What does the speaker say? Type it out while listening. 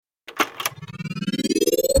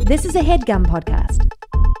This is a HeadGum podcast.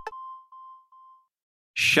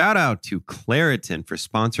 Shout out to Claritin for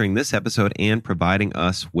sponsoring this episode and providing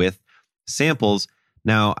us with samples.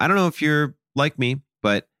 Now, I don't know if you're like me,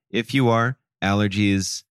 but if you are,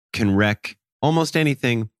 allergies can wreck almost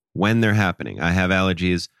anything when they're happening. I have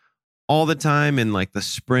allergies all the time in like the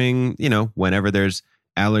spring, whenever there's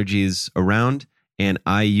allergies around, and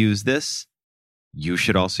I use this. You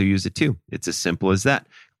should also use it too. It's as simple as that.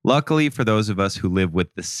 Luckily, for those of us who live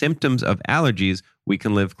with the symptoms of allergies, we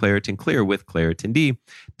can live Claritin Clear with Claritin D.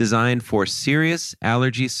 Designed for serious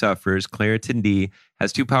allergy sufferers, Claritin D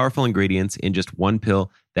has 2 powerful ingredients in just 1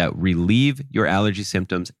 pill that relieve your allergy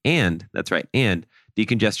symptoms and, that's right, and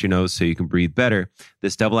decongest your nose so you can breathe better.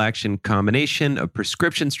 This double action combination of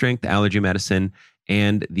prescription strength allergy medicine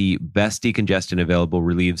and the best decongestant available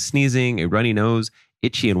relieves sneezing, a runny nose,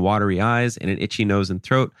 itchy and watery eyes, and an itchy nose and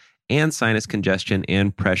throat, and sinus congestion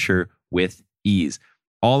and pressure with ease.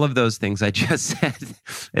 All of those things I just said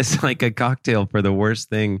is like a cocktail for the worst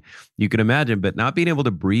thing you could imagine, but not being able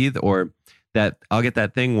to breathe, or that I'll get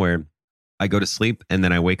that thing where I go to sleep and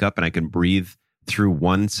then I wake up and I can breathe through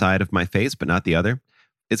one side of my face, but not the other.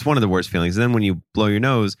 It's one of the worst feelings. And then when you blow your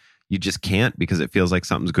nose, you just can't because it feels like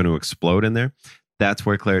something's going to explode in there. That's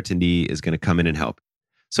where Claritin D is going to come in and help.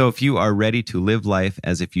 So if you are ready to live life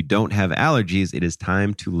as if you don't have allergies, it is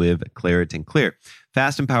time to live Claritin Clear.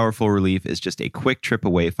 Fast and powerful relief is just a quick trip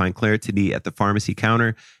away. Find Claritin D at the pharmacy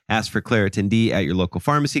counter. Ask for Claritin D at your local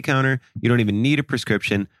pharmacy counter. You don't even need a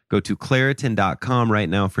prescription. Go to Claritin.com right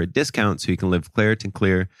now for a discount so you can live Claritin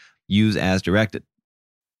Clear. Use as directed.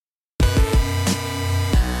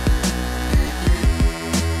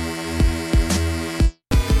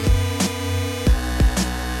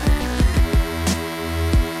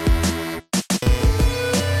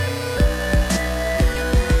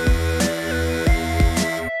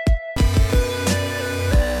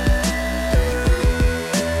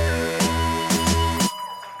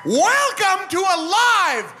 Welcome to a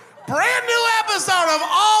live, brand new episode of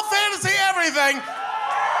All Fantasy Everything.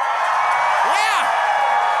 Yeah.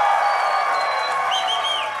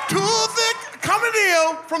 Too coming to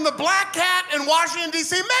you from the Black Cat in Washington,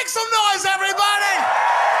 D.C. Make some noise, everybody.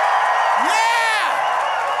 Yeah.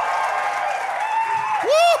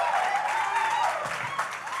 Woo.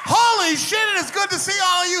 Holy shit, it is good to see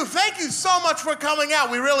all of you. Thank you so much for coming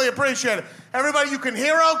out. We really appreciate it. Everybody, you can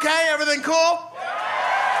hear okay? Everything cool?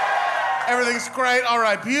 Everything's great. All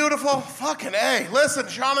right, beautiful. Fucking A. Listen,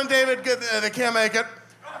 Sean and David, they can't make it.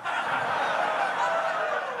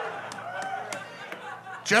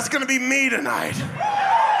 Just gonna be me tonight.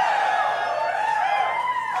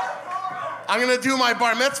 I'm gonna do my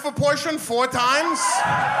bar mitzvah portion 4 times.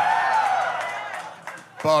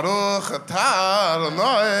 Baruch atah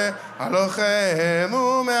Adonai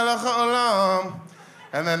Eloheinu melech haolam.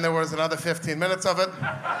 And then there was another 15 minutes of it.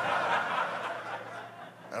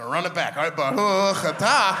 And run it back. All right, Baruch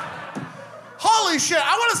atah. Holy shit.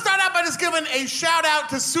 I want to start out by just giving a shout out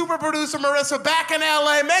to super producer Marissa back in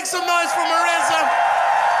LA. Make some noise for Marissa.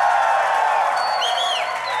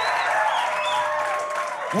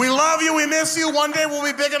 We love you. We miss you. One day we'll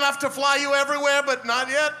be big enough to fly you everywhere, but not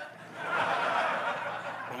yet.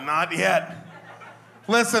 Not yet.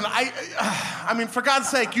 Listen, I mean, for God's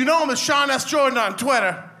sake, you know him as Sean S. Jordan on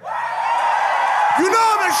Twitter. You know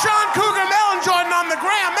him as Sean Cougar Mellon Jordan on the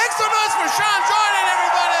gram. Make some noise for Sean Jordan,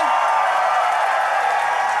 everybody.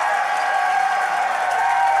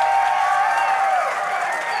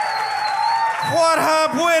 What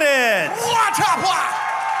up with it? What up, what?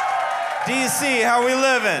 DC, how we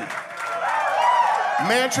living?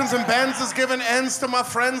 Mansions and Benzes giving ends to my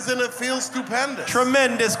friends, and it feels stupendous.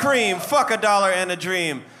 Tremendous cream. Fuck $1 and a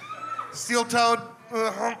dream. Steel-toed.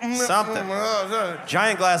 Something.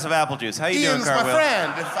 Giant glass of apple juice. How you Ian's doing, Carwell? my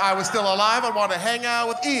friend. If I was still alive, I'd want to hang out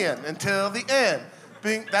with Ian until the end.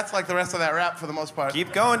 That's like the rest of that rap for the most part.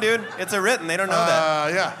 Keep going, dude. It's a written. They don't know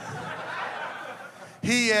that. Yeah.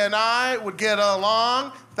 He and I would get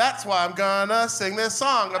along. That's why I'm gonna sing this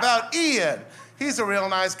song about Ian. He's a real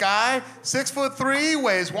nice guy. 6'3",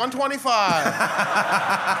 weighs 125.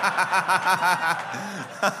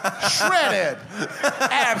 Shredded.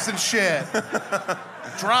 Abs and shit.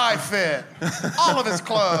 Dry fit. All of his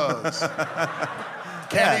clothes.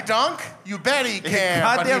 Can he dunk? You bet he can,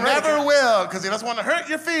 but he never will, because he doesn't want to hurt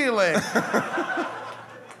your feelings.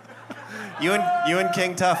 You and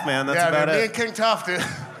King Tough, man. That's about me it. and King Tough, dude.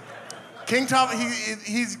 King Tough,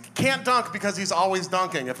 he can't dunk because he's always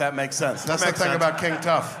dunking, if that makes sense. That's the thing about King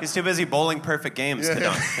Tough. He's too busy bowling perfect games to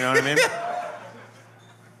dunk. You know what I mean?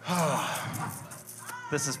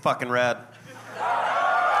 This is fucking rad. All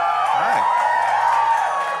right.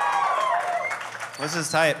 This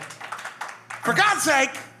is tight. For God's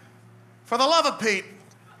sake, for the love of Pete.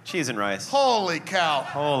 Cheese and rice. Holy cow.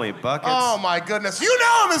 Holy buckets. Oh my goodness. You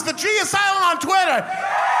know him as the G is silent on Twitter.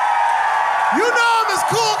 You know him as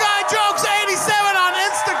Cool Guy Jokes 87 on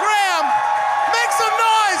Instagram. Make some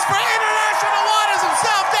noise for international waters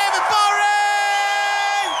himself, David Gborie.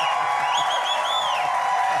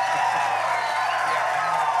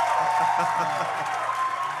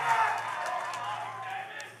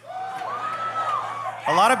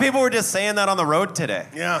 A lot of people were just saying that on the road today.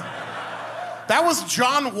 Yeah. That was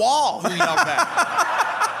John Wall who yelled that.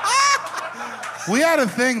 We had a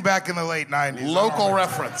thing back in the late 90s. Local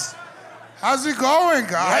reference. How's it going,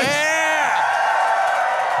 guys? Yeah.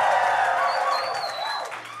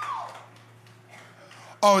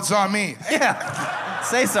 Oh, it's on me. Yeah.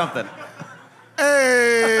 Say something.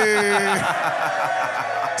 Hey.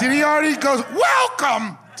 Did he already go,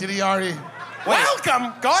 welcome? Did he already?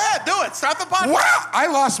 Welcome. Go ahead, do it. Start the podcast. Well, I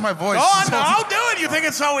lost my voice. Oh, no, do it. You think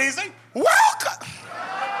it's so easy? Welcome.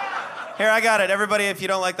 Here, I got it. Everybody, if you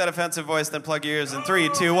don't like that offensive voice, then plug your ears in 3,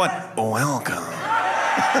 2, 1. Welcome.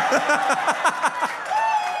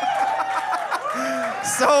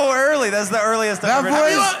 So early. That's the earliest I've ever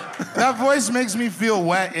heard. That voice makes me feel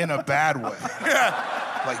wet in a bad way. Yeah.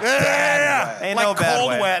 Like bad wet. Ain't like no bad cold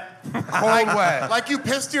way. wet. Cold wet. Like you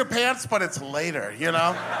pissed your pants, but it's later, you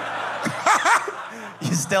know?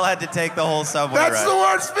 You still had to take the whole subway That's ride. the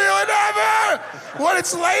worst feeling ever. When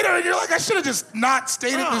it's later and you're like, I should have just not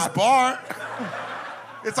stayed at this bar.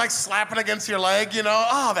 It's like slapping against your leg, you know?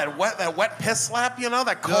 Oh, that wet piss slap, you know?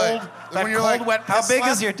 That cold, When you're like, wet piss How big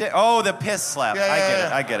slap. is your dick? Oh, the piss slap. Yeah,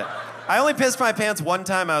 yeah, I get it. I only pissed my pants one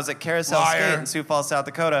time. I was at Carousel Liar. Skate in Sioux Falls, South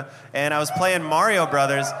Dakota, and I was playing Mario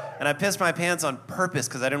Brothers, and I pissed my pants on purpose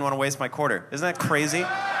because I didn't want to waste my quarter. Isn't that crazy?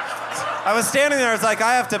 I was standing there, I was like,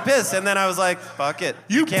 I have to piss, and then I was like, fuck it.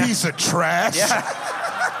 You can't. piece of trash. Yeah.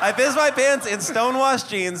 I pissed my pants in stonewashed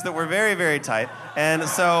jeans that were very, very tight, and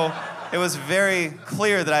so it was very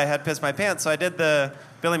clear that I had pissed my pants, so I did the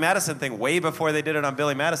Billy Madison thing way before they did it on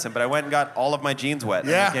Billy Madison, but I went and got all of my jeans wet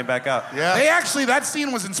and then came back up. Yeah. They actually, that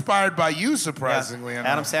scene was inspired by you, surprisingly. Yeah.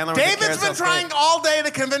 enough. Adam Sandler was at David's Carousel been trying Skate. all day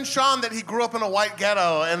to convince Sean that he grew up in a white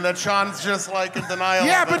ghetto and that Sean's just like in denial.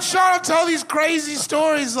 Yeah, of it. but Sean will tell these crazy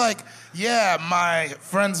stories like, yeah, my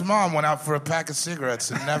friend's mom went out for a pack of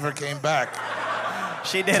cigarettes and never came back.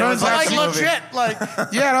 She did. It Turns was out like like she- legit, like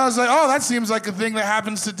Yeah, and I was like, oh, that seems like a thing that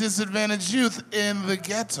happens to disadvantaged youth in the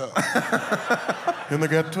ghetto. in the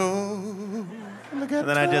ghetto. And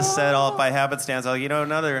then I just said all by happenstance, like, you know,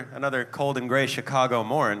 another cold and gray Chicago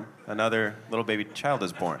morn, another little baby child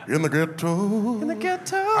is born. In the ghetto. In the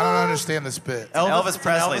ghetto. I don't understand this bit. Elvis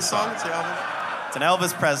Presley Elvis song. It's the Elvis. It's an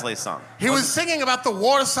Elvis Presley song. He was singing about the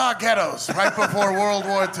Warsaw ghettos right before World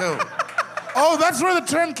War II. Oh, that's where the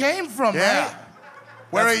term came from, Yeah. right?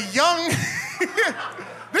 Where a young,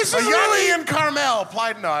 This a is young really, Ian Carmel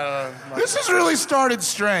applied. No. this has really started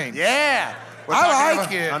strange. Yeah. We're I talking like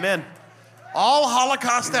about it. I'm in. all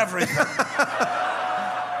Holocaust everything.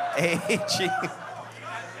 A-G.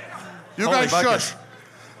 You Holy guys bucket. shush.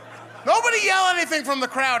 Nobody yell anything from the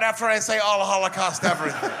crowd after I say all Holocaust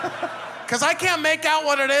everything. Because I can't make out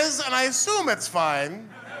what it is, and I assume it's fine.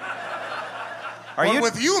 Are But you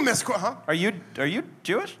with you, Miss huh? Are you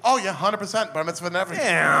Jewish? Oh, yeah, 100%. Bar mitzvah and everything.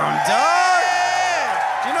 Damn, dog.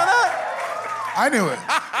 Do you know that? I knew it.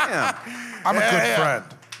 Yeah. I'm a good yeah. friend.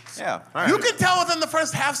 Yeah. All right. You can tell within the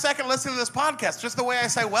first half second listening to this podcast, just the way I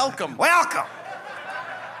say welcome. Welcome.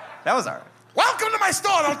 That was all right. Welcome to my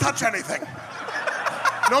store. Don't touch anything.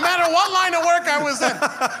 No matter what line of work I was in.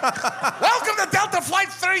 Welcome to Delta Flight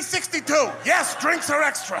 362. Yes, drinks are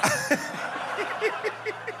extra.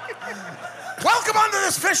 Welcome onto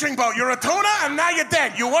this fishing boat. You're a tuna, and now you're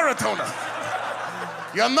dead. You were a tuna.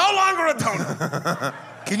 You're no longer a tuna.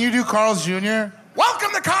 Can you do Carl's Jr.?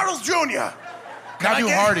 Welcome to Carl's Jr. Can I do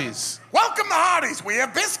get- Hardee's? Welcome to Hardee's. We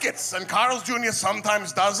have biscuits, and Carl's Jr.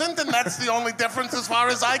 sometimes doesn't, and that's the only difference as far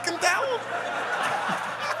as I can tell.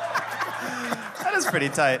 That is pretty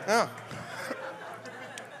tight. Yeah.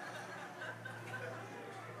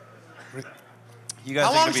 You guys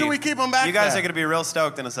How are long gonna should we keep them back You guys there? are going to be real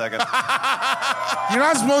stoked in a second. You're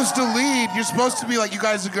not supposed to lead. You're supposed to be like, you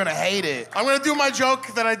guys are going to hate it. I'm going to do my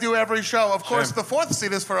joke that I do every show. Of course, Sure. the fourth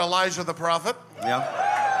seat is for Elijah the prophet. Yeah.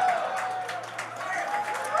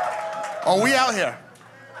 Oh, we out here.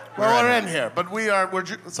 Well, we're in here, but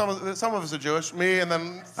some of us are Jewish. Me and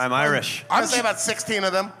then I'm Irish. I'd say about 16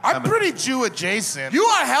 of them. I'm pretty Jew adjacent. You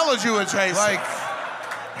are hella Jewish, Jason. like,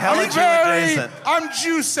 Hella I'm Jew very, adjacent. I'm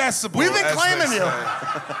Jew-cessible. We've been as claiming they you.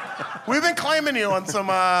 say. We've been claiming you on some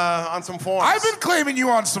forums. I've been claiming you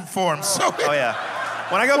on some forums. So Oh, yeah.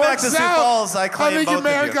 When I go back to Sioux Falls, I claim think both your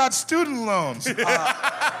man of you. got student loans. A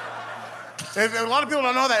lot of people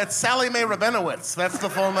don't know that. It's Sally Mae Rabinowitz. That's the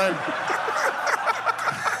full name.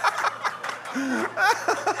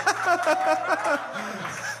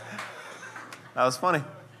 That was funny.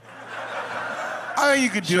 I think you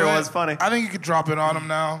could do Sure it. was funny. I think you could drop it on him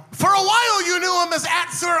now. For a while, you knew him as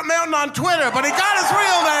 @SyrupMountain on Twitter, but he got his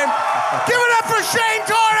real name. Give it up for Shane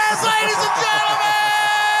Torres, ladies and gentlemen!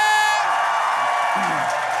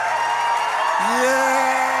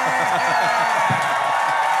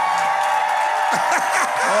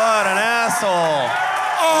 What an asshole.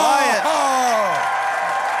 Wyatt.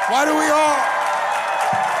 Why do we all...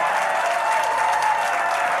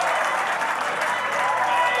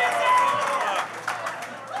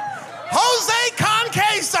 Jose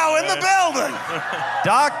Conqueso in the building.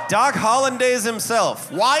 Doc Hollandaise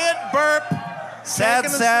himself. Wyatt Burp. Sad,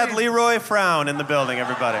 Taking a sad seat. Leroy Frown in the building,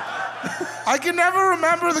 everybody. I can never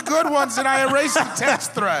remember the good ones, and I erase the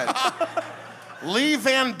text thread. Lee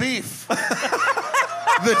Van Beef.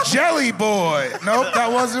 The Jelly Boy. Nope,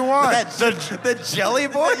 that wasn't one. The Jelly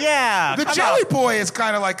Boy? Yeah. The come Jelly on. Boy is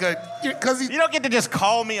kind of like a... Because he... You don't get to just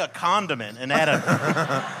call me a condiment and add a...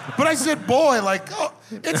 But I said boy, like... Oh,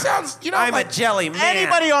 it sounds... You know, I'm like... a jelly man.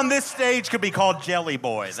 Anybody on this stage could be called Jelly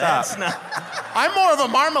Boy. That's not... I'm more of a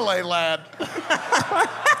marmalade lad.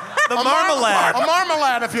 The marmalade. A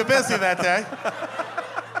marmalade if you're busy that day.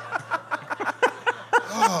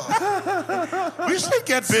 We should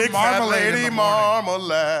get some Big fat marmalade lady in the morning.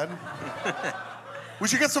 marmalade. We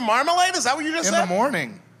should get some marmalade? Is that what you just In said? the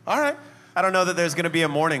morning. All right. I don't know that there's going to be a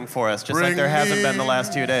morning for us, just like Bring there hasn't been the me-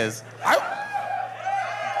 last 2 days.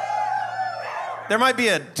 There might be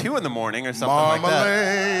a 2 in the morning or something like that.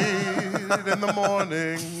 Marmalade in the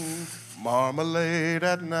morning, marmalade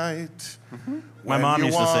at night. My When mom you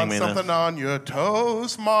used to sing want me something this. on your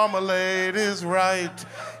toast, marmalade is right.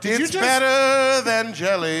 Did you It's just- better than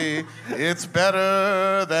jelly. It's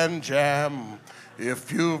better than jam.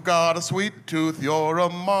 If you've got a sweet tooth, you're a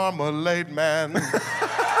marmalade man.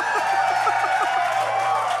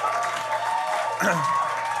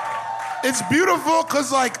 It's beautiful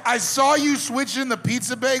because, like, I saw you switching the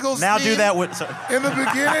pizza bagels. Now do theme that with... in the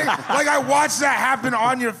beginning. Like, I watched that happen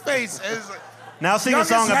on your face. It's like, Now sing a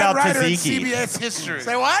youngest song head about writer in tzatziki. CBS history.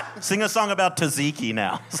 Say what? Sing a song about tzatziki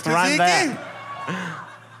now. Rhyme that.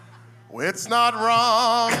 Well, it's not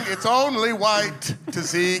wrong, it's only white.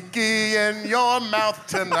 Tzatziki in your mouth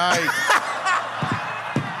tonight.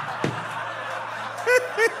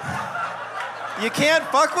 You can't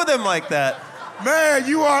fuck with him like that. Man,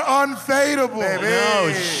 you are unfadable. Baby.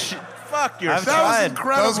 No, fuck yourself. That was tried.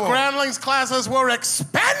 incredible. Those Groundlings classes were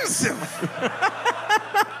expensive.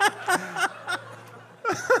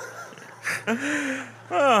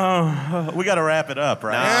 We got to wrap it up,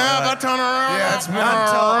 right? Yeah, but turn around. Yeah, it's been Until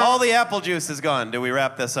all the apple juice is gone, do we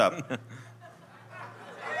wrap this up?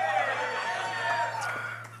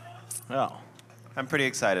 Oh. I'm pretty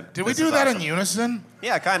excited. Did we This do is that awesome. in unison?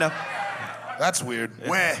 Yeah, kind of. That's weird.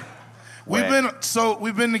 Where? We've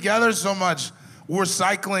been together so much. We're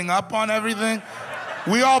cycling up on everything.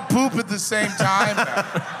 We all poop at the same time now.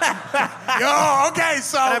 Yo, okay,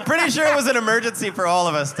 so And I'm pretty sure it was an emergency for all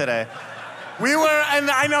of us today. we were, and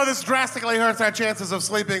I know this drastically hurts our chances of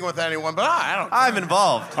sleeping with anyone, but I don't. I'm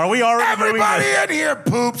involved. Are we already moving Everybody to- in here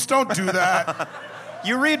poops. Don't do that.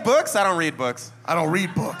 You read books? I don't read books. I don't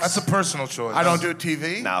read books. That's a personal choice. I don't do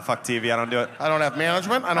TV. Nah, fuck TV. I don't do it. I don't have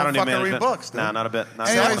management. I I don't don't do fucking management. read books, dude. Nah, not a bit. Not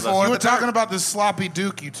Anyways, one of for those. you were the talking time. about this sloppy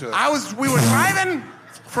Duke you took. We were driving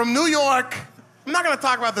from New York. I'm not going to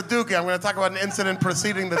talk about the Dookie. I'm going to talk about an incident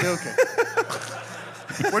preceding the Dookie.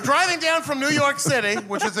 We're driving down from New York City,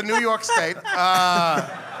 which is in New York State,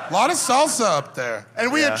 A lot of salsa up there.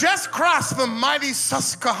 and we Yeah. had just crossed the mighty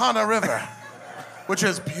Susquehanna River, which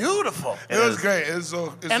is beautiful. It was great.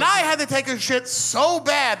 And I had to take a shit so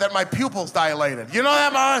bad that my pupils dilated. You know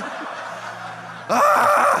that, man?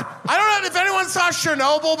 I don't know if anyone saw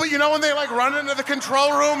Chernobyl, but you know when they like run into the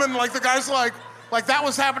control room and like the guy's like that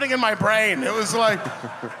was happening in my brain. It was like,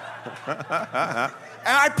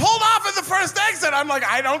 and I pulled off at the first exit. I'm like,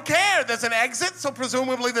 I don't care. There's an exit, so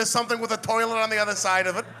presumably there's something with a toilet on the other side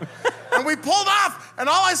of it. And we pulled off, and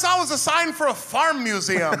all I saw was a sign for a farm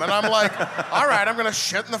museum. And I'm like, all right, I'm gonna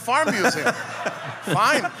shit in the farm museum.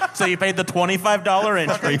 Fine. So you paid the $25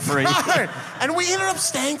 entry fee. Fine. And we ended up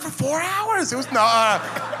staying for 4 hours. It was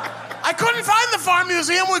I couldn't find the farm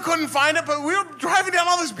museum. We couldn't find it, but we were driving down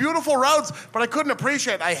all these beautiful roads, but I couldn't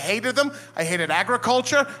appreciate it. I hated them. I hated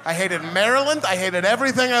agriculture. I hated Maryland. I hated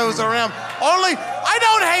everything I was around.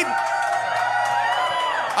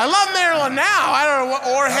 I I love Maryland now. I don't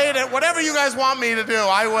know, or hate it. Whatever you guys want me to do,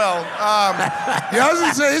 I will. Yeah, I was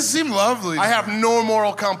gonna say, it seemed lovely. I have no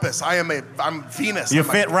moral compass. I'm Venus. You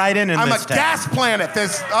fit right in I'm this a town. gas planet.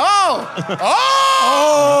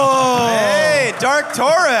 Hey, Dark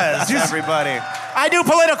Torres, everybody. I do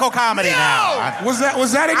political comedy Yo! now. Was that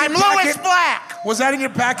in your I'm packet? Louis Black. Was that in your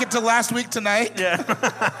packet to last week tonight? They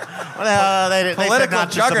said Political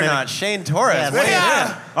not to submit juggernaut, it. Shane Torres. Yeah, What are you Yeah.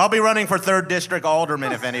 doing? I'll be running for 3rd District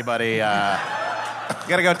Alderman if anybody... You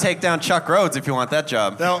gotta go take down Chuck Rhodes if you want that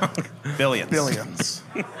job. No, Billions. billions.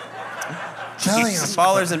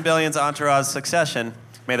 Ballers and Billions, Entourage, Succession.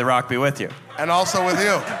 May the rock be with you. And also with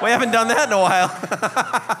you. We haven't done that in a while.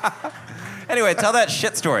 Anyway, tell that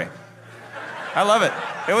shit story. I love it.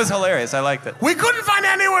 It was hilarious. I liked it. We couldn't find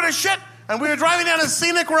anywhere to shit, and we were driving down a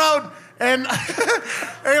scenic road, and, and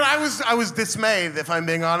I was dismayed, if I'm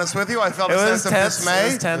being honest with you. I felt It a was sense of tense. dismay. It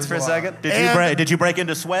was tense for a second. Did you break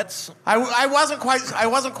into sweats? I wasn't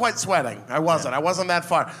quite sweating. I wasn't that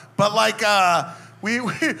far. But like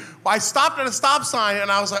I stopped at a stop sign and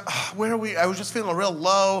I was like, oh, where are we? I was just feeling real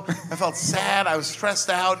low. I felt sad. I was stressed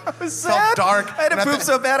out. I was felt sad. dark. I had to And at poop the-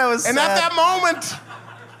 so bad I was And sad. at that moment,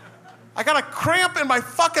 I got a cramp in my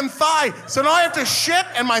fucking thigh. So now I have to shit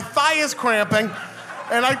and my thigh is cramping.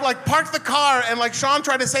 And I like parked the car and like Sean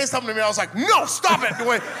tried to say something to me. I was like, no, stop it.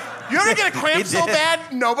 Wait. You ever get a cramp so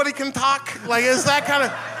bad nobody can talk? Like, is that kind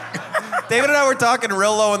of... David and I were talking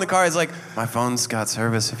real low in the car. He's like, my phone's got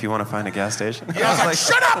service if you want to find a gas station. Yeah, I was like,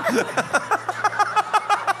 shut up!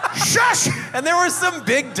 Shush! And there were some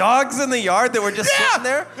big dogs in the yard that were just sitting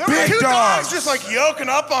there. There were Big two dogs dogs. just like yoking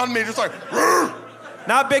up on me, just like, "Rrr."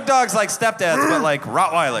 Not big dogs like stepdads, but like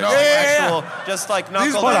Rottweilers. No. Yeah. Actual, just like Hold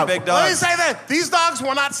knuckle-like up. big Let me dogs. say that. These dogs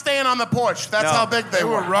were not staying on the porch. That's No. how big they They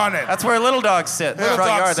were were. running. That's where little dogs sit. In the Little front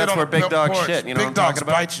dogs yard. sit That's on where the big dogs porch. shit. You know Big what I'm dogs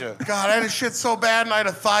talking about? bite you. God, I had a shit so bad and I had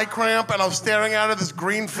a thigh cramp and I was staring out at this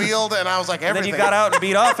green field and I was like, And then everything. you got out and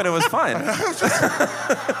beat off and it was fine.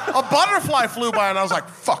 A butterfly flew by and I was like,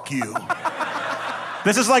 fuck you.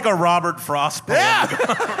 This is like a Robert Frost poem.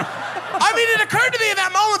 Yeah. I mean, it occurred to me at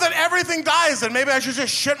that moment that everything dies and maybe I should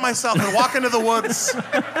just shit myself and walk into the woods.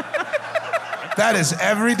 That is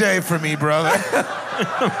every day for me, brother.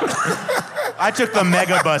 I took the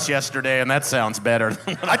mega bus yesterday, and that sounds better.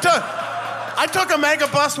 I took a mega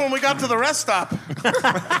bus when we got to the rest stop.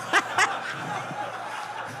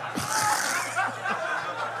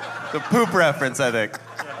 The poop reference, I think.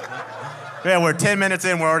 Yeah, we're 10 minutes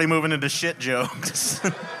in, we're already moving into shit jokes.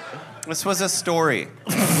 This was a story.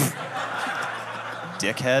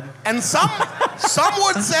 Dickhead. And some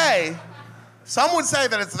would say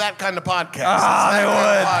that it's that kind of podcast. Ah, It's they that kind of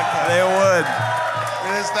would. podcast. They would.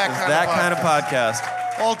 It is that That kind kind of of podcast.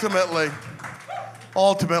 podcast.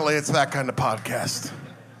 Ultimately, it's that kind of podcast.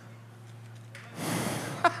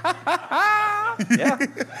 Yeah. That is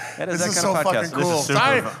This that is kind so of podcast. fucking cool. This is super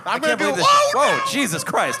Sorry, fun. I'm I gonna can't do. believe this. Whoa! Whoa, Jesus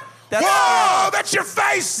Christ. That's Whoa, that's your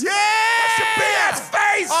face. Yeah! That's your big ass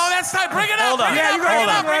face. Oh, that's time. Bring it up. Hold on. Bring it Yeah, up. you Bring hold it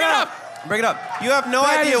on. up. Bring it up. Bring it up. You have no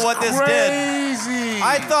That idea is what this did. crazy.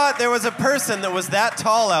 I thought there was a person that was that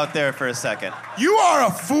tall out there for a second. You are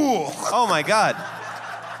a fool. Oh my God.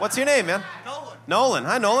 What's your name, man? Nolan.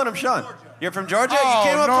 Hi, Nolan. I'm Sean. You're from Georgia? Oh, You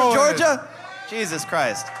came up Nolan. from Georgia? Jesus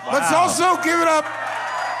Christ. Let's also give it up.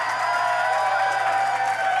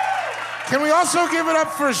 Can we also give it up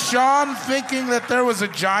for Sean thinking that there was a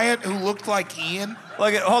giant who looked like Ian?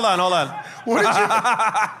 Look at, hold on. What did you?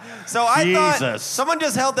 So I thought Jesus. someone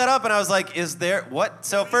just held that up and I was like, is there, what?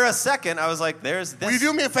 So for a second, I was like, there's this. Will you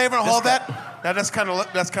do me a favor and this hold guy. that? Now just kind of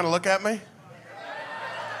look at me.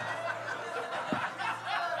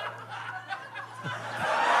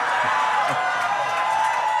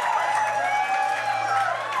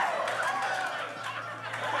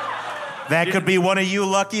 That could be one of you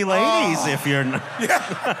lucky ladies if you're...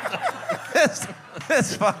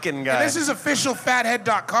 This fucking guy. This is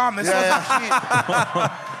officialfathead.com. This is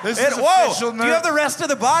It- official. whoa! Do you have the rest of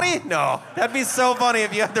the body? No. That'd be so funny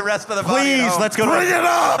if you had the rest of the body. Please, at home. let's go Bring to... it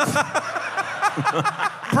up.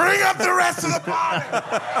 Bring up the rest of the body.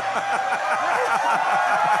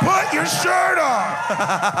 Put your shirt on.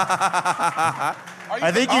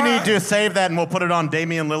 I think you need to save that and we'll put it on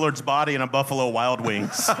Damian Lillard's body in a Buffalo Wild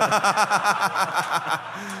Wings.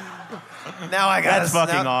 Now I got That's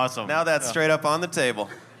fucking awesome. Now that's straight up on the table.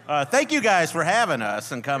 Thank you guys for having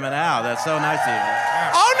us and coming out. That's so nice of you.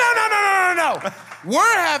 Oh, no.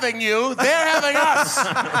 We're having you. They're having us.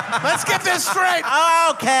 Let's get this straight.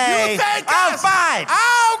 Okay. You thank Oh, us. fine.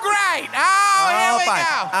 Oh, great. Oh, here we fine.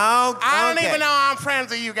 go. Oh, I don't okay. even know I'm friends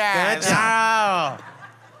with you guys. Good. Oh.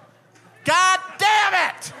 God damn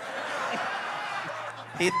it.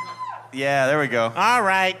 Yeah, there we go. All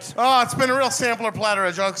right. Oh, it's been a real sampler platter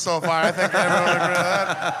of jokes so far. I think everyone will agree with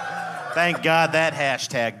that. Thank God that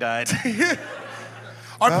hashtag died.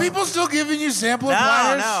 Are people still giving you sampler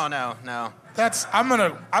platters? No. I'm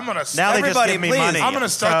gonna. Now they just Everybody, give me please. money. I'm gonna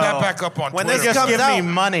start that back up on When Twitter. this Just comes give out, me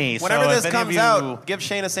money. Whenever so this if any of comes you- out, give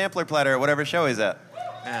Shane a sampler platter at whatever show he's at.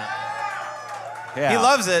 Yeah. He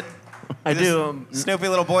loves it. I This do. Snoopy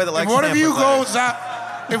little boy that likes If one of sampler you platters. goes out,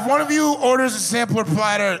 if one of you orders a sampler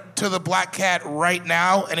platter to the Black Cat right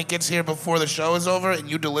now, and it gets here before the show is over, and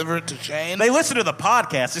you deliver it to Shane, They listen to the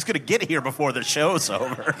podcast. It's going to get here before the show's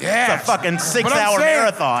over. yeah, It's a fucking But I'm 6-hour saying,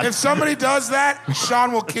 marathon. If somebody does that,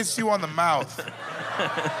 Sean will kiss you on the mouth.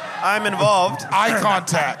 I'm involved. Eye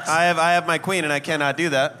contact. I have my queen, and I cannot do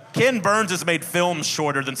that. Ken Burns has made films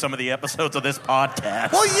shorter than some of the episodes of this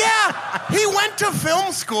podcast. Well, yeah, he went to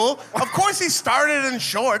film school. Of course, he started in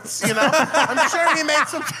shorts, you know? I'm sure he made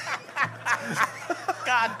some...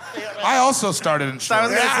 God. I also started in I was shorts.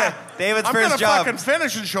 gonna say, David's I'm first gonna job. fucking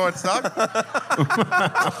finish in shorts, Doug.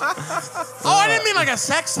 Oh, I didn't mean like a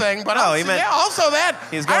sex thing, but No, also, he meant- yeah, also that.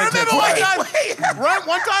 He's I going to remember one play. time,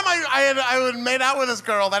 one time I had made out with this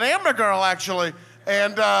girl, that Amber girl actually,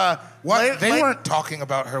 and What? They weren't talking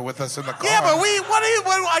about her with us in the car. Yeah, but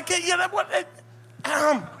I can't. You know what?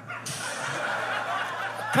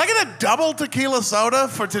 Can I get a double tequila soda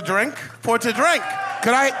for to drink? Can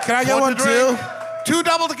I get one too? 2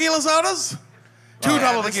 double tequila sodas? Two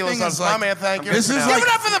double this tequila thing sodas. is like- My man, thank you. This is Give like- it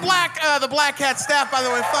up for the Black Cat staff, by the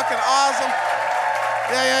way. Fucking awesome.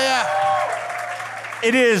 Yeah.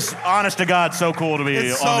 It is, honest to God, so cool to be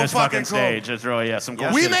It's so on this fucking fucking cool. stage. It's really, some cool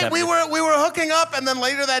We shit. has happened. were hooking up, and then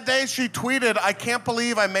later that day she tweeted, "I can't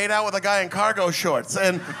believe I made out with a guy in cargo shorts."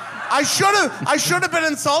 And I should have been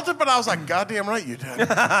insulted, but I was like, "Goddamn right you did."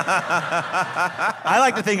 I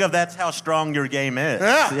like to think of that's how strong your game is.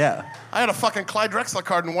 Yeah. I had a fucking Clyde Drexler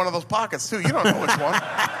card in one of those pockets too. You don't know which one.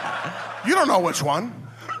 You don't know which one.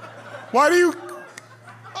 Why do you?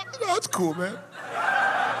 Oh, no, it's cool, man.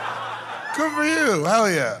 Good for you. Hell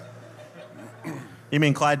yeah. You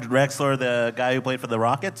mean Clyde Drexler, the guy who played for the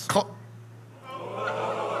Rockets?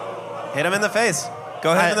 Hit him in the face.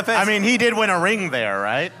 Go ahead in the face. I mean, he did win a ring there,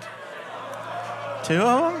 right? 2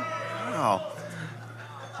 of them? Wow.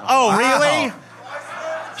 Oh, really?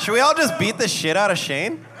 Should we all just beat the shit out of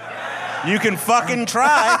Shane? You can fucking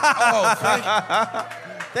try. Oh, thank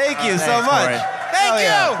Thank you so Thanks, much. Corey. Thank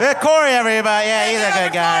you. Yeah, Corey, everybody. Yeah, he's a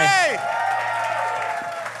good guy.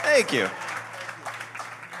 Thank you.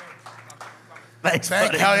 Thanks,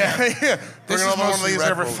 Thank buddy. Hell yeah. Bring is another one of mostly these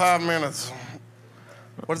Red every Bulls. 5 minutes.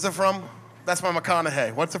 What is it from? That's my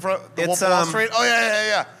McConaughey. What's it from? The It's, Wolf of Wall Street? Oh,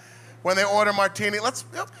 yeah. When they order martini. Let's.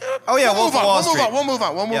 Oh, yeah, we'll Wolf move of on. Wall We'll Street. move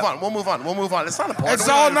on. We'll move Yeah. on. We'll move on. It's not important. It's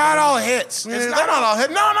all not all hits. It's It's not all hit.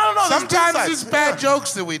 No. There's Sometimes B-sides. it's bad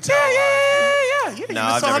jokes that we tell. Yeah. You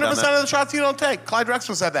No, miss I've never 100% done of the shots you don't take. Clyde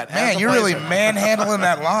Drexler said that. Man, you're really manhandling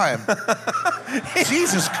that lime.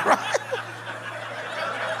 Jesus Christ.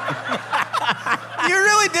 You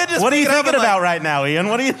really did just. What are you beat up thinking and, about right now, Ian?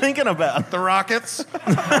 What are you thinking about? The Rockets.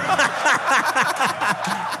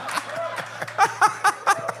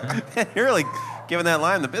 You're really giving that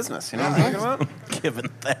line the business. You know what I'm talking about? Giving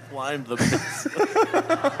that lime the best.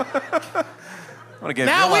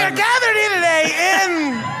 Now we are gathered here today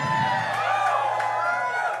in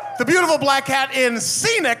the beautiful Black Cat in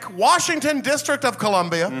scenic Washington District of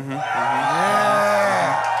Columbia.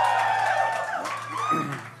 Yeah.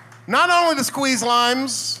 Not only to squeeze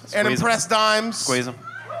limes and 'em. impress dimes, Squeeze him.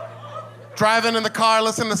 driving in the car,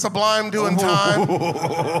 listening to Sublime, doing time.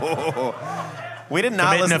 We did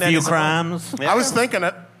not Committing listen a to few any crimes. Yeah. I was thinking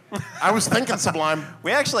it. I was thinking Sublime.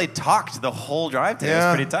 We actually talked the whole drive today. It was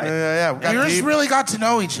pretty tight. Yeah. We got You just deep. really got to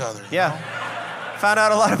know each other. Yeah. Found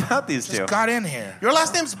out a lot about these two. Just got in here. Your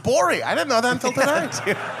last name's Gborie. I didn't know that until today.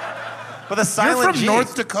 With a You're silent from G.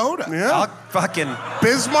 North Dakota. Yeah. I'll fucking.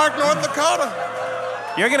 Bismarck, North Dakota.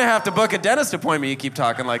 You're gonna have to book a dentist appointment. You keep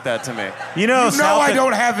talking like that to me. You know, You know I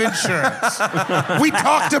don't have insurance. We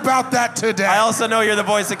talked about that today. I also know you're the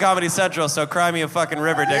voice of Comedy Central, so cry me a fucking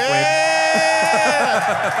river, dickweed.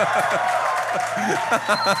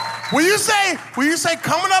 Will you say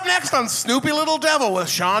coming up next on Snoopy Little Devil with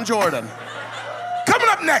Sean Jordan? Coming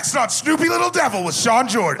up next on Snoopy Little Devil with Sean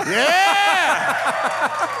Jordan.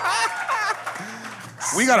 Yeah!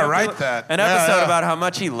 We got to write that. An episode about how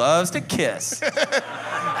much he loves to kiss.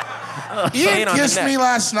 Shane Ian on the kissed neck. me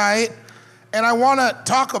last night, and I want to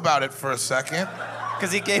talk about it for a second.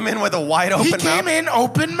 Because he came in with a wide open He mouth. came in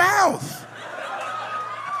open mouth.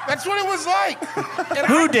 That's what it was like. And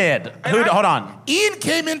Who did? Hold on. Ian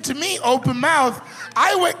came into me open mouth.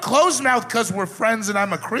 I went closed mouth because we're friends and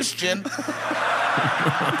I'm a Christian.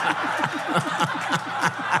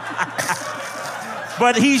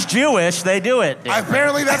 But he's Jewish. They do it.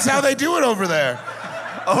 Apparently, that's how they do it over there.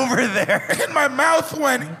 Over there. And my mouth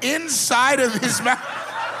went inside of his mouth.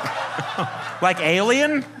 Like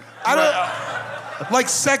Alien? Like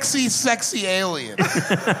sexy, sexy alien.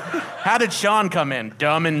 How did Sean come in?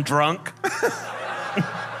 Dumb and drunk?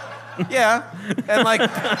 Yeah. And like,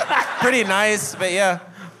 pretty nice, but yeah.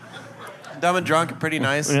 Dumb and drunk and pretty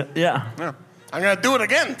nice. Yeah. I'm gonna do it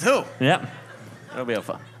again too. Yeah. That'll be a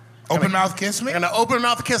fun. Open mouth kiss me? I'm gonna open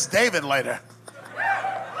mouth kiss David later.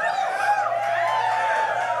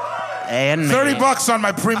 And me. $30 on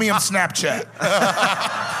my premium Snapchat.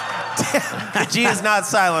 G is not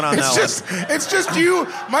silent on that It's just you.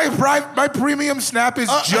 My premium Snap is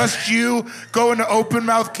just you going to open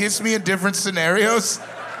mouth kiss me in different scenarios.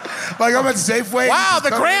 Like I'm at Safeway. Wow, the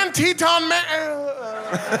Grand Teton Man.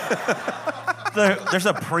 There's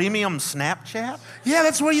a premium Snapchat? Yeah,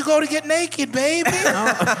 that's where you go to get naked, baby.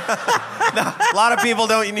 A lot of people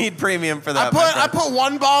don't need premium for that. I put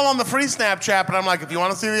one ball on the free Snapchat, but I'm like, if you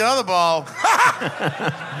want to see the other ball,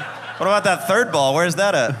 What about that third ball? Where's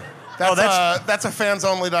that at? that's a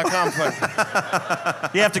fansonly.com thing.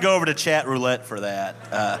 You have to go over to Chat Roulette for that.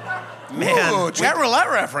 Man. Ooh, chat roulette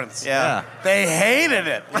reference. Yeah. They hated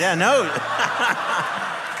it. Yeah, no.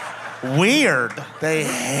 Weird. They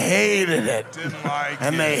hated it. Didn't like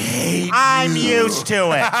And it. they hate I'm you. used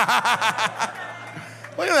to it.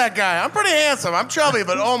 Look at that guy. I'm pretty handsome. I'm chubby,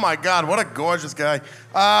 but oh my God, what a gorgeous guy.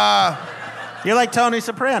 You're like Tony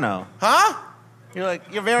Soprano. Huh? You're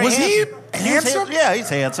very Was he handsome. handsome? Yeah, he's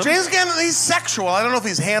handsome. James Gandolfini, he's sexual. I don't know if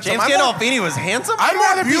he's handsome. James I'm more- Gandolfini was handsome? I'm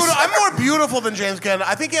more beautiful than James Gandolfini.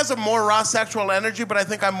 I think he has a more raw sexual energy, but I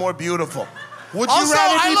think I'm more beautiful. Would you Also,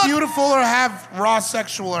 rather I be look- beautiful or have raw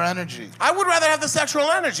sexual energy? I would rather have the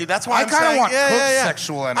sexual energy. That's why I I'm kinda saying. want cooked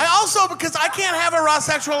sexual energy. I also, because I can't have a raw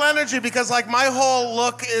sexual energy because, like, my whole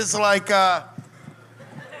look is like, hey,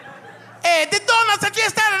 the donuts are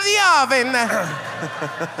just out of the oven.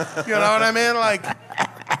 You know what I mean? Like,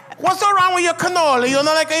 what's so wrong with your cannoli? You don't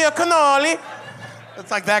like your cannoli?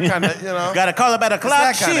 It's like that kind of, you know. Got to call about a It's clock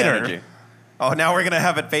that kind of sheeter. energy. Oh, now we're going to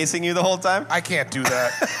have it facing you the whole time? I can't do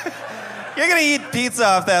that. You're going to eat pizza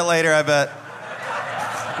off that later, I bet.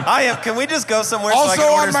 I am. Can we just go somewhere so I Also can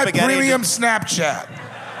order on my spaghetti? premium Snapchat.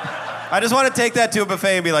 I just want to take that to a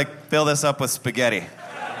buffet and be like, fill this up with spaghetti.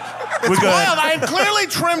 It's wild. I clearly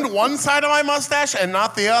trimmed one side of my mustache and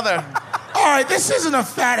not the other. All right, this isn't a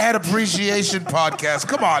fathead appreciation podcast.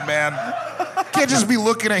 Come on, man. Can't just be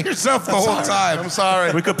looking at yourself the whole time. I'm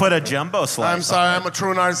sorry. We could put a jumbo slice. I'm sorry. I'm a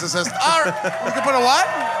true narcissist. All right. We can put a what?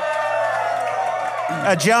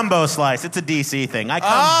 A jumbo slice. It's a DC thing. I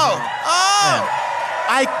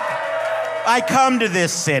come to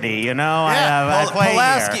this city, you know. Yeah, I play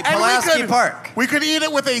Pulaski, here. And Pulaski Park. We could eat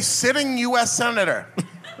it with a sitting U.S. senator,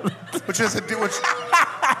 which is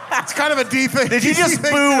it's kind of a D thing. Did you just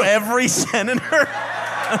thing boo too. every senator?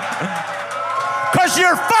 Because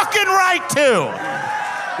you're fucking right to.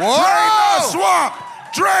 Drain the swamp!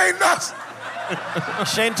 Drain the...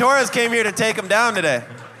 Shane Torres came here to take him down today.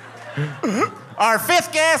 Our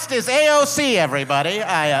fifth guest is AOC, everybody.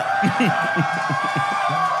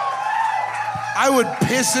 I would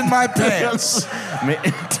piss in my pants. Me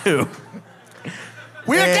too.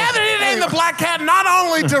 We are gathered today in the Black Cat not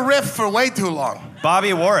only to riff for way too long. Bobby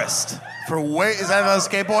Warist. Is that another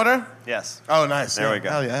skateboarder? Yes. Oh, nice. There we go.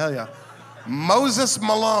 Hell yeah, hell yeah. Moses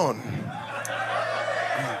Malone.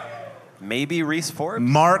 Maybe Reese Forbes?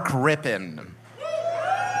 Mark Rippin.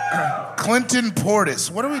 Clinton Portis.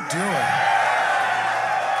 What are we doing?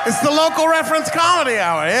 It's the local reference comedy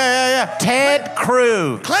hour. Yeah. Ted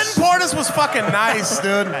Cruz. Clinton Portis was fucking nice,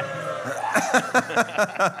 dude.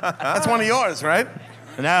 That's one of yours, right?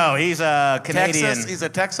 No, he's a Canadian. Texas. He's a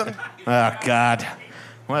Texan. Oh, God.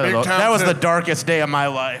 Big time, That was too. the darkest day of my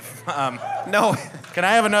life. No. Can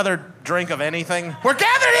I have another drink of anything? We're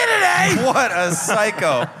gathered here today. What a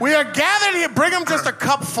psycho. We are gathered here. Bring him just a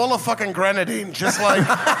cup full of fucking grenadine, just like.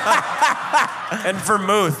 And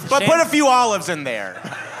vermouth. But put a few olives in there.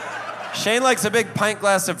 Shane likes a big pint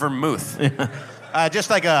glass of vermouth. Just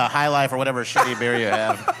like a High Life or whatever shitty beer you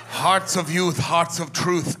have. Hearts of youth, hearts of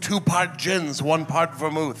truth. 2-part gins, 1-part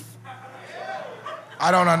vermouth. I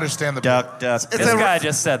don't understand the... Duck. This guy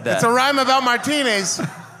just said that. It's a rhyme about martinis.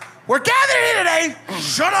 We're gathered here today.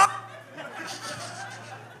 Shut up.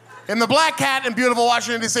 In the Black Cat in beautiful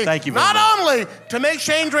Washington, D.C. Thank you very Not much. only to make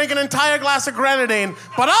Shane drink an entire glass of grenadine,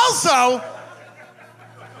 but also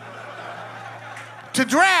to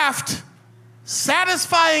draft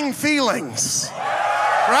satisfying feelings.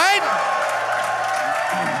 Right?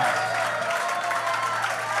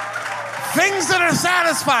 Things that are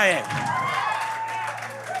satisfying.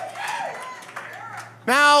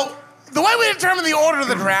 Now, the way we determine the order of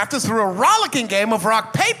the draft is through a rollicking game of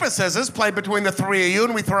rock, paper, scissors played between the three of you,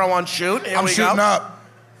 and we throw on shoot. Here I'm we shooting go. up.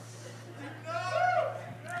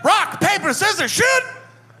 Rock, paper, scissors, shoot!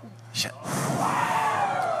 Shit.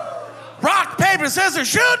 Rock, paper, scissors,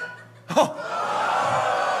 shoot! Oh.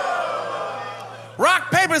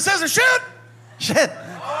 Rock, paper, scissors, shoot! Shit.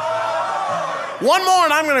 One more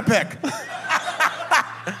and I'm gonna pick.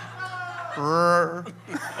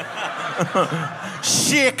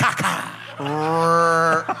 Shikaka.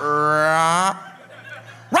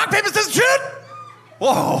 Rock, paper, scissors, shoot!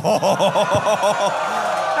 Whoa.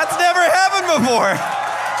 That's never happened before.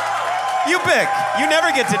 You pick. You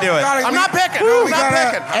never get to do it. I'm not picking. I'm not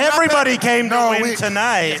picking. Everybody came to win we-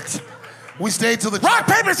 tonight. We stayed till the Rock,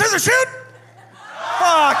 paper, scissors, shoot!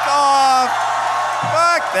 Fuck off.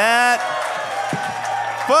 Fuck that.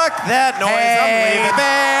 Fuck that noise. I'm Hey leaving.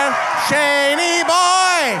 there, Shaney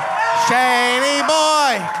boy, Shaney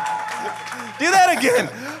boy. Do that again.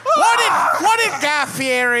 What did Guy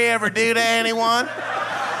Fieri ever do to anyone?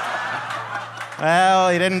 Well,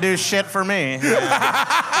 he didn't do shit for me.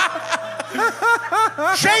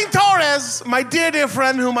 Shane Torres, my dear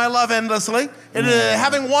friend whom I love endlessly,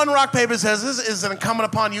 having won rock, paper, scissors is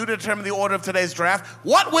incumbent upon you to determine the order of today's draft.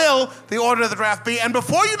 What will the order of the draft be? And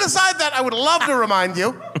before you decide that, I would love to remind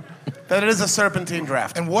you that it is a serpentine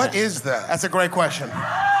draft. And what is that? That's a great question.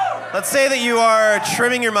 Let's say that you are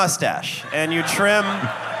trimming your mustache, and you trim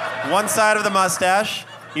one side of the mustache,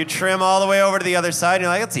 you trim all the way over to the other side, and you're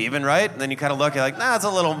like, it's even, right? And then you kind of look, you're like, nah, it's a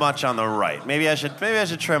little much on the right. Maybe I should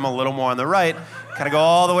trim a little more on the right. Kind of go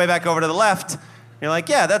all the way back over to the left. You're like,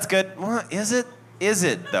 yeah, that's good. Well, is it? Is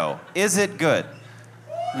it, though? Is it good?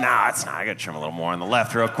 Nah, it's not. I gotta trim a little more on the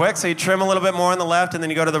left real quick. So you trim a little bit more on the left, and then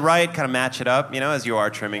you go to the right, kind of match it up, as you are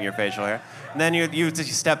trimming your facial hair. And then you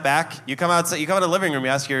step back. You come out in the living room.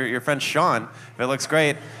 You ask your friend Sean if it looks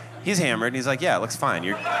great. He's hammered, and he's like, yeah, it looks fine.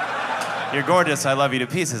 You're gorgeous. I love you to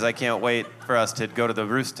pieces. I can't wait for us to go to the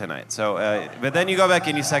roost tonight. So, but then you go back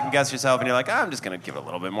and you second guess yourself, and you're like, I'm just gonna give it a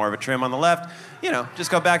little bit more of a trim on the left.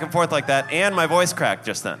 Just go back and forth like that. And my voice cracked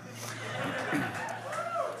just then.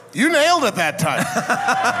 You nailed it that time.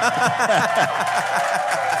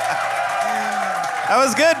 That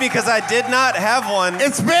was good because I did not have one.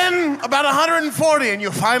 It's been about 140 and you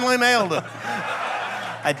finally nailed it.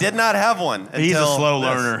 I did not have one. He's a until slow this.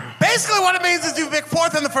 learner. Basically what it means is you pick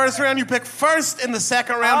fourth in the first round, you pick first in the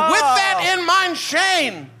second round. With that in mind,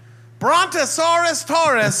 Shane, Brontosaurus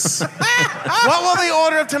Torres, what will the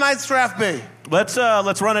order of tonight's draft be? Let's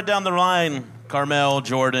run it down the line. Carmel,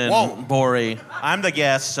 Jordan, Whoa. Gborie. I'm the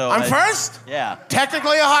guest, so I'm first? Yeah.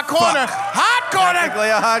 Technically a hot corner. Hot corner! Technically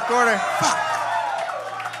a hot corner.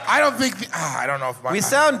 I don't think. I don't know if my. We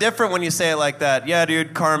sound different when you say it like that. Yeah,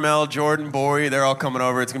 dude, Carmel, Jordan, Gborie, they're all coming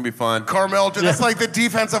over. It's going to be fun. Carmel, that's like the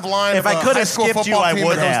defensive line If of I a could high have school skipped you, football I team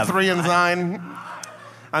would that have. goes 3-9.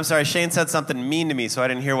 I'm sorry, Shane said something mean to me, so I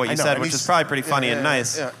didn't hear what you I know, said, and which he's- is probably pretty funny yeah, and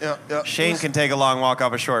nice. Yeah. Shane can take a long walk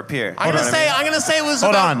off a short pier. I'm gonna say it was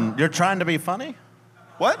Hold about. on. You're trying to be funny?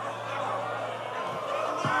 What?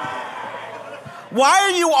 Why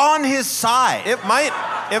are you on his side? It might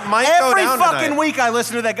go Every down fucking tonight. week I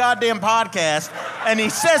listen to that goddamn podcast, and he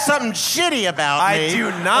says something shitty about I me.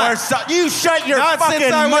 do not. Or you shut your Not fucking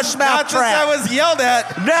since I was, mush not mouth since I trap. was yelled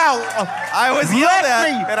at. Now, I was yelled let at,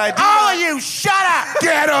 me. and I do All not. of you, shut up.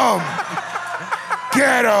 Get him!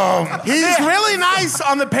 Get him! He's really nice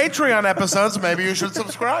on the Patreon episodes. Maybe you should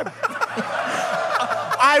subscribe.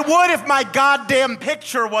 I would if my goddamn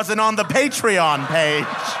picture wasn't on the Patreon page.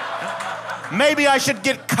 Maybe I should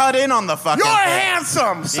get cut in on the fucking You're thing.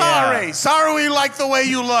 handsome. Sorry. Yeah. Sorry we like the way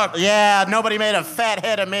you look. Yeah, nobody made a fat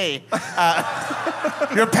head of me.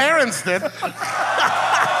 Your parents did.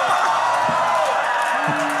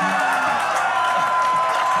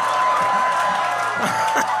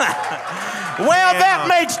 Well, that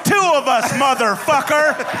makes two of us,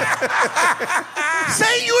 motherfucker.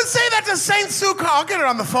 You would say that to Saint Sukkah. I'll get her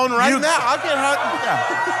on the phone right now. I'll get her.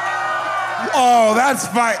 Oh, that's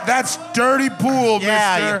fine. That's dirty pool,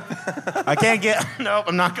 Yeah, mister. I can't get. Nope,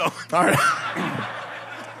 I'm not going. All right.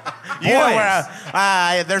 You know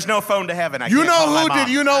where? There's no phone to heaven. I You can't know call my who mom. did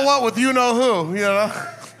you know what with you know who, you know?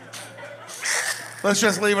 Let's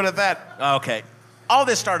just leave it at that. Okay. All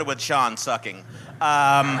this started with Sean sucking.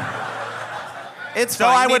 It's So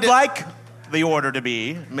fine. I You would need to- like the order to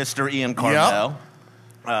be Mr. Ian Carmel,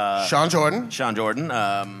 Sean Jordan. Sean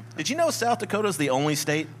Jordan. Did you know South Dakota's the only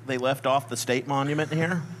state they left off the state monument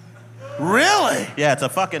here? Really? Yeah, it's a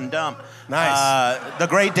fucking dump. Nice. The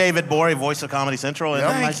great David Gborie, voice of Comedy Central, and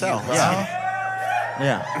Thank myself. you.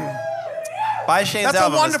 Yeah. Buy Shane's That's a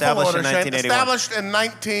album wonderful established order, in Shane. 1981. Established in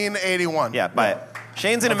 1981. Yeah, buy it.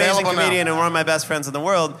 Shane's an amazing Available now. comedian and one of my best friends in the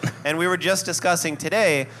world. And we were just discussing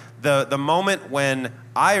today the moment when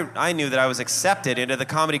I knew that I was accepted into the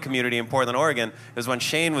comedy community in Portland, Oregon. It was when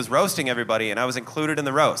Shane was roasting everybody, and I was included in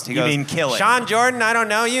the roast. He You goes, mean killing. Sean Jordan, I don't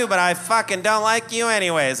know you, but I fucking don't like you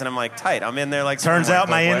anyways. And I'm like, tight. I'm in there like... Turns some out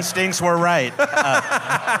my boy. instincts were right.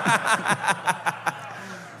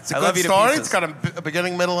 It's a I good love you to story. pieces. It's got a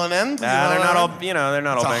beginning, middle, and end. You know They're what not I all, mean? they're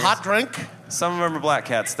not It's all a bangers. hot drink. Some of them are black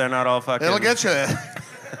cats. They're not all fucking... It'll get you.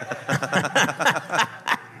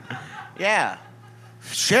 Yeah.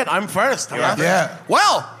 Shit, I'm first. Huh? Yeah.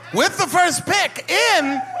 Well, with the first pick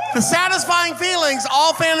in the Satisfying Feelings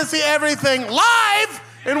All Fantasy Everything live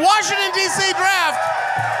in Washington, D.C. draft,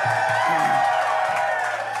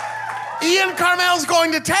 Ian Carmel's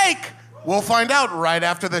going to take. We'll find out right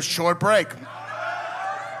after this short break.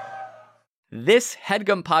 This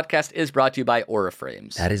HeadGum podcast is brought to you by Aura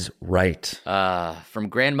Frames. That is right. From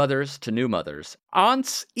grandmothers to new mothers,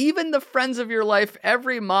 aunts, even the friends of your life,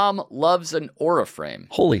 every mom loves an Aura frame.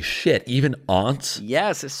 Holy shit, even aunts?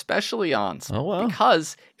 Yes, especially aunts. Oh, wow.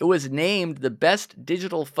 Because it was named the best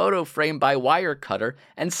digital photo frame by Wirecutter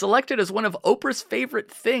and selected as one of Oprah's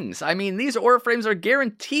favorite things. I mean, these Aura frames are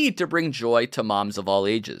guaranteed to bring joy to moms of all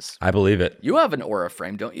ages. I believe it. You have an Aura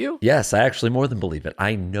frame, don't you? Yes, I actually more than believe it.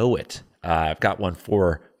 I know it. I've got one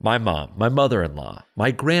for my mom, my mother-in-law,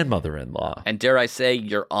 my grandmother-in-law. And dare I say,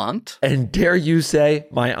 your aunt? And dare you say,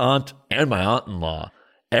 my aunt and my aunt-in-law.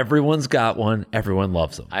 Everyone's got one. Everyone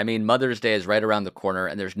loves them. I mean, Mother's Day is right around the corner,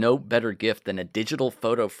 and there's no better gift than a digital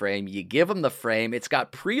photo frame. You give them the frame, it's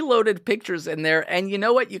got preloaded pictures in there, and you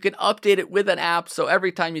know what? You can update it with an app, so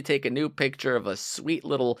every time you take a new picture of a sweet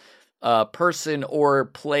little person or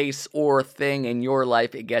place or thing in your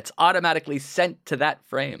life, it gets automatically sent to that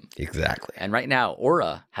frame. Exactly. And right now,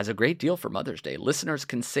 Aura has a great deal for Mother's Day. Listeners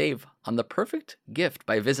can save on the perfect gift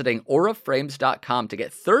by visiting auraframes.com to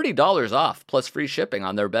get $30 off plus free shipping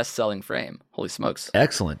on their best-selling frame. Holy smokes.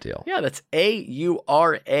 Excellent deal. Yeah, that's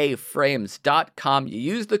auraframes.com. You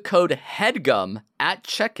use the code HEADGUM at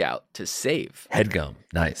checkout to save. Headgum.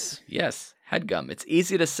 Nice. Yes, HeadGum. It's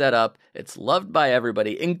easy to set up. It's loved by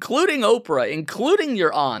everybody, including Oprah, including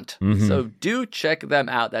your aunt. So do check them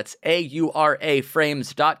out. That's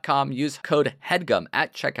auraframes.com. Use code HEADGUM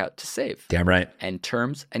at checkout to save. Damn right. And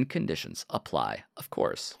terms and conditions apply, of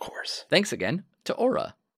course. Of course. Thanks again to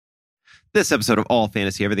Aura. This episode of All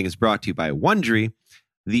Fantasy Everything is brought to you by Wondery.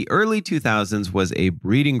 The early 2000s was a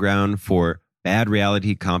breeding ground for bad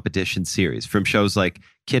reality competition series, from shows like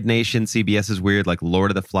Kid Nation, CBS's weird like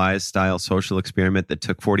Lord of the Flies style social experiment that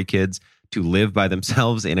took 40 kids to live by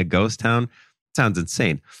themselves in a ghost town. Sounds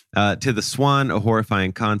insane. To The Swan, a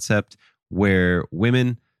horrifying concept where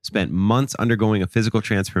women spent months undergoing a physical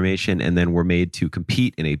transformation and then were made to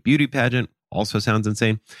compete in a beauty pageant. Also sounds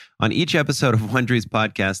insane. On each episode of Wondery's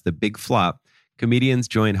podcast, The Big Flop, comedians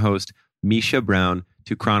join host Misha Brown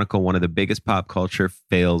to chronicle one of the biggest pop culture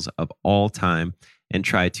fails of all time and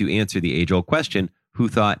try to answer the age-old question, who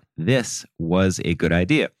thought this was a good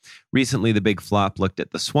idea? Recently, The Big Flop looked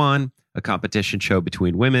at The Swan, a competition show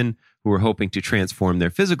between women who were hoping to transform their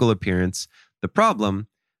physical appearance. The problem,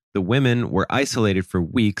 the women were isolated for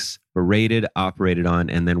weeks, berated, operated on,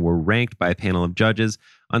 and then were ranked by a panel of judges.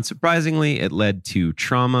 Unsurprisingly, it led to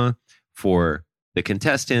trauma for the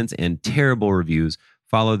contestants and terrible reviews.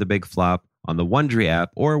 Follow The Big Flop on the Wondery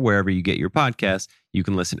app or wherever you get your podcasts. You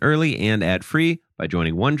can listen early and ad-free by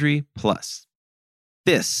joining Wondery Plus.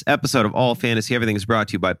 This episode of All Fantasy Everything is brought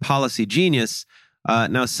to you by Policy Genius.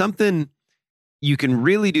 Now, something you can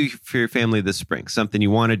really do for your family this spring, something you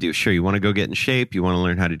want to do. Sure, you want to go get in shape. You want to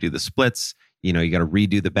learn how to do the splits. You know, you got to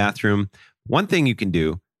redo the bathroom. One thing you can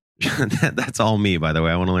do, that's all me, by the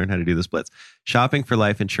way. I want to learn how to do the splits. Shopping for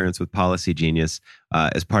life insurance with Policy Genius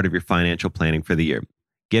as part of your financial planning for the year.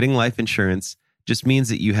 Getting life insurance just means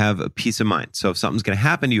that you have a peace of mind. So if something's going to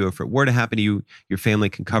happen to you, if it were to happen to you, your family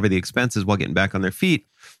can cover the expenses while getting back on their feet.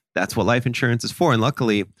 That's what life insurance is for. And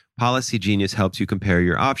luckily, Policy Genius helps you compare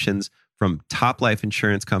your options from top life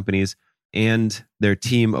insurance companies and their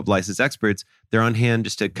team of licensed experts. They're on hand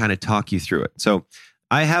just to kind of talk you through it. So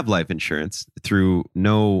I have life insurance through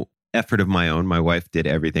no effort of my own. My wife did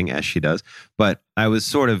everything as she does, but I was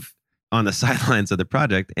sort of on the sidelines of the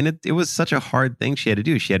project. And it was such a hard thing she had to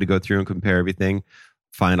do. She had to go through and compare everything,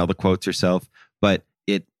 find all the quotes herself. But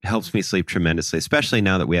it helps me sleep tremendously, especially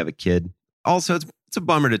now that we have a kid. Also, it's a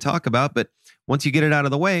bummer to talk about, but once you get it out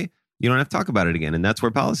of the way, you don't have to talk about it again. And that's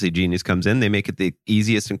where Policy Genius comes in. They make it the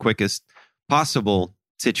easiest and quickest possible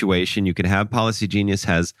situation you could have. Policy Genius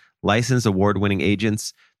has licensed award-winning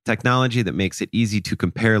agents, technology that makes it easy to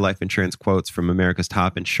compare life insurance quotes from America's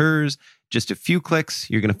top insurers. Just a few clicks,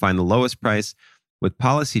 you're going to find the lowest price. With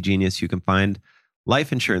Policy Genius, you can find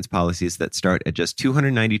life insurance policies that start at just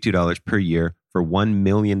 $292 per year for $1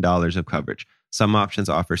 million of coverage. Some options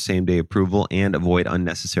offer same-day approval and avoid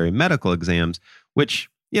unnecessary medical exams, which,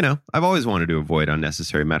 I've always wanted to avoid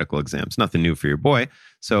unnecessary medical exams. Nothing new for your boy.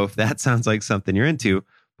 So if that sounds like something you're into,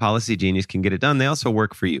 Policy Genius can get it done. They also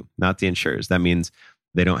work for you, not the insurers. That means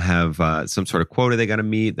they don't have some sort of quota they got to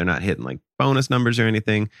meet. They're not hitting like bonus numbers or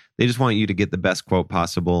anything. They just want you to get the best quote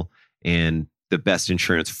possible and the best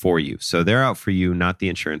insurance for you. So they're out for you, not the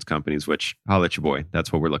insurance companies, which I'll let your boy.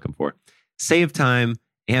 That's what we're looking for. Save time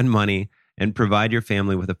and money and provide your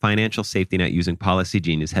family with a financial safety net using Policy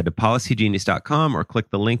Genius. Head to policygenius.com or click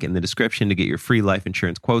the link in the description to get your free life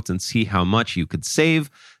insurance quotes and see how much you could save.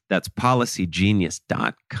 That's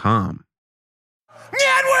policygenius.com.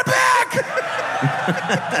 And we're back!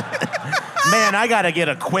 Man, I gotta get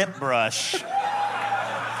a quip brush.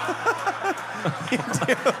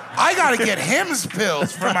 I gotta get Hims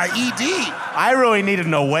pills for my ED. I really need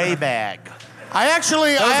an away bag. Those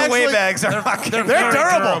away bags are they're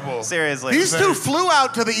durable. Seriously. These two flew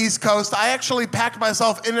out to the East Coast. I actually packed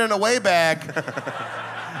myself in an away bag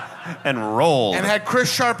and rolled. and had Chris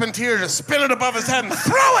Charpentier just spin it above his head and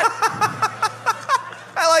throw it.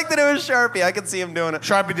 I like that it was Sharpie. I could see him doing it.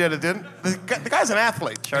 Sharpie did it, didn't? The guy's an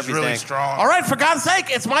athlete. Sharpie's He's really dang. strong. All right, for God's sake,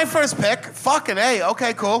 it's my first pick. Fucking A.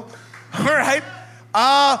 Okay, cool. All right.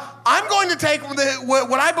 I'm going to take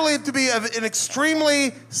what I believe to be an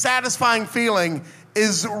extremely satisfying feeling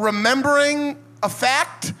is remembering a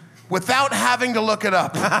fact without having to look it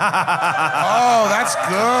up. Oh, that's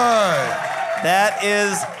good. That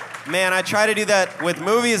is, man, I try to do that with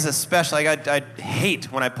movies especially. Like, I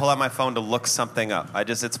hate when I pull out my phone to look something up.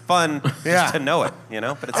 It's fun just to know it,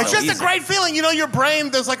 But it's It's so just easy. a great feeling. Your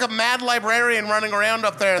brain, there's like a mad librarian running around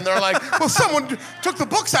up there, and they're like, well, someone took the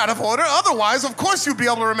books out of order. Otherwise, of course, you'd be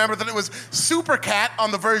able to remember that it was Super Cat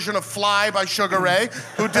on the version of Fly by Sugar Ray,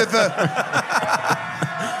 who did the...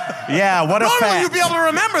 Yeah, what a Normally, fact. you'd be able to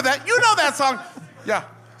remember that. You know that song. Yeah.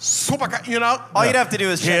 Super Cat, All you'd have to do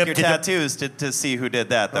is check your Yep. tattoos to see who did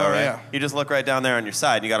that, though, Oh, right? yeah. You just look right down there on your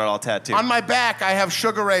side, and you got it all tattooed. On my back, I have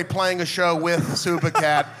Sugar Ray playing a show with Super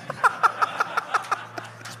Cat.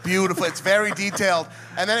 It's beautiful. It's very detailed.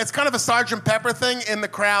 And then it's kind of a Sgt. Pepper thing. In the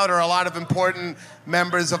crowd are a lot of important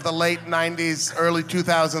members of the late 90s, early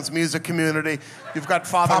 2000s music community. You've got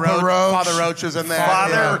Papa Roach. Father Roach is in there.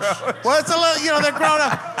 Father Roach. Well, it's a little, they're grown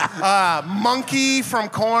up. Monkey from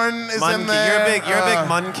Korn is in there. You're a big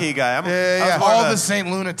monkey guy. yeah. All the Saint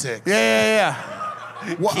Lunatics. Yeah.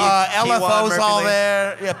 LFO's all Mercury.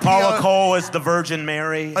 there. Yeah, Paula Cole is the Virgin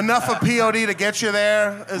Mary. Enough of POD to get you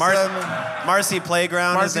there. Marcy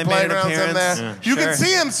Playground. Marcy they made an Playground's in appearance. there. You can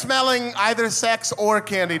see him smelling either sex or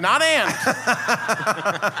candy, not and.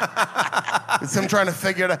 It's him trying to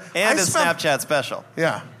figure it out. And I a smell- Snapchat special.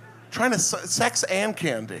 Yeah. Trying to sex and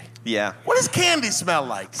candy. Yeah. What does candy smell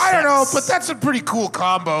like? I don't know, Sex. but that's a pretty cool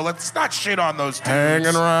combo. Let's not shit on those dudes.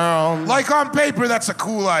 Hanging around Like on paper, that's a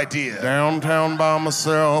cool idea. downtown by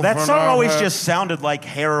myself. That and song I always had- just sounded like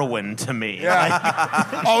heroin to me.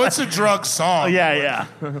 Oh, it's a drug song. Yeah.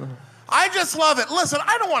 I just love it. Listen,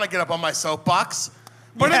 I don't want to get up on my soapbox.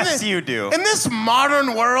 But Yes, you do. In this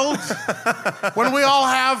modern world, when we all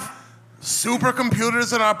have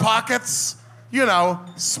supercomputers in our pockets,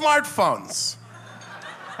 smartphones.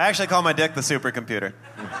 I actually call my dick the supercomputer.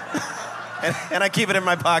 and I keep it in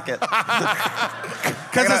my pocket.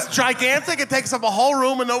 Because it's gigantic, it takes up a whole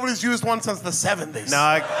room, and nobody's used one since the 70s. No,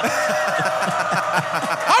 I'm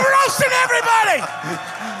roasting everybody!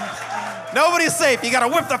 nobody's safe. You gotta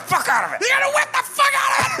whip the fuck out of it. You gotta whip the fuck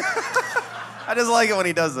out of it! I just like it when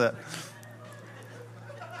he does that.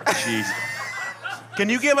 Jeez. Can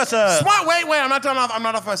you give us a... Smart, wait, I'm not done off. I'm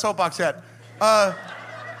not off my soapbox yet.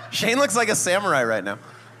 Shane looks like a samurai right now.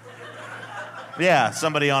 Yeah,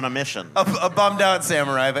 somebody on a mission. A bummed out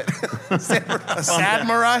samurai, but samurai. A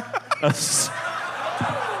Sadmurai?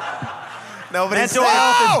 Nobody's Mental safe.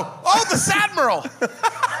 health Oh, the Sadmiral!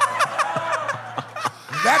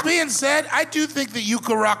 That being said, I do think that you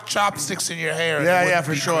could rock chopsticks in your hair. Yeah, It wouldn't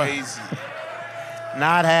for be sure. Crazy.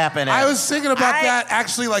 Not happening. I was thinking about that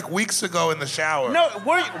actually like weeks ago in the shower. No,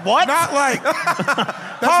 what? Not like.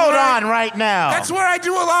 Hold on right now. That's where I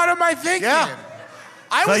do a lot of my thinking. Yeah.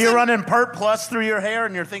 So you're running Pert Plus through your hair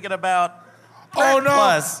and you're thinking about... Oh, no.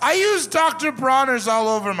 Plus. I use Dr. Bronner's all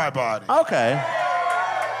over my body. Okay.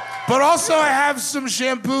 But also, I have some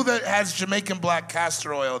shampoo that has Jamaican black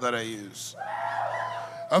castor oil that I use.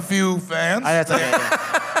 A few fans.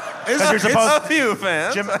 Because you're supposed A few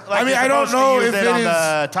fans. I mean, I don't know if it it on is-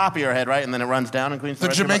 the top of your head, right? And then it runs down and cleans the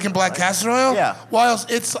rest of your Jamaican body, black right? castor oil? Yeah. Well,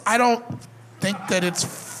 I don't think that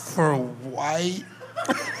it's for white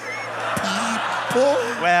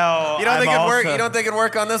Well, You don't think it'd work? You don't think it'd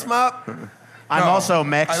work on this mop? I'm No, also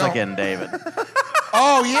Mexican, David.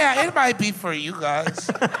 Oh, yeah, it might be for you guys.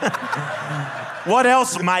 What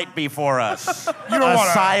else might be for us? You don't want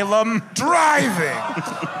Asylum? driving.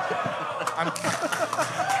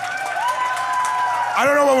 I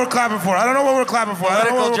don't know what we're clapping for.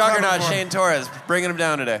 Political juggernaut Shane Torres, bringing him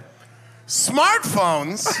down today.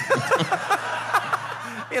 Smartphones.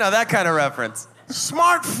 You know, that kind of reference.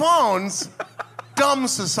 Smartphones. Dumb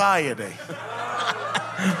society.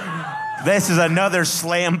 This is another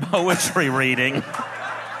slam poetry reading.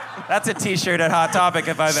 That's a T-shirt at Hot Topic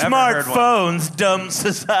if I've ever heard one. Smartphones, dumb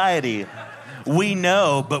society. We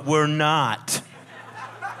know, but we're not.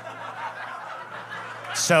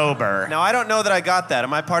 Sober. Now, I don't know that I got that.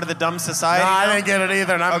 Am I part of the dumb society? No, I now? didn't get it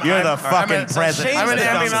either. And You're the fucking president. I'm of an the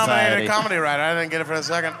dumb Emmy-nominated society. comedy writer. I didn't get it for a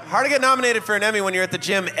second. Hard to get nominated for an Emmy when you're at the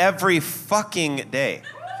gym every fucking day.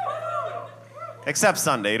 Except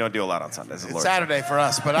Sunday. You don't do a lot on Sundays. It's Saturday for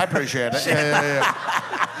us, but I appreciate it. Yeah.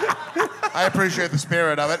 I appreciate the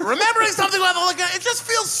spirit of it. Remembering something without looking at it just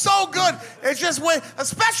feels so good. It's just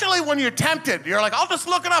especially when you're tempted. You're like, I'll just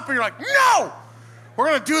look it up, and you're like, no, we're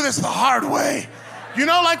gonna do this the hard way. You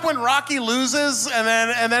know, like when Rocky loses,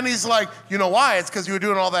 and then he's like, you know why? It's because you were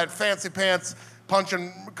doing all that fancy pants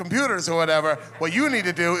punching computers or whatever. What you need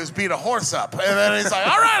to do is beat a horse up. And then he's like,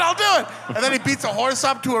 all right, I'll do it. And then he beats a horse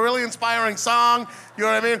up to a really inspiring song. You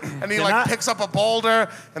know what I mean? And he picks up a boulder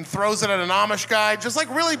and throws it at an Amish guy. Just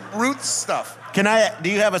like really roots stuff. Do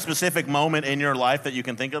you have a specific moment in your life that you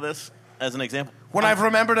can think of this as an example? When I've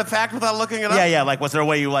remembered a fact without looking it up? Yeah. Like, was there a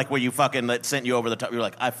way where you fucking that sent you over the top? You're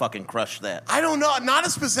like, I fucking crushed that. I don't know. Not a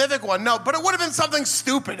specific one, no. But it would have been something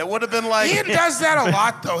stupid. It would have been like... Ian does that a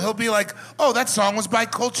lot, though. He'll be like, oh, that song was by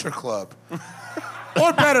Culture Club.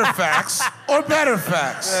 Or Better Facts. All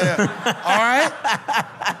right?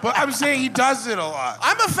 But I'm saying he does it a lot.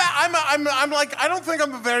 I'm like, I don't think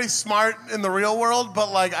I'm very smart in the real world, but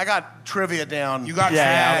like, I got trivia down. You got dude.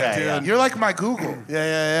 Yeah. You're like my Google.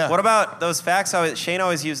 Yeah. What about those facts? Shane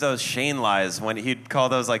always used those Shane lies when he'd call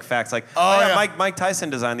those like facts. Like, yeah. Mike Tyson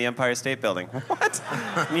designed the Empire State Building. What?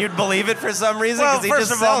 You'd believe it for some reason? Well, he first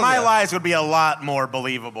just of all, sells my you. lies would be a lot more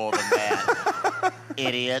believable than that.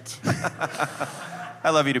 Idiot. I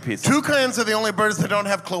love you to pieces. Toucans are the only birds that don't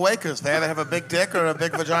have cloacas. They either have a big dick or a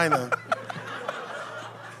big vagina.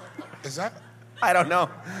 Is that? I don't know.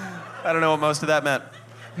 I don't know what most of that meant.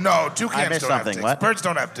 No, toucans missed don't have something. dicks. What? Birds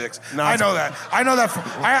don't have dicks. No, I know that.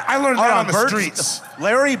 I learned that on the Bird- streets.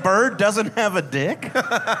 Larry Bird doesn't have a dick?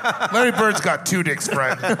 Larry Bird's got 2 dicks,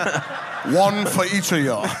 friend. One for each of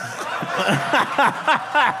y'all.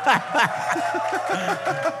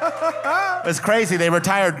 It's crazy. They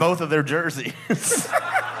retired both of their jerseys.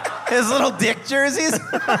 His little dick jerseys?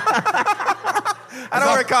 I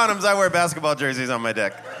don't wear condoms. I wear basketball jerseys on my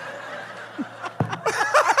dick.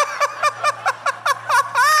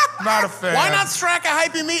 Not a fan. Why not strike a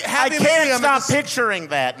happy I medium? can't stop Just picturing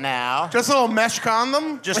that now. a little mesh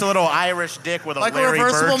condom? Just a little Irish dick with a Like a Larry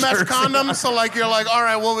reversible Bird mesh jersey. condom? So like you're like, all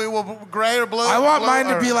right, we'll gray or blue? I want blue, mine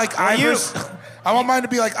to or- be like Iverson. I want mine to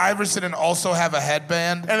be like Iverson and also have a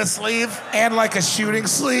headband And a sleeve? and like a shooting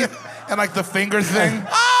sleeve and like the finger thing.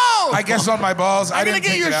 Oh! I guess on my balls. I I'm gonna didn't get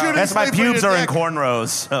take you a it out. shooting That's my sleeve for your pubes are in dick. cornrows.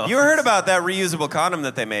 So. You heard about that reusable condom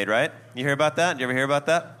that they made, right? You hear about that? Did you ever hear about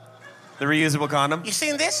that? The reusable condom? You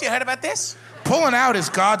seen this? You heard about this? Pulling out is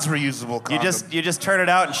God's reusable condom. You just turn it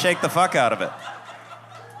out and shake the fuck out of it.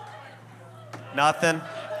 Nothing.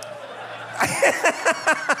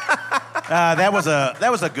 That was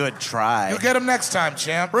a good try. You'll get him next time,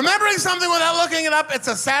 champ. Remembering something without looking it up, it's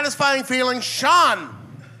a satisfying feeling. Sean.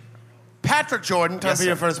 Patrick Jordan, time Yes, for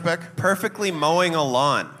your sir. first pick. Perfectly mowing a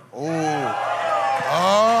lawn. Oh.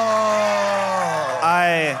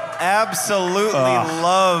 I absolutely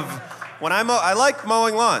love when I like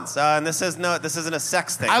mowing lawns, and this isn't a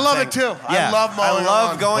sex thing. I I'm love saying- it too. Yeah, I love mowing I love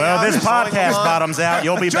a lawn. going Well, out. this and mowing a podcast lawn. bottoms out.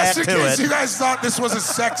 You'll be back Just in to case it. you guys thought this was a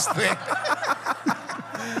sex thing.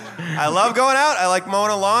 I love going out. I like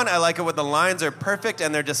mowing a lawn. I like it when the lines are perfect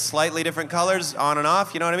and they're just slightly different colors on and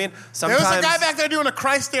off. You know what I mean? There Sometimes was a guy back there doing a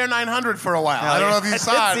Christ Air 900 for a while. I don't know if you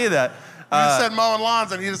saw I it. did see that. You just said mowing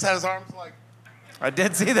lawns, and he just had his arms like... I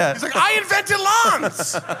did see that. He's like, I invented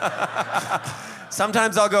lawns!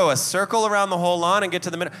 Sometimes I'll go a circle around the whole lawn and get to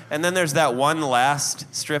the middle, and then there's that one last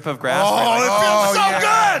strip of grass. Oh, where you're it like, feels so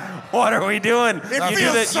yeah. good! what are we doing? It you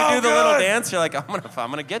feels so do the little good. dance. You're like, I'm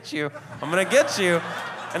gonna get you. I'm gonna get you.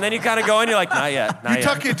 And then you kind of go and you're like, not yet. Not You yet,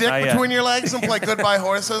 tuck your dick not yet. between your legs and play Goodbye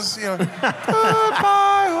Horses. You know. And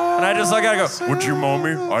I just look at it and go, would you mow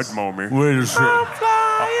me? I'd mow me. Wait a second.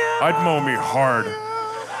 I'd mow me hard.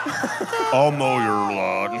 I'll mow your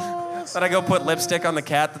lawn. Did I go put lipstick on the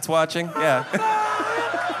cat that's watching? Yeah.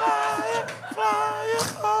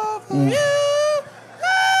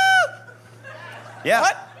 Yeah.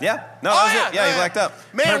 What? Yeah. No, that was it. Yeah, you blacked up.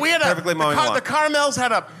 Man, we had perfectly mowing the lawn. the Carmels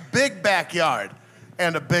had a big backyard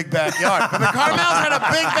and a big backyard. But the Carmels had a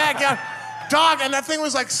big backyard. Dog, and that thing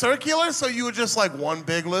was like circular, so you would just like one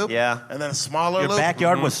big loop. Yeah. And then a smaller Your loop.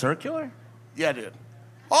 backyard was circular? Yeah, dude.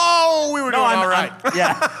 Oh, we were doing all right.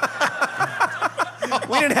 Yeah.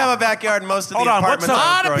 We didn't have a backyard in most of Hold the on, what's apartments. A up?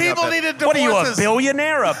 lot of growing people up in. needed What divorces. are you, a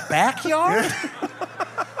billionaire? A backyard?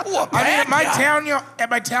 Ooh, a I mean, at my backyard. at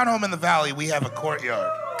my townhome in the valley, we have a courtyard.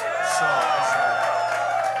 So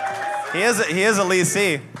He is a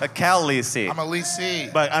leasee, a Cal leasee. I'm a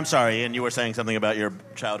leasee. But I'm sorry, and you were saying something about your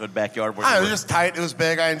childhood backyard. Where It you was were- just tight. It was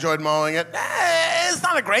big. I enjoyed mowing it. It's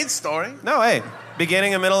not a great story. No, hey,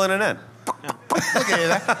 beginning, a middle, and an end. Look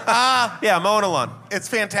at that. Yeah, mowing a lawn. It's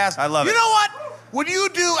fantastic. I love it. You know what? Would you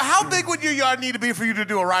do? How big would your yard need to be for you to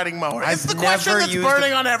do a riding mower? It's the question never that's used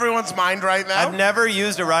burning on everyone's mind right now. I've never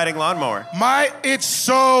used a riding lawnmower. It's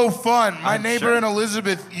so fun. My neighbor sure. in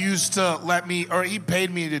Elizabeth used to let me, or he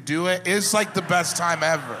paid me to do it. It's like the best time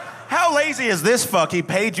ever. How lazy is this fuck? He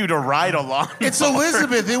paid you to ride a lawn. It's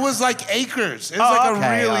Elizabeth. It was like acres. It was like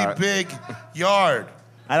okay, a really all right. big yard.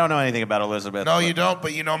 I don't know anything about Elizabeth. No, but- you don't,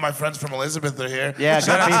 but you know my friends from Elizabeth are here. Yeah, good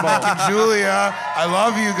Shout out to people. Nick and Julia. I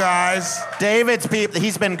love you guys. David's people.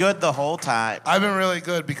 He's been good the whole time. I've been really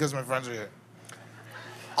good because my friends are here.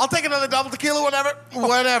 I'll take another double tequila whenever.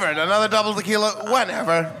 Whenever. Another double tequila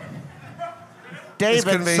whenever.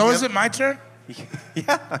 David. So is it my turn?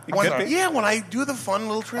 When I do the fun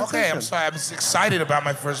little transition. Okay, I'm sorry. I'm just excited about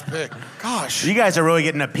my first pick. Gosh. You guys are really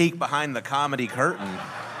getting a peek behind the comedy curtain.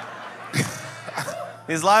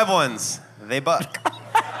 These live ones, they buck.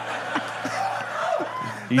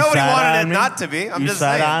 You Nobody sat wanted on it me? not to be. I'm you just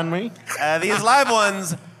sat saying. on me? These live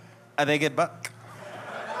ones, they get buck.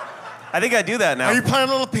 I think I do that now. Are you playing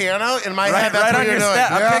a little piano? In my right head, that's right what on you're your doing. step.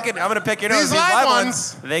 Yeah. I'm going to pick your nose. These live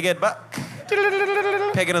ones, they get buck.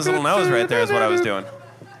 Picking his little nose right there is what I was doing.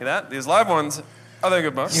 See that? These live ones, they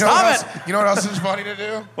get buck. You know what Stop it! else- You know what else is funny to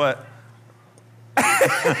do? What?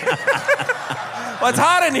 Well, it's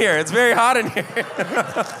hot in here. It's very hot in here.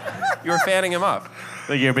 You were fanning him up. I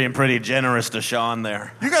think you're being pretty generous to Sean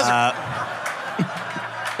there. You guys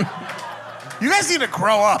You guys need to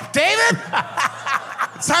grow up. David!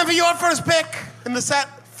 It's time for your first pick in the set.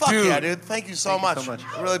 Fuck Dude. yeah, dude. Thank you so much. I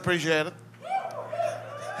really appreciate it.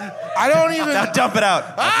 I don't even. Now dump it out.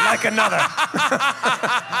 I'd like another.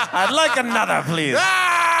 I'd like another, please.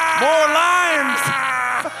 More limes.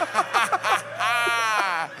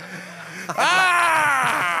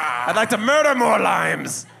 I'd like to murder more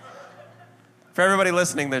limes. For everybody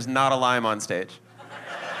listening, there's not a lime on stage.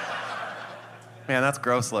 Man, that's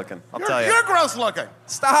gross looking. I'll tell you. You're gross looking.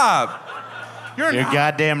 Stop. You're You're not.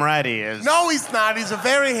 goddamn right he is. No, he's not. He's a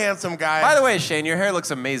very handsome guy. By the way, Shane, your hair looks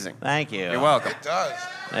amazing. Thank you. You're welcome. It does.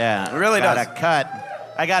 Yeah, It really got does. a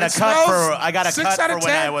cut. I got a It cut smells for. I got a 6 cut out for of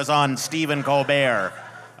when 10. I was on Stephen Colbert.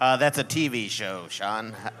 That's a TV show,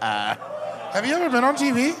 Sean. Have you ever been on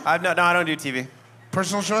TV? I don't do TV.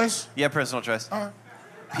 Personal choice? Yeah, personal choice. All right.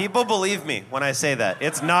 People believe me when I say that.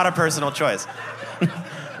 It's not a personal choice.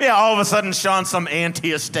 Yeah, all of a sudden, Sean's some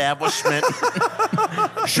anti-establishment.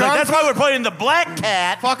 Sean, that's why we're playing the Black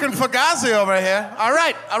Cat. Fucking Fugazi over here. All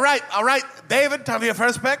right. David, time for your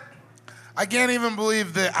first pick. I can't even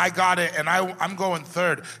believe that I got it, and I'm going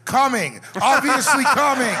third. Coming. Obviously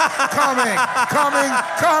coming.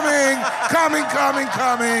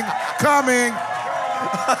 Coming.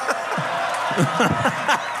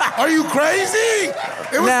 Are you crazy?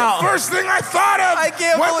 It was Now- the first thing I thought of I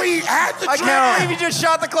can't when believe- we had the I draft. can't believe you just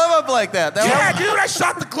shot the club up like that. Yeah, dude, I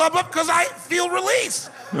shot the club up because I feel release.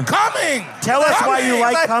 Coming. Tell us why you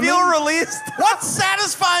like I coming. feel released. What's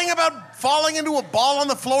satisfying about falling into a ball on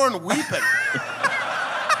the floor and weeping?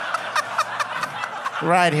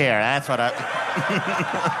 Right here. That's what I.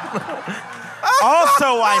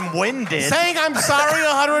 Also, I'm winded. Saying I'm sorry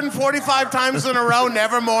 145 times in a row,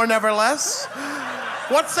 never more, never less?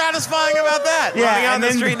 What's satisfying about that? Yeah, Running out and in the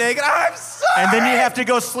then- street naked. I'm sorry. And then you have to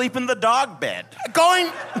go sleep in the dog bed.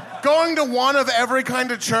 Going to one of every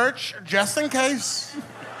kind of church, just in case.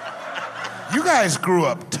 You guys grew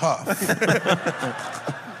up tough.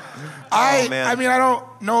 man. I mean, I don't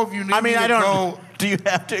know if you need I mean, me to I don't. go. Do you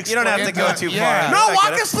have to? You don't have to It go does- too yeah. far. No, I walk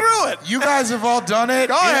get it. us through it. You guys have all done it.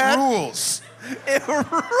 Go ahead. It rules.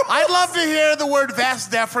 I'd love to hear the word vas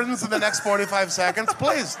deferens in the next 45 seconds.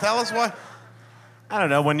 Please, tell us what. I don't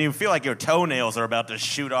know, when you feel like your toenails are about to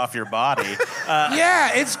shoot off your body.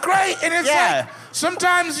 Yeah, it's great. And it's like,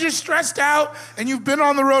 sometimes you're stressed out and you've been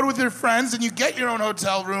on the road with your friends and you get your own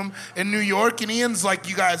hotel room in New York and Ian's like,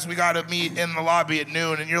 you guys, we got to meet in the lobby at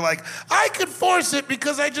noon. And you're like, I could force it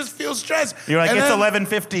because I just feel stressed. You're like, and it's then,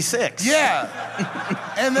 11:56.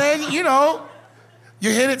 Yeah. And then, you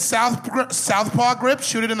hit it southpaw grip,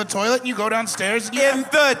 shoot it in the toilet, and you go downstairs. And In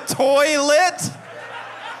the toilet?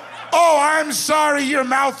 Oh, I'm sorry, your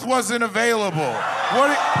mouth wasn't available.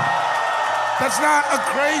 That's not a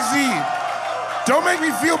crazy. Don't make me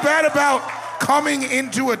feel bad about coming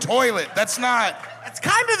into a toilet. That's not. It's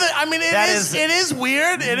kind of it is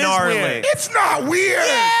weird. It is gnarly. weird. It's not weird.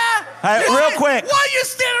 Yeah. Real quick. Why are you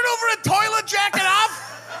standing over a toilet jacking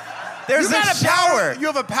off? There's You a got shower. You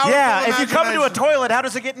have a powerful Yeah, if you come into a imagination. toilet, how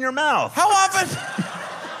does it get in your mouth? How often?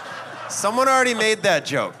 Someone already made that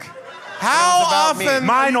joke. How about me. often?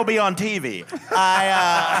 Mine will be on TV.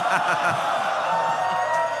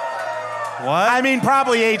 I mean,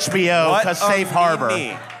 probably HBO, because Safe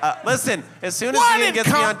Harbor. Listen, as soon as What Ian it gets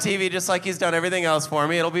me com- on TV, just like he's done everything else for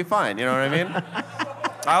me, it'll be fine. You know what I mean?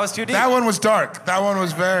 I was too deep. That one was dark. That one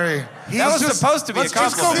was very. That was supposed to be a Let's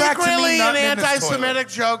just go compliment. back to me an nutting in this anti-Semitic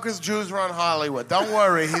joke because Jews run Hollywood. Don't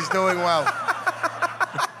worry, he's doing well.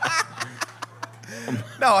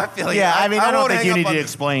 No, I feel like I don't won't think hang you up need on to the-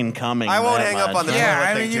 explain coming. I won't that hang up much. on the Yeah, toilet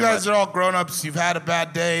I thing mean, you too guys much. are all grown-ups. You've had a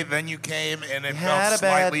bad day, then you came, and it Had felt a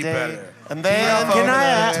bad slightly day, better. and then Can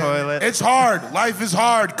I- the toilet. It's hard. Life is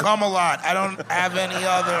hard. Come a lot. I don't have any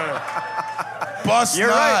other. Bust You're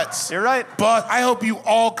nuts. right. You're right. But I hope you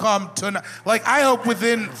all come tonight. Like, I hope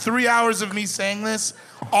within 3 hours of me saying this,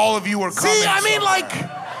 all of you are coming. See, I mean, somewhere. like,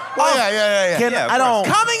 yeah. Can, Yeah, of I don't.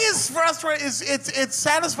 Coming is frustrating. It's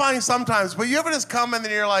satisfying sometimes, but you ever just come in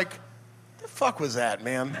and you're like, the fuck was that,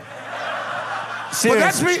 man? But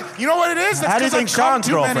that's me. You know what it is? That's How do you 'cause I've think come Sean's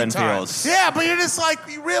too many girlfriend times. feels? Yeah, but you're just like,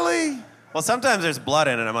 you really? Well, sometimes there's blood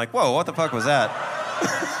in it. I'm like, whoa, what the fuck was that?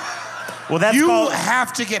 Well, that's You called.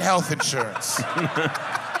 have to get health insurance.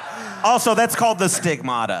 Also, that's called the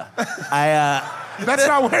stigmata. That's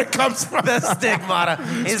not where it comes from. The stigmata.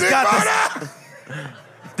 He's got Stigmata!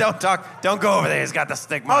 the. Don't go over there. He's got the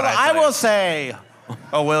stigmata. Although I will say,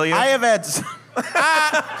 Oh, will you? I have had.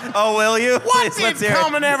 Oh, will you? What Let's did hear it.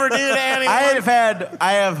 coming ever do to anyone?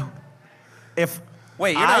 I have. If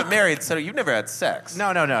Wait, you're not married, so you've never had sex. no.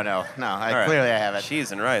 All right. Clearly I haven't.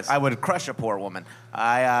 Cheese and rice. I would crush a poor woman.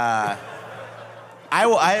 I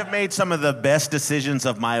have made some of the best decisions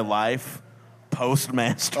of my life post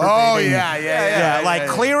masturbating. Oh, yeah. Like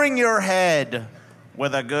clearing your head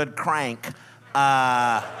with a good crank.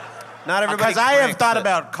 Not everybody. Because I have cranks thought it.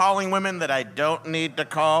 about calling women that I don't need to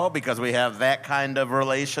call because we have that kind of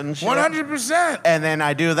relationship. 100%. And then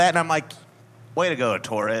I do that, and I'm like, way to go,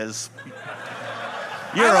 Torres.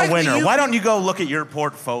 You're I like a that winner. you- Why don't you go look at your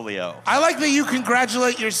portfolio? I like that you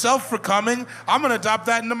congratulate yourself for coming. I'm going to adopt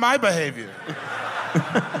that into my behavior.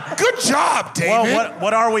 Good job, David. Well,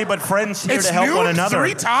 what are we but friends here It's to help noon one another?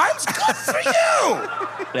 3 times? Good for you.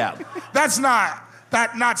 Yeah. That's not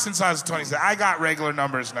since I was 27. I got regular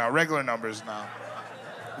numbers now. Regular numbers.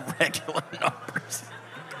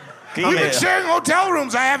 We've been sharing hotel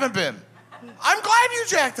rooms. I haven't been. I'm glad you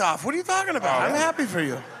jacked off. What are you talking about? I'm happy for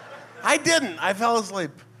you. I didn't. I fell asleep.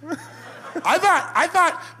 I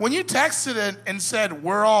thought when you texted it and said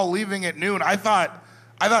we're all leaving at noon, I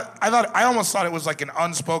almost thought it was like an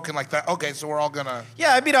unspoken like that. Okay, so we're all gonna.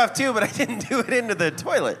 Yeah, I beat off too, but I didn't do it into the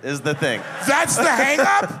toilet. Is the thing. That's the hang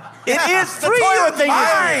up? It is the toilet thing is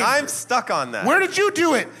mine. I'm stuck on that. Where did you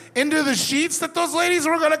do it? Into the sheets that those ladies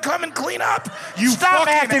were gonna come and clean up? You Stop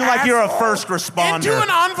fucking acting like you're a asshole. first responder. Into an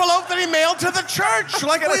envelope that he mailed to the church,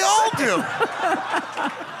 like we all do.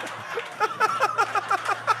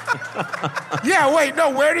 Yeah, wait,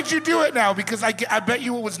 no, where did you do it now? Because I bet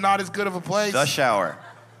you it was not as good of a place. The shower.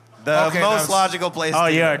 The Okay, most that's- logical place. Oh,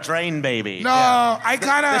 to you're go. a drain baby. No, I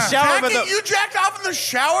kind of. the shower, but You jacked off in the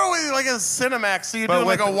shower with like a Cinemax, so you're But doing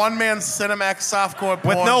like with- a one-man Cinemax softcore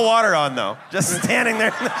porn. With no water on though, just standing there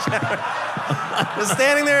in the shower. Just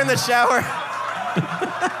standing there in the shower.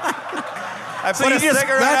 I put you a just-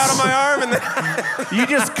 cigarette out of my arm and then You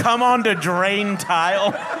just come onto drain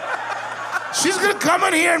tile. She's gonna come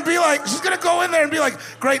in here and be like, she's gonna go in there and be like,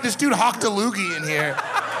 great, this dude hawked a loogie in here.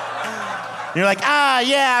 You're like,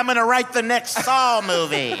 yeah, I'm gonna write the next Saw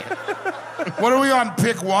movie. What are we on?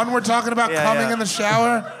 Pick 1? We're talking about Yeah, coming yeah. in the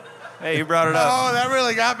shower. hey, you brought it up. Oh, that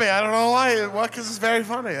really got me. I don't know why. Well, because it's very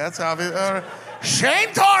funny. That's obvious. Shane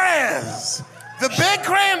Torres, the big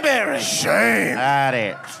cranberry. Shame. Got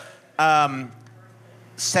it.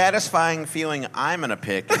 Satisfying feeling I'm gonna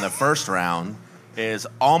pick in the first round is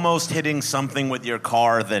almost hitting something with your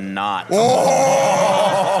car than not.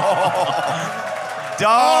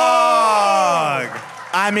 Dog.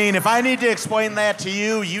 I mean, if I need to explain that to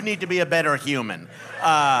you, you need to be a better human.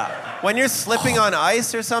 When you're slipping on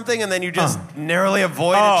ice or something and then you just narrowly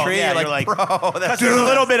avoid a tree, yeah, you're like, bro, that's there's a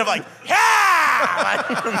little bit of like,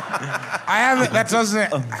 I haven't. That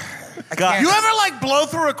doesn't. You ever like blow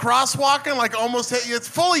through a crosswalk and like almost hit you? It's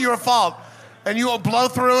fully your fault. And you blow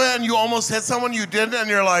through it and you almost hit someone you didn't, and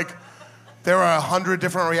you're like, there are 100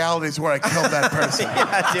 different realities where I killed that person.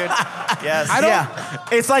 Yeah, dude. Yes.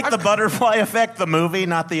 It's like the butterfly effect, the movie,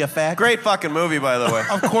 not the effect. Great fucking movie, by the way.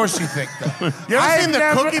 Of course you think that. You ever seen the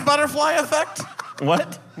cookie butterfly effect?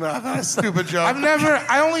 What? No, that's a stupid joke.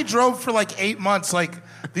 I only drove for like 8 months. Like,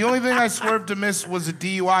 the only thing I swerved to miss was a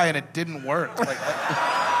DUI, and it didn't work. Like,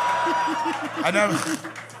 I never.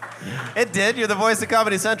 It did. You're the voice of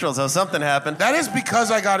Comedy Central, so something happened. That is because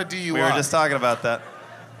I got a DUI. We were just talking about that.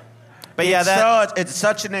 But yeah, it's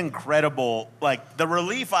such an incredible, like, the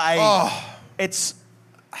relief it's...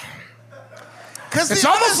 Because It's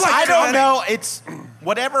almost like I don't know, it's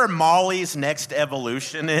whatever Molly's next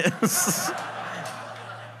evolution is.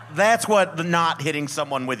 That's what the not hitting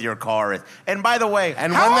someone with your car is. And by the way...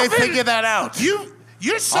 And How when they often- figure that out...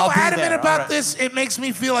 You're so I'll be adamant there, about all right. this, it makes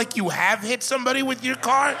me feel like you have hit somebody with your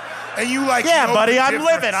car, and you like. Yeah, know buddy, the I'm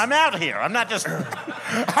difference. living. I'm out here. I'm not just...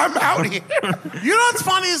 I'm out here. You know what's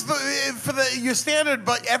funny is your standard,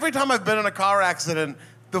 but every time I've been in a car accident,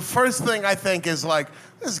 the first thing I think is like,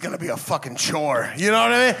 this is gonna be a fucking chore. You know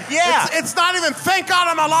what I mean? Yeah. It's not even, thank God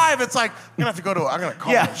I'm alive. It's like, I'm gonna have to go I'm gonna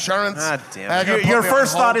call insurance. God damn it. They're gonna Your put me on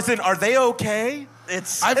first hold. thought isn't, are they okay?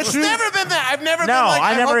 It's never been that. I've never been like,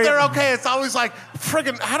 I hope they're okay. It's always like,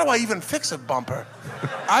 friggin', how do I even fix a bumper?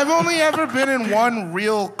 I've only ever been in one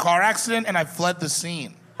real car accident, and I fled the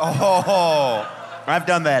scene. Oh. I've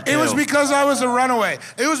done that, too. It was because I was a runaway.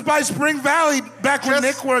 It was by Spring Valley back when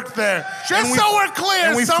Nick worked there. Just so we're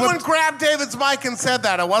clear, someone flipped- grabbed David's mic and said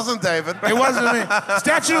that. It wasn't David. It wasn't me.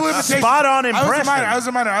 Statute of limitations. Spot on impression. I was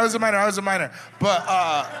a minor. But,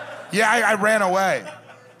 yeah, I ran away.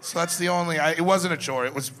 So that's the only. It wasn't a chore.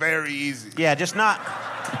 It was very easy. Yeah, just not...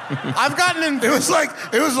 I've gotten in... It was like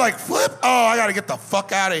flip. Oh, I got to get the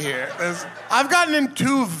fuck out of here. I've gotten in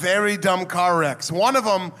 2 very dumb car wrecks. One of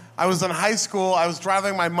them, I was in high school. I was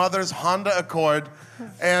driving my mother's Honda Accord,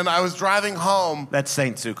 and I was driving home. That's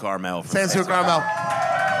St. Sue Carmel. St. Sue Carmel.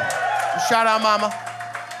 Shout out, Mama.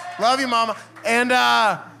 Love you, Mama. And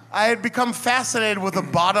I had become fascinated with the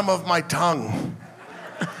bottom of my tongue.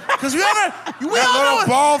 Because we all that know little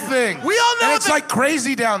ball thing. We all know and it's like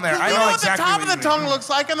crazy down there. I you know know exactly what the top what of the you mean. tongue looks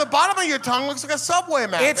like, and the bottom of your tongue looks like a subway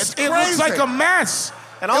map. It's It crazy. looks like a mess.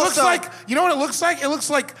 And it also- looks like, you know what it looks like? It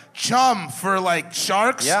looks like chum for like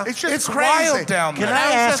sharks. Yeah. It's just crazy. wild down Can there. I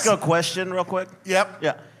was ask just- a question real quick? Yep.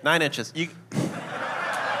 Yeah. 9 inches.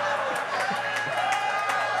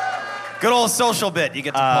 Good old social bit you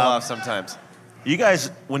get to pull off sometimes. You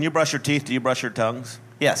guys, when you brush your teeth, do you brush your tongues?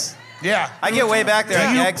 Yes. Yeah. I get way back there.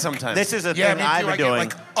 I you- gag sometimes. This is a Yeah, thing me too. I've I been get, doing.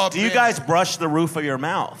 like, up Do you in. guys brush the roof of your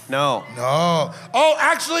mouth? No. No. Oh,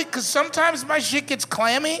 actually, because sometimes my shit gets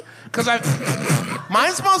clammy. Because I.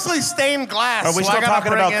 Mine's mostly stained glass. Are we so still I gotta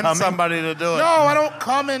talking bring about in coming? somebody to do it. No, I don't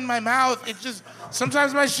cum in my mouth. It's just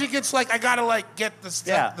sometimes my shit gets like I gotta like get the stuff.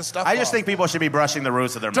 Yeah. The stuff. I just off. think people should be brushing the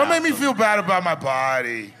roofs of their Don't mouth. make me feel bad about my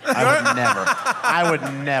body. I would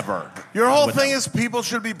never. Your whole thing is people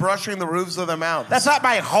should be brushing the roofs of their mouths. That's not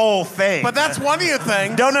my whole thing. But that's one of your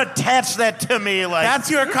things. Don't attach that to me like... That's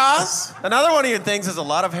your cause? Another one of your things is a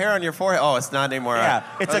lot of hair on your forehead. Oh, it's not anymore. Yeah,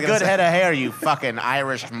 I it's was a gonna good say- head of hair, you fucking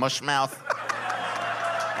Irish mushmouth.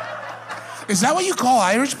 Is that what you call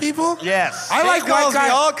Irish people? Yes. I like white calls me guy.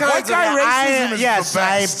 all kinds White of- guy racism I- is yes, the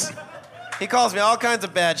best. He calls me all kinds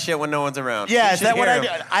of bad shit when no one's around. Yeah, You is should that what I hear do?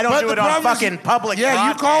 him. I don't But do the it on problem is- fucking public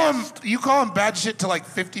Yeah, broadcast. you call him bad shit to like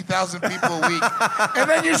 50,000 people a week, and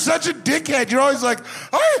then you're such a dickhead. You're always like,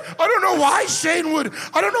 I don't know why Shane would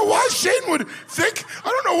think. I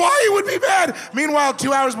don't know why he would be mad. Meanwhile,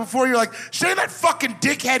 2 hours before, you're like, Shane, that fucking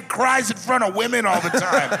dickhead cries in front of women all the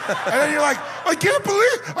time, and then you're like, I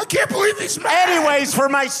can't believe he's mad. Anyways, for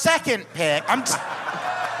my second pick...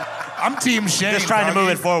 I'm Team Shane. Just trying to move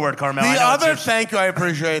doggy. it forward, Carmel. I The know it's other, your- thank you, I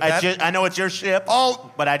appreciate that. I know it's your ship,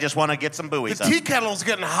 but I just want to get some The buoys up. tea kettle's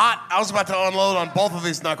getting hot. I was about to unload on both of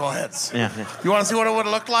these knuckleheads. Yeah. You want to see what it would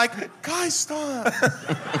have looked like? Guys, stop.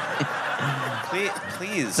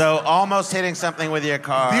 Please. So almost hitting something with your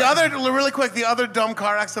car. The other dumb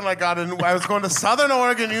car accident I got in, I was going to Southern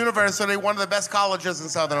Oregon University, one of the best colleges in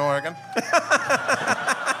Southern Oregon.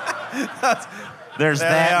 There's There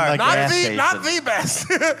that they are. and the gas station. Not the best.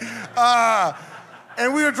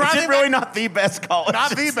 And we were driving. Is it really not the best college?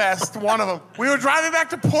 Not the best, one of them. We were driving back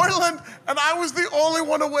to Portland, and I was the only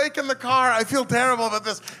one awake in the car. I feel terrible about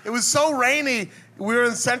this. It was so rainy. We were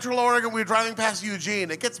in Central Oregon. We were driving past Eugene.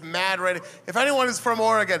 It gets mad rainy. If anyone is from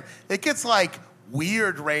Oregon, it gets like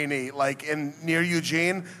weird rainy, like near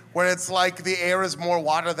Eugene, where it's like the air is more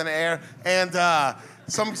water than air. And ahead,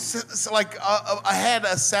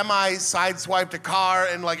 a semi sideswiped a car,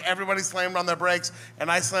 and like everybody slammed on their brakes,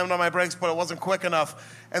 and I slammed on my brakes, but it wasn't quick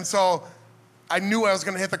enough. And so I knew I was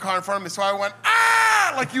going to hit the car in front of me, so I went,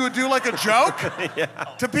 ah, like you would do like a joke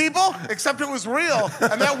to people, except it was real.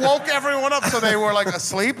 And that woke everyone up, so they were like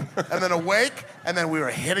asleep, and then awake, and then we were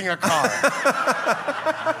hitting a car.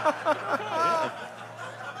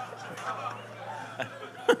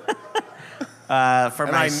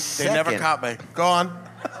 They never caught me. Go on.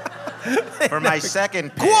 For my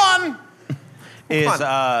second pick. Go on! Is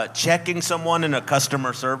checking someone in a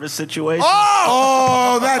customer service situation.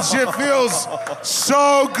 Oh, that shit feels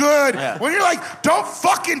so good. Yeah. When you're like, don't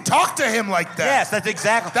fucking talk to him like that. Yes, that's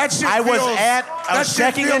exactly. That shit I was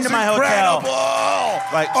checking into my hotel.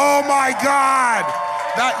 Like, oh my God.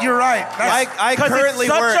 You're right. I currently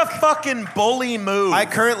it's work. Such a fucking bully move. I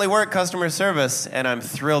currently work customer service, and I'm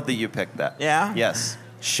thrilled that you picked that. Yeah? Yes.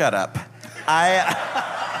 Shut up.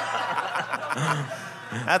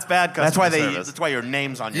 That's bad customer service. That's why your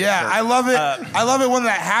name's on your shirt. shirt. I love it. I love it when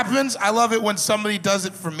that happens. I love it when somebody does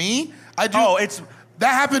it for me. I do.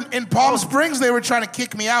 That happened in Palm Springs. They were trying to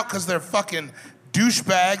kick me out because they're fucking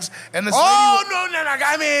douchebags. And this no.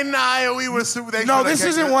 I mean, we were. No, this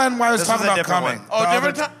isn't when I was talking about coming. One. Oh,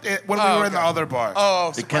 different time? When we were in the other bar.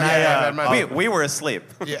 Oh, we were asleep.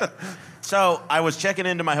 Yeah. So I was checking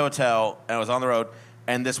into my hotel, and I was on the road,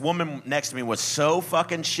 and this woman next to me was so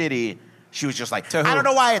fucking shitty. She was just like, I don't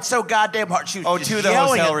know why it's so goddamn hard. She was just to the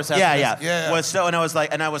yelling hotel at, receptionist. Yeah. And I was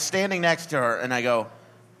like, and I was standing next to her, and I go,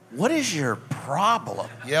 what is your problem?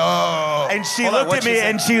 Yo. And she looked at me,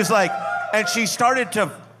 and she was like, and she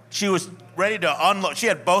was ready to unload. She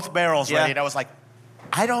had both barrels ready, and I was like,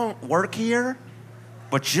 I don't work here,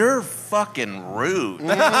 but you're fucking rude.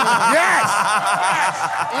 Yes.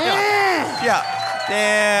 Yeah.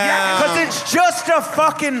 Damn. Because it's just a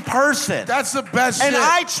fucking person. That's the best and shit.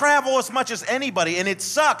 I travel as much as anybody, and it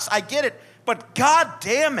sucks. I get it. But god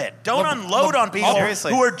damn it. Don't unload on people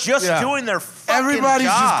who are just doing their fucking Everybody's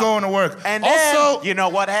job. just going to work. And also, then, you know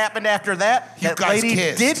what happened after that? You that guys lady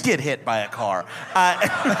kissed. did get hit by a car.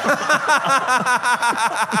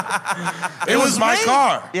 It was my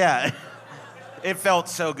car. Yeah. It felt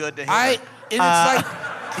so good to hear.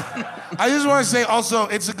 I just want to say also,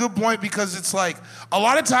 it's a good point because it's like a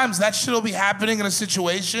lot of times that shit will be happening in a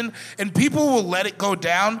situation and people will let it go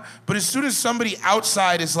down, but as soon as somebody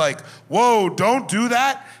outside is like, whoa, don't do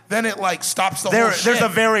that, then it like stops the whole shit. There's a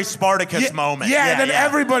very Spartacus moment. Yeah, and then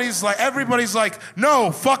everybody's like,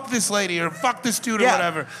 no, fuck this lady or fuck this dude or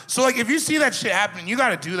whatever. So like if you see that shit happening, you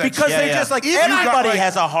gotta do that because shit. they just like, everybody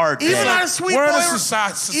has a hard day. Even our sweet We're boy, in a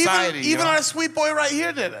society. Even our sweet boy right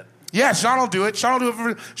here did it. Yeah, Sean will do it. Sean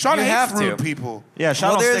hates rude people. Yeah,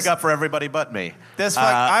 Sean will stick up for everybody but me.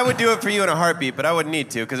 I would do it for you in a heartbeat, but I wouldn't need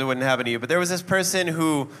to because it wouldn't happen to you. But there was this person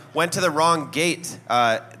who went to the wrong gate.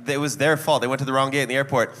 It was their fault. They went to the wrong gate in the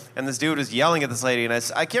airport, and this dude was yelling at this lady, and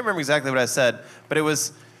I can't remember exactly what I said, but it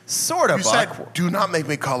was sort of You said, do not make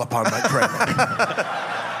me call upon my great name.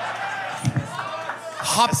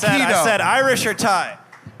 Hapkido. I said Irish or Thai?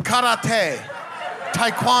 Karate.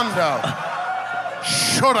 Taekwondo.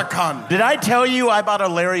 Shotokan. Did I tell you I bought a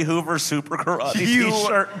Larry Hoover Super Karate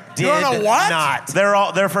t-shirt? You don't know what? Not.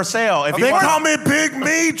 They're for sale. If they call me Big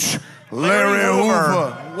Meech. Larry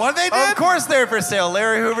Hoover. What they did? Of course they're for sale.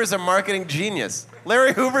 Larry Hoover's a marketing genius.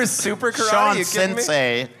 Larry Hoover's Super Karate. Sean you kidding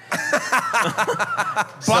Sensei me?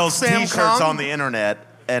 sells Sam t-shirts Kong? on the internet,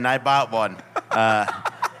 and I bought one.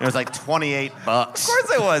 It was like $28. Of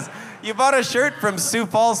course it was. You bought a shirt from Sioux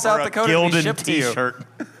Falls, South Dakota to be shipped to you. T-shirt.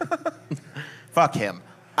 Fuck him.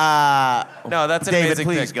 No, that's an David, amazing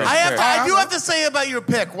please pick. go. I do have to say about your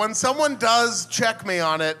pick. When someone does check me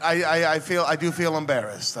on it, I do feel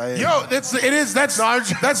embarrassed. That's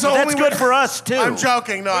the That's only good way. for us too. I'm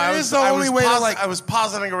joking. No, It is the only way to I was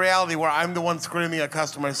positing a reality where I'm the one screaming at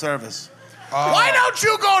customer service. Why don't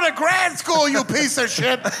you go to grad school, you piece of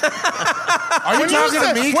shit? Are you talking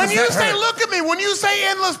to me? When you say, look at me, when you say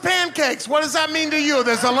endless pancakes, what does that mean to you?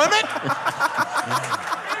 There's a limit?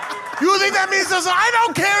 You think that means I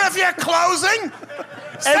don't care if you're closing?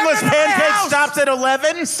 Endless them to my pancake house. stops at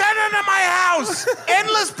 11. Send them to my house.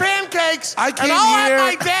 Endless pancakes. I came and I'll here-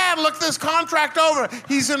 have my dad look this contract over.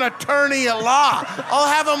 He's an attorney at law. I'll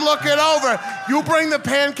have him look it over. You bring the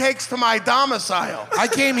pancakes to my domicile. I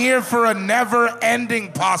came here for a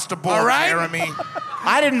never-ending pasta bowl, All right. Jeremy.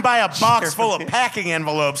 I didn't buy a box full of packing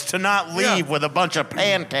envelopes to not leave with a bunch of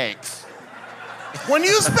pancakes. When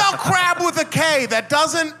you spell crab with a K, that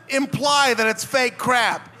doesn't imply that it's fake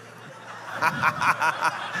crab.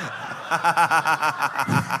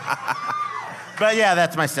 But yeah,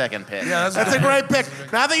 that's my second pick. Yeah, That's a great pick.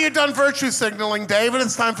 Now that you're done virtue signaling, David,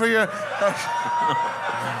 it's time for your...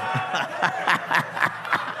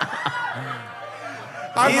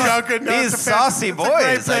 I'm joking. No, These it's a saucy it's a great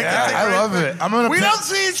boys. pick. Yeah, It's a I great love pick. it. I'm gonna We pick- don't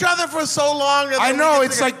see each other for so long. and I then we know, get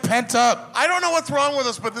it's together. like pent up. I don't know what's wrong with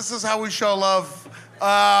us, but this is how we show love.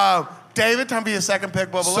 David, time for your second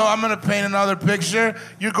pick, Bubba. So I'm gonna paint another picture.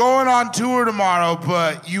 You're going on tour tomorrow,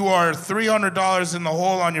 but you are $300 in the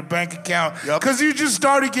hole on your bank account because you just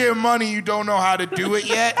started getting money. You don't know how to do it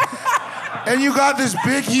yet, and you got this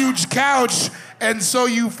big, huge couch, and so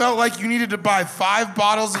you felt like you needed to buy 5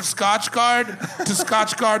 bottles of Scotch Guard to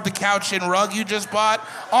Scotch Guard the couch and rug you just bought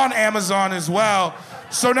on Amazon as well.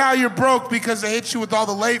 So now you're broke because they hit you with all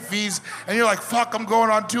the late fees, and you're like, "Fuck, I'm going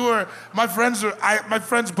on tour. My friends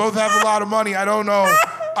both have a lot of money. I don't know.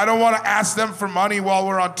 I don't want to ask them for money while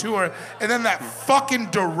we're on tour." And then that fucking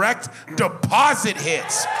direct deposit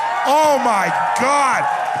hits. Oh my God!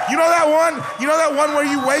 You know that one? You know that one where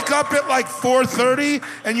you wake up at like 4:30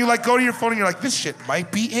 and you like go to your phone and you're like, "This shit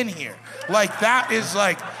might be in here." Like that is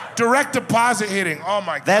like direct deposit hitting. Oh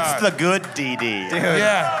my God. That's the good DD.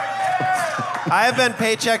 Yeah. I have been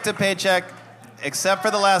paycheck to paycheck, except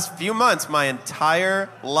for the last few months, my entire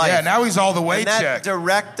life. Yeah, now he's all the way and that checked.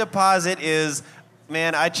 direct deposit is,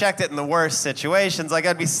 man, I checked it in the worst situations. Like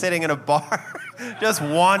I'd be sitting in a bar just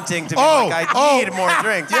wanting to be I need more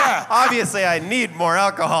drinks. Yeah. Obviously, I need more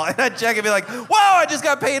alcohol. And I'd check and be like, whoa, I just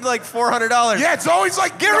got paid like $400. Yeah, it's always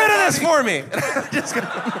like, Get rid of this for me.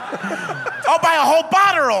 I'll buy a whole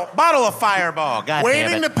bottle of Fireball. God damn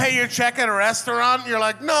Waiting it. to pay your check at a restaurant, you're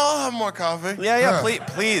like, "No, I'll have more coffee." Yeah,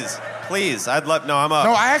 please. I'd love, no, I'm up.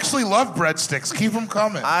 No, I actually love breadsticks. Keep them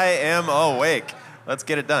coming. I am awake. Let's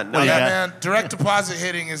get it done. No, Well, yeah, yeah. man. Direct deposit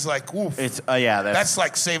hitting is like, oof. It's that's That's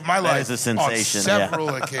like saved my life is a sensation, on several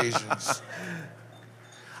occasions.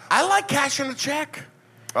 I like cashing a check.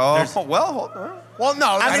 Oh, well, hold on. Well,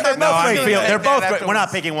 no, I mean, they're both great feelings. They're both great. We're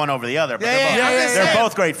not picking one over the other, but they're saying.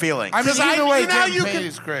 both great feelings. I mean, 'Cause either way, you know how getting you paid can-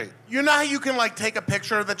 is great. You know how you can like take a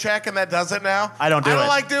picture of the check and that does it now? I don't do I don't it.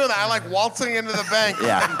 like doing that. I like waltzing into the bank.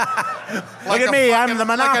 Yeah. Like Look at a me, I'm fucking- the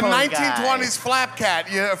Monopoly Like a guy. 1920s flap cat.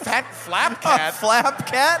 You a fat flap cat. Flap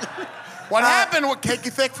cat? What happened with Cakey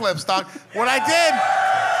Thick Flips, dog? What I did,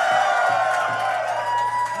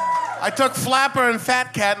 I took Flapper and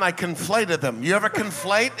Fat Cat and I conflated them. You ever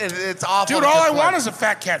conflate? It's awful. Dude, to all I conflate. want is a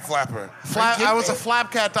fat cat flapper. I was a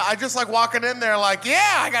flap cat. I just like walking in there like,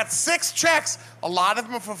 yeah, I got 6 checks. A lot of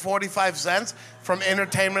them are for 45 cents from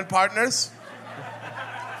entertainment partners.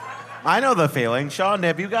 I know the feeling. Sean,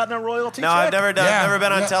 have you gotten a royalty No, check? I've never done. Yeah, Never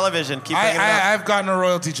been on yeah. television. Keep bringing it up. I've gotten a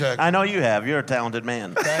royalty check. I know you have. You're a talented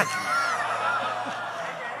man.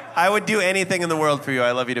 I would do anything in the world for you.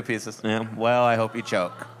 I love you to pieces. Yeah, well, I hope you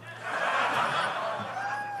choke.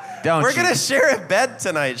 Don't We're you? gonna share a bed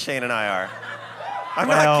tonight. Shane and I are. I'm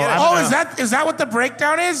Well, not kidding. Oh, is that what the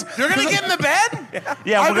breakdown is? You're gonna get in the bed?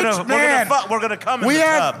 Yeah, I've been- man, we're gonna come in We the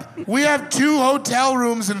have tub. we have 2 hotel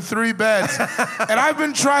rooms and 3 beds, and I've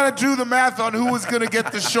been trying to do the math on who was gonna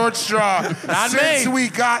get the short straw since we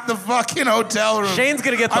got the fucking hotel room. Shane's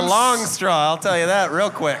gonna get the I'm long straw. I'll tell you that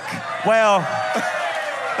real quick. Well,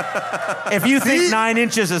 if you think 9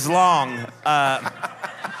 inches is long,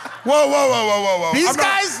 Whoa! These I'm not-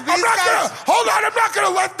 guys- I'm these not guys- gonna hold on. I'm not gonna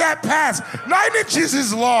let that pass. 9 inches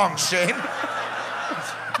is long, Shane.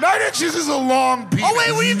 9 inches is a long piece. Oh,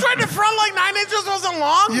 wait, were you trying to front like 9 inches wasn't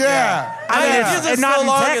long? Yeah. I mean, Inches it's is not so in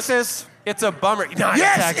long, Texas. It's a bummer. Not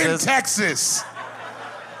Yes, in Texas. in Texas.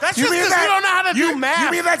 That's just because you don't know how to do math. You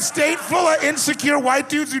mean that state full of insecure white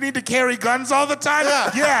dudes who need to carry guns all the time? Yeah.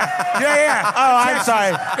 Yeah. Oh, I'm Texas.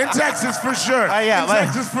 sorry. In Texas, for sure. Yeah, in like-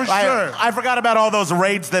 Texas, for sure. I forgot about all those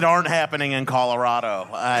raids that aren't happening in Colorado.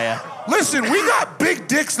 Listen, we got big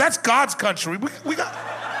dicks. That's God's country. We got...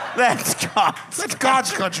 That's God. That's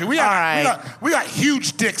God's country. We got, All right. we got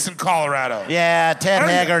huge dicks in Colorado. Yeah, Ted I don't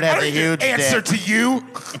Haggard even- I has don't a even huge answer dick. to you.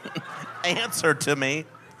 Answer to me.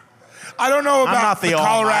 I don't know I'm about not the the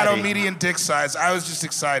Colorado almighty. median dick size. I was just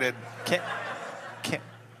excited.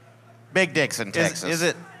 Big dicks in Texas. Is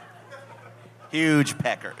it? Huge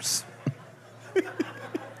peckers.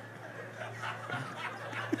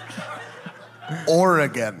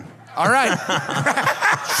 Oregon. All right.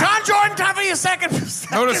 Sean Jordan, time for your second.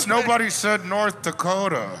 Notice nobody said North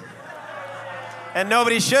Dakota. And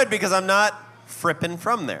nobody should because I'm not frippin'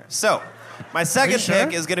 from there. So, my second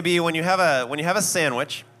pick is going to be when you have a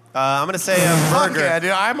sandwich. I'm going to say a burger. Yeah,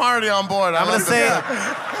 dude, I'm already on board. I'm going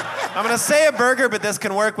to say a burger, but this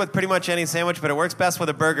can work with pretty much any sandwich, but it works best with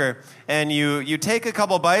a burger. And you take a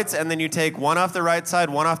couple bites, and then you take one off the right side,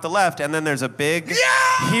 one off the left, and then there's a big,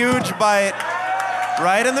 huge bite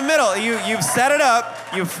right in the middle. You've set it up,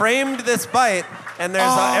 you've framed this bite, and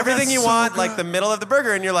there's everything you want, like the middle of the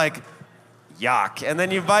burger, and you're like, yuck. And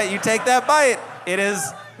then you take that bite. It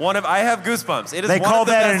is I have goosebumps. It is one of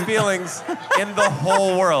the best feelings in the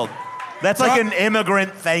whole world. That's like an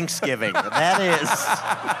immigrant Thanksgiving. That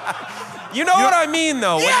is. You know what I mean,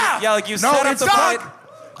 though. Yeah. Like you set up the bite.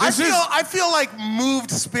 I feel like moved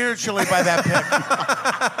spiritually by that pick.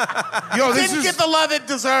 Didn't get the love it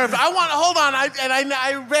deserved. Hold on.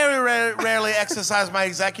 I very rarely exercise my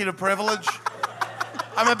executive privilege.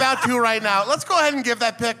 I'm about to right now. Let's go ahead and give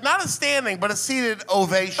that pick not a standing, but a seated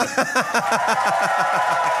ovation.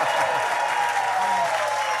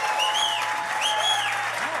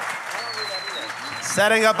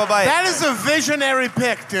 Setting up a bite. That is a visionary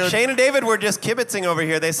pick, dude. Shane and David were just kibitzing over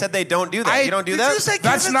here. They said they don't do that. You don't do that? Did you say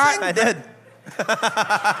That's kibitzing? not. I did.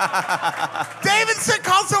 David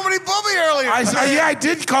called somebody booby earlier. I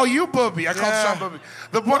did call you booby. I called Sean booby.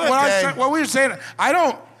 What we were saying,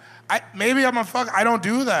 maybe I'm a fuck. I don't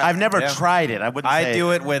do that. I've never tried it. I wouldn't say. I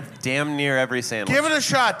do it with damn near every sandwich. Give it a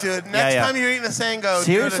shot, dude. Next time you're eating a Sango,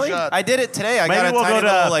 Seriously? give it a shot. I did it today. Maybe we'll go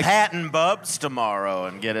to Pat and Bub's tomorrow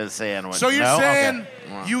and get a sandwich. So you're saying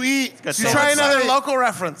you eat. You try another local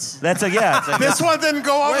reference. That's This one didn't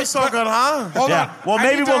go over so good, huh? Hold on. Well,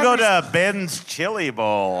 maybe we'll go to Ben's Chili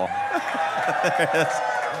Bowl.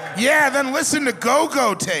 Yeah, then listen to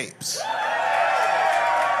Go-Go tapes.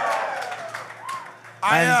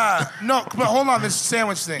 No, but hold on, this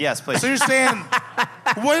sandwich thing. Yes, please. So you're saying,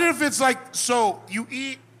 what if it's like, so you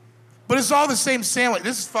eat, but it's all the same sandwich?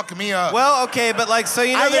 This is fucking me up. Well, okay, but like, so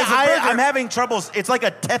you know, there's a burger. I'm having troubles. It's like a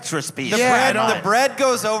Tetris piece. The bread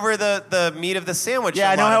goes over the meat of the sandwich. Yeah,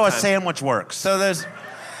 I know how a sandwich works. So there's,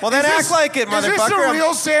 well, then act like it, motherfucker. Is this a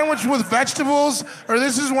real sandwich with vegetables, or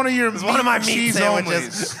this is one of your one of my meat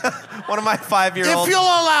sandwiches? One of my 5-year-olds. If you'll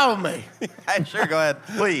allow me. Sure, go ahead.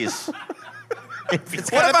 Please. What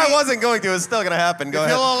if I wasn't going to? It's still going to happen. Go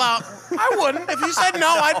ahead. If you'll allow, I wouldn't. If you said no,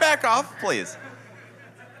 I'd back off. Please.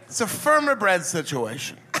 It's a firmer bread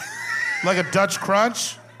situation. Like a Dutch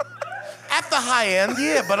crunch? At the high end,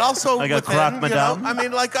 yeah, but also like within, a croque madame? I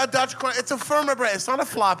mean, like a Dutch crunch. It's a firmer bread. It's not a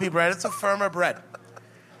floppy bread. It's a firmer bread.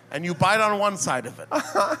 And you bite on one side of it.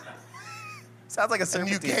 Sounds like a and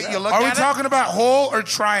serpentine. you look Are we at talking about whole or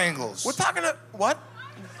triangles? We're talking about what?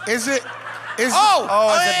 Is it? Is it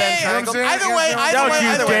Ben Triangle? Either way, Don't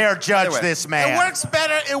you dare judge Either way. this man. It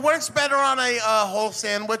works better on a whole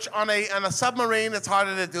sandwich. On a submarine, it's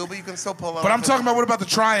harder to do, but you can still pull it. But I'm talking about what about the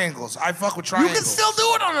triangles? I fuck with You triangles. can still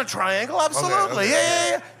do it on a triangle, absolutely. Okay.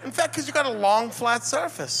 Yeah. In fact, because you got a long, flat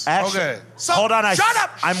surface. Actually, Okay. So, hold on. shut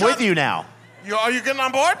up. I'm Shut with up. you now. Are you getting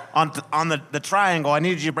on board? On the triangle, I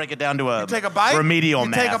need you to break it down to a Take a bite. remedial you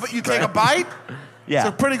math. take a bite. Yeah. It's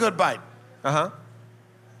a pretty good bite. Uh-huh.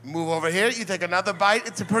 Move over here. You take another bite.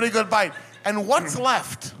 It's a pretty good bite. And what's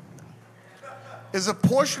left is a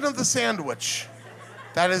portion of the sandwich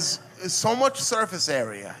that is so much surface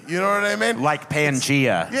area. You know what I mean? Like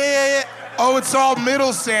Pangea. Yeah. Oh, it's all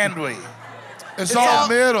middle sandwich. It's all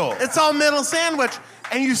middle. It's all middle sandwich,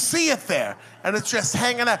 and you see it there, and it's just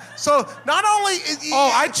hanging out. So not only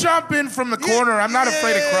I jump in from the corner. I'm not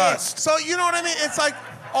afraid of crust. So you know what I mean? It's like,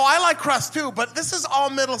 I like crust too, but this is all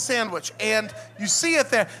middle sandwich, and you see it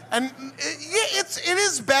there, and it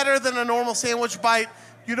is better than a normal sandwich bite.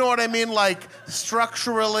 You know what I mean? Like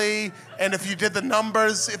structurally, and if you did the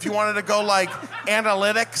numbers, if you wanted to go like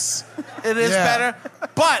analytics, it is better.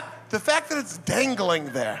 But the fact that it's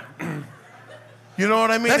dangling there. You know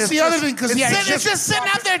what I mean? That's the other thing, because it's just sitting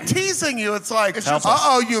out there teasing you. It's like,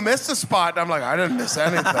 you missed a spot. And I'm like, I didn't miss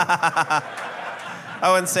anything. I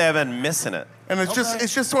wouldn't say I've been missing it. And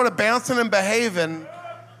it's just sort of bouncing and behaving,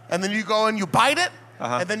 and then you go and you bite it,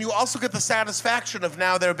 and then you also get the satisfaction of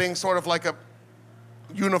now there being sort of like a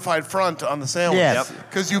unified front on the sandwich. Yes.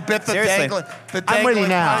 Because you bit the Seriously. dangling. I'm with you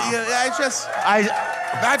now.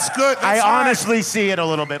 That's good. I honestly see it a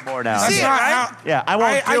little bit more now. That's See it, not right? how- Yeah, I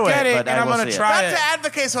won't do I get it, but and I I'm will gonna see it. try Not it. to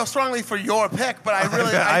advocate so strongly for your pick, but I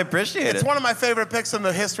really I appreciate it. It's one of my favorite picks in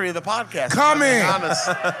the history of the podcast. Coming. I'm being honest.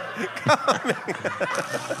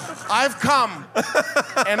 I've come,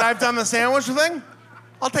 and I've done the sandwich thing,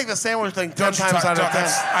 I'll take the sandwich thing 10 Don't you times talk- out of 10.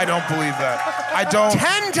 I don't believe that. I don't.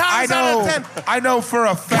 10 times out of 10. I know for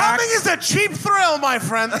a fact. Coming is a cheap thrill, my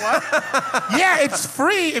friend. What? Yeah, it's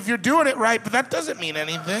free if you're doing it right, but that doesn't mean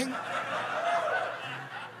anything.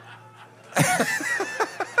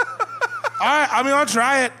 All right, I'll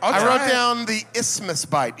try it. I wrote down the isthmus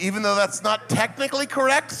bite, even though that's not technically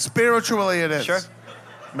correct. Spiritually, it is. Sure.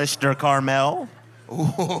 Mr. Carmel.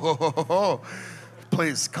 Ooh.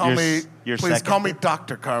 Please call me. Your Please second call me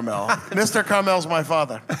Dr. Carmel. Mr. Carmel's my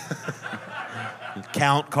father.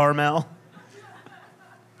 Count Carmel.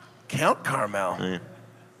 Count Carmel. Yeah.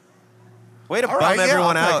 Way to All bum right, yeah,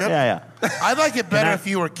 everyone I'll out. take it. Yeah. I'd like it better I- if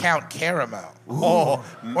you were Count Caramel. Oh,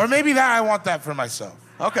 or maybe that I want that for myself.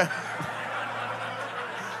 Okay.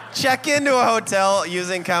 Check into a hotel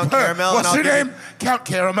using Count Caramel. What's and your I'll give name? Count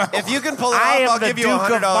Caramel. You, if you can pull it I off, am I'll the give you a Duke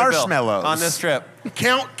of $100 bill Marshmallows. on this trip.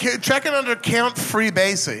 Check it under Count Free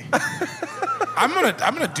Basie. I'm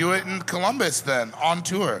gonna do it in Columbus then on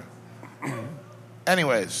tour.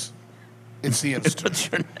 Anyways, it's the instant.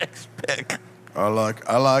 What's your next pick? I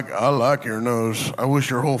like your nose. I wish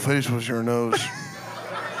your whole face was your nose.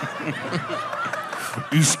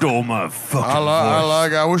 You stole my fucking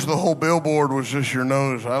I wish the whole billboard was just your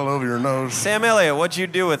nose. I love your nose. Sam Elliott, what'd you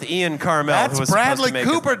do with Ian Carmel? That's who was supposed Bradley to make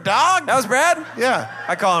Cooper, dog. That was Brad? Yeah.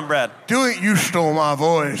 I call him Brad. Do it. You stole my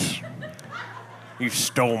voice. You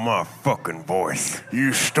stole my fucking voice.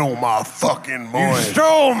 You stole my fucking voice.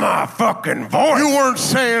 stole my fucking voice. You weren't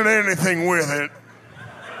saying anything with it.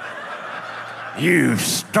 You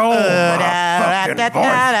stole my fucking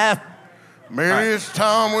voice. Maybe it's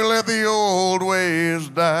time we let the old ways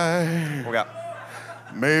die. We got.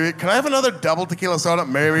 Maybe, can I have another double tequila soda?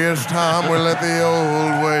 Maybe it's time we let the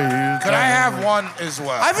old ways Could I have one as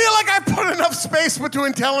well? I feel like I put enough space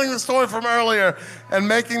between telling the story from earlier and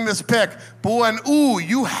making this pick. But when,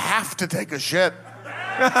 you have to take a shit.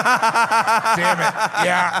 Damn it.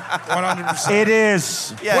 Yeah, 100%. It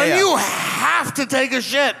is. Yeah, when yeah. you have to take a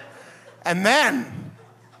shit, and then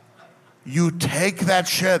you take that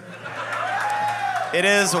shit. It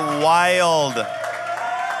is wild.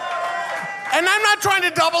 And I'm not trying to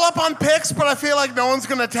double up on picks, but I feel like no one's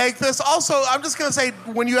gonna take this. Also, I'm just gonna say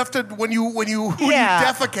when you defecate,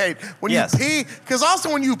 when Yes. you pee, because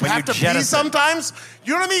also when you have you to pee jettison. sometimes,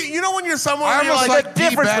 you know what I mean? You know when you're somewhere I and you're almost like, like The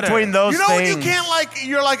difference better. between those you know when things. you can't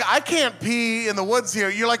you're like, I can't pee in the woods here.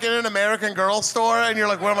 You're like in an American Girl store and you're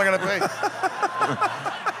like, where am I gonna pee?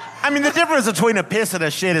 I mean, the difference between a piss and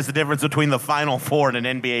a shit is the difference between the Final Four and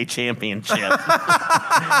an NBA championship.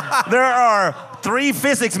 There are 3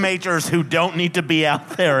 physics majors who don't need to be out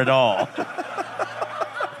there at all.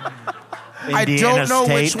 I Indiana don't know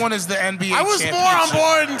State. which one is the NBA I was more on championship.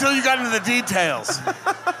 board until you got into the details.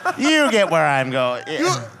 You get where I'm going.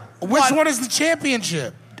 Which one is the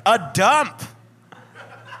championship? A dump.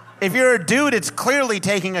 If you're a dude, it's clearly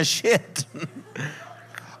taking a shit.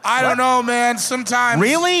 I don't know, man. Sometimes.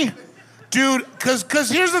 Really? Dude, because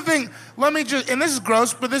here's the thing. Let me just, and this is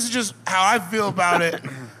gross, but this is just how I feel about it.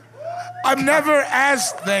 I'm never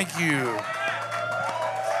as, thank you.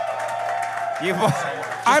 You just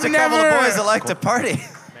I'm a couple never- of boys that like to party.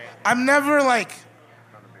 I'm never like,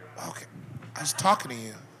 okay, I was talking to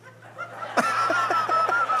you.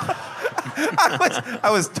 I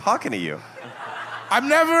was talking to you. I'm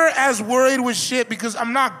never as worried with shit because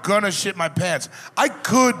I'm not gonna shit my pants. I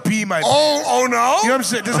could pee my pants. Oh no? You know what I'm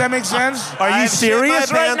saying? Does that make sense? Are you I've shit my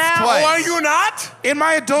serious right pants now? twice. Oh, are you not? In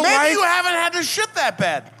my adult Maybe life, you haven't had to shit that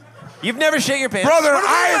bad. You've never shit your pants? brother, What do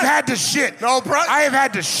you I mean? have had to shit. No, bro- I have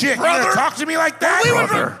had to shit. You Brother. gonna talk to me like that? We were-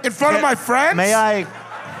 Brother. In front of my friends? May I?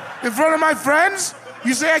 In front of my friends?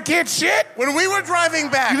 You say I can't shit? When we were driving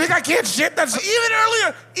back, You think I can't shit? That's even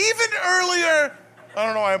earlier, I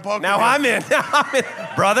don't know why I'm poking Now you. I'm in.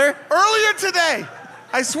 Brother? Earlier today,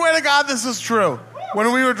 I swear to God this is true.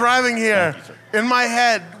 When we were driving here, in my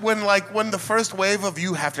head, when the first wave of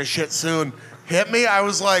you have to shit soon hit me, I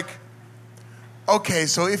was like, okay,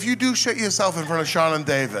 so if you do shit yourself in front of Sean and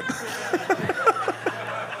David,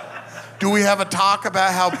 do we have a talk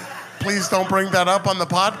about how please don't bring that up on the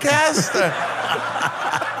podcast?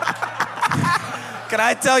 Can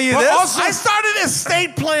I tell you But this? also- I started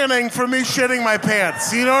estate planning for me shitting my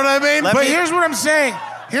pants. You know what I mean? But here's what I'm saying.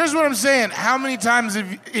 Here's what I'm saying. How many times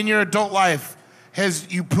in your adult life has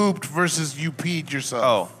you pooped versus you peed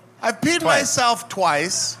yourself? Oh, I've peed Twice. myself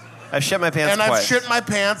twice, I've shit my pants and twice. I've shit my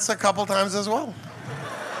pants a couple times as well.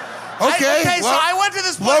 Okay, so well, I went to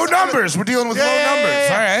this place. Low numbers. We're dealing with low numbers.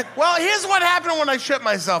 All right. Well, here's what happened when I shit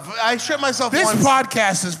myself. I shit myself This once.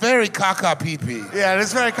 podcast is very caca pee-pee. Yeah, it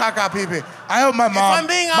is very caca pee-pee. I hope my mom. I'm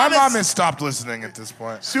being my honest- mom has stopped listening at this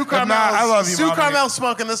point. Sue If Carmel. not, I love you, Sue Mommy. Carmel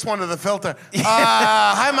smoking this one to the filter.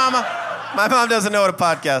 Hi, Mama. My mom doesn't know what a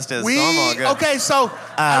podcast is, so I'm all good. Okay, so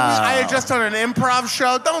I had just done an improv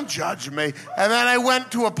show. Don't judge me. And then I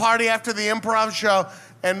went to a party after the improv show,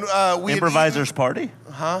 and we Improvisers party?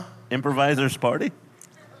 Huh? Improvisers party?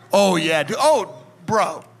 Oh yeah, dude. Oh,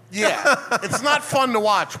 bro. Yeah. It's not fun to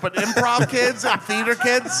watch, but improv kids and theater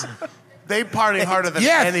kids, they party harder than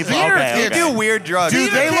any theater okay, kids. okay. Do weird drugs.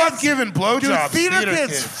 Dude, they kids- love giving blowjobs. Dude, theater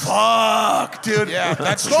kids, fuck, dude. Yeah,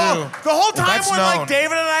 that's the, true. The whole time That's when known. like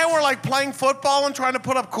David and I were like playing football and trying to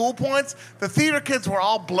put up cool points, the theater kids were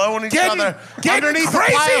all blowing each other underneath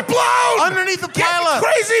crazy the pile. blown! Underneath the Getting pile.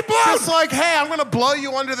 crazy blown! Just like, hey, I'm gonna blow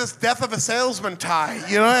you under this death of a salesman tie,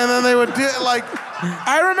 you know? And then they would do it like.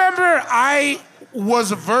 I remember I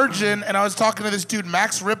was a virgin, and I was talking to this dude,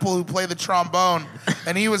 Max Ripple, who played the trombone,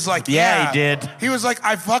 and he was like, Yeah, he did. He was like,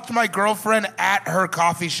 I fucked my girlfriend at her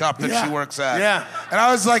coffee shop that she works at. Yeah. And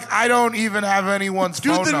I was like, I don't even have anyone's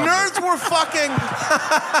Dude, phone the number. nerds were fucking.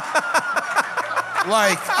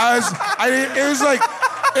 Like, it was like,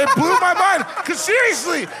 it blew my mind. Because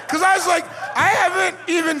seriously, because I was like,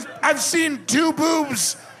 I've seen two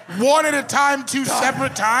boobs one at a time, two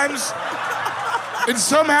separate times. And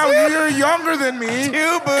somehow you're younger than me.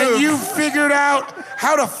 Two boobs. And you figured out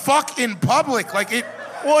how to fuck in public. Like it.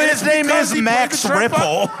 Well, and his it's name because is he played Max the trumpet,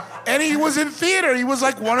 Ripple. And he was in theater. He was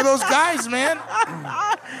like one of those guys, man.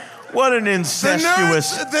 What an The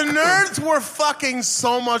incestuous. nerds were fucking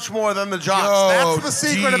so much more than the jocks. Yo, That's the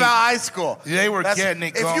secret deep. about high school. They were getting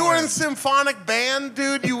it If you were going. in symphonic band,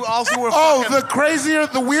 dude, you also were Oh, fucking... the crazier,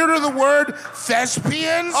 the weirder the word,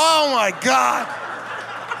 thespians. Oh, my God.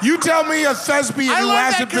 You tell me a thespian I who learned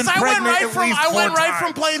that hasn't been because I went pregnant right at from least I went four right times.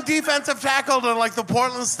 from playing defensive tackle to like the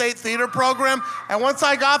Portland State Theater program, and once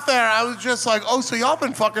I got there, I was just like, oh, so y'all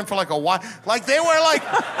been fucking for like a while? Like they were like,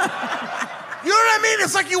 you know what I mean?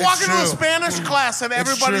 It's like you walk into a true. Spanish class and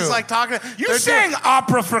everybody's true. like talking. You they're sang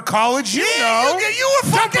opera for college, you know. You were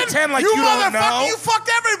Don't fucking. pretend like you you don't motherfucker, know. you fucked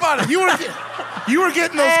everybody. You were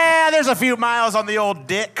getting those. Yeah, there's a few miles on the old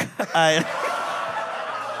dick.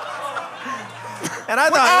 And I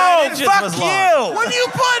thought Oh, 9 inches fuck was long. you! when you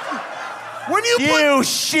put You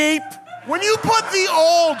sheep! when you put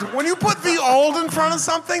the old in front of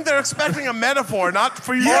something, they're expecting a metaphor, not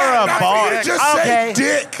for you. Yeah, not a for bar. you to Just Okay.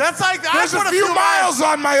 say dick. That's like There's I put a few miles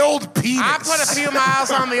on my old penis. I put a few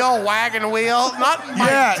miles on the old wagon wheel, not my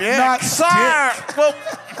Yeah, dick. not Sorry. dick. Well,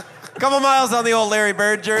 Couple miles on the old Larry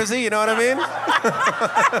Bird jersey, you know what I mean?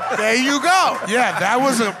 There you go. Yeah, that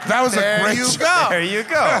was a There great you joke. go. There you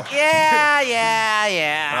go.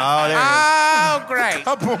 yeah. Oh, there it Oh, great.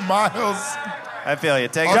 Couple miles. is. I feel you.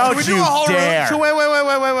 Take Should Don't we do you a whole dare.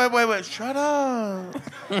 Wait. Shut up.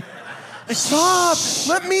 Stop.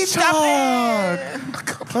 Let me talk.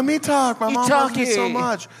 Let me talk. My mom loves me so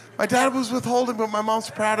much. My dad was withholding, but my mom's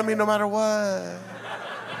proud of me no matter what.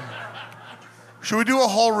 Should we do a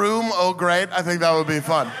whole room? Oh, great. I think that would be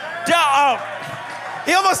fun.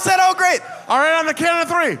 He almost said, oh, great. All right, on the count of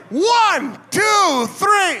 3. 1, 2, 3. Oh,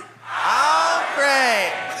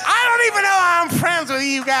 great. I don't even know how I'm friends with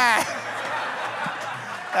you guys.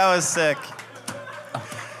 That was sick.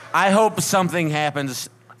 I hope something happens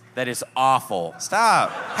that is awful Stop.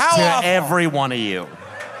 How to awful. every one of you.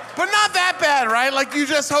 But not that bad, right? Like you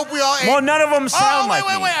just hope we all ate. Well, none of them sound like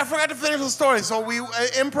me. Wait. I forgot to finish the story. So we,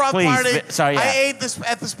 improv Please, party. sorry, yeah. I ate this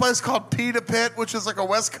at this place called Pita Pit, which is like a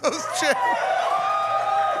West Coast chick.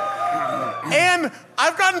 And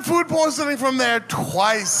I've gotten food poisoning from there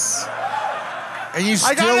twice. And you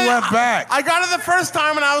still went back. I got it the first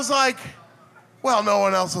time and I was like, well, no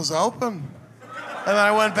one else was open. And then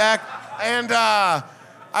I went back and I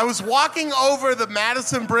was walking over the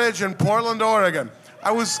Madison Bridge in Portland, Oregon.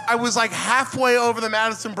 I was like halfway over the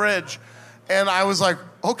Madison Bridge, and I was like,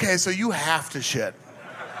 okay, so you have to shit.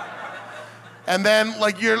 And then,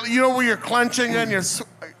 like, you know where you're clenching and you're...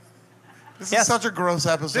 This is such a gross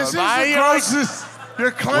episode. This is the grossest. You're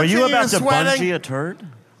clenching Were you about to you're sweating. bungee a turd?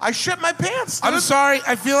 I shit my pants, dude. I'm sorry.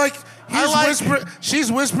 I feel like I like-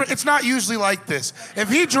 she's whispering. It's not usually like this. If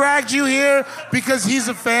he dragged you here because he's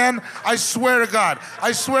a fan, I swear to God.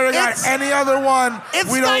 It's- Any other one,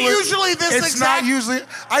 it's we not don't. usually this It's exact- not usually.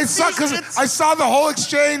 I saw because It's- I saw the whole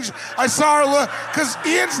exchange. I saw her look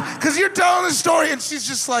because you're telling the story and she's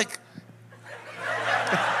just like,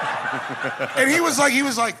 and he was like.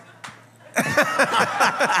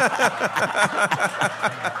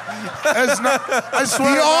 I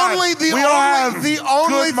swear. The only thing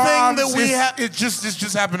that we have. It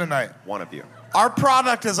just happened tonight. One of you. Our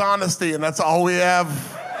product is honesty, and that's all we have.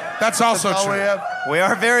 That's also That's all true. we have. We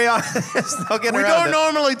are very honest. No getting We around don't it.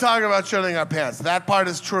 normally talk about shitting our pants. That part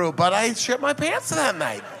is true, but I shit my pants that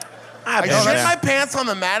night. I shit my pants on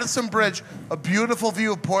the Madison Bridge, a beautiful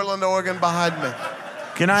view of Portland, Oregon behind me.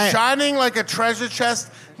 Shining like a treasure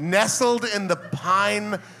chest, nestled in the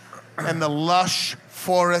pine and the lush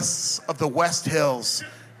forests of the West Hills.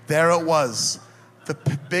 There it was, the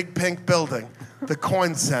big pink building, the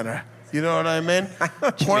Coin Center. You know what I mean?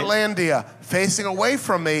 Portlandia, facing away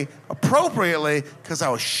from me appropriately because I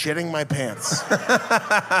was shitting my pants.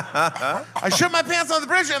 I shit my pants on the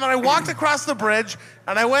bridge, and then I walked across the bridge,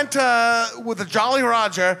 and I went with the Jolly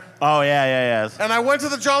Roger. Oh, yeah. And I went to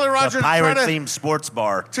the Jolly Roger The pirate-themed sports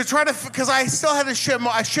bar. to try to, because I still had to shit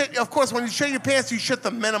more. Of course, when you shit your pants, you shit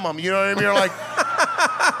the minimum. You know what I mean? You're like,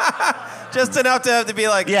 Just enough to have to be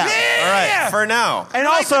like, Yeah. all right, for now. And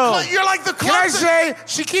you're also, like you're like the Can I club. say,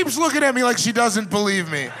 she keeps looking at me like she doesn't believe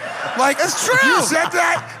me. Like, It's true. You said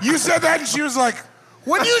that, and she was like,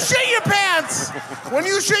 When you shit your pants,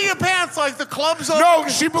 like the club's open. no,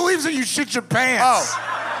 she believes that you shit your pants.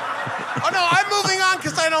 Oh no, I'm moving on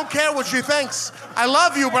because I don't care what she thinks. I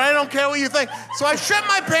love you, but I don't care what you think. So I shit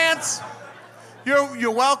my pants. You're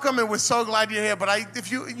welcome, and we're so glad you're here. But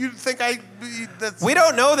if you think that's We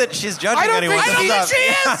don't know that she's judging I don't anyone. think I don't Stop. think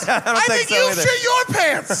she is. I don't think so you either. shit your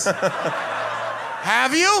pants.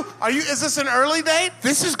 Have you? Is this an early date?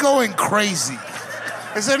 This is going crazy.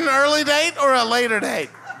 Is it an early date or a later date?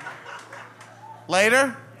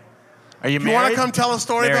 Later? are you You married? want to come tell a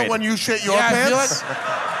story about Married. when you shit your Yeah, I feel pants?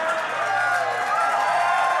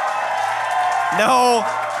 No,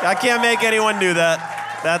 I can't make anyone do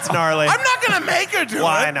that. That's gnarly. I'm not gonna make her do Well,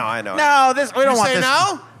 it. I know. No, we don't You want say this.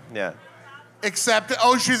 no? Yeah. Except,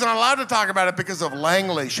 she's not allowed to talk about it because of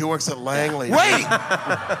Langley. She works at Langley. Wait,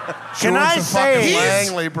 She Can works I at say- fucking He's-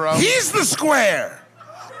 Langley, bro? he's the square.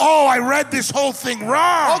 Oh, I read this whole thing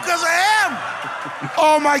wrong. because I am.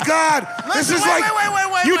 Oh my God! This Listen, is wait,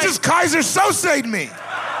 like wait, you wait. just Kaiser Sosa'd me.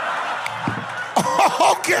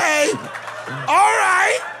 Okay, all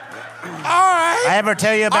right. I ever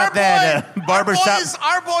tell you about that barbershop?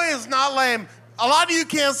 Our boy is not lame. A lot of you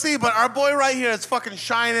can't see, but our boy right here is fucking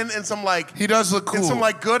shining in some He does look cool. in some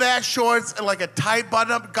good ass shorts and like a tight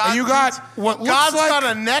button up. God, And you got what looks God's like- got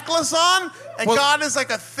a necklace on, and Well- God is like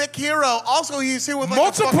a thick hero. Also, he's here with like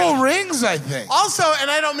multiple a fucking, rings, I think. Also, and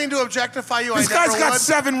I don't mean to objectify you. This I guy's never got would.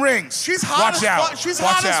 7 rings. She's hot Watch as out. fuck. She's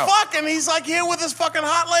Watch hot out. as fuck, and he's like here with his fucking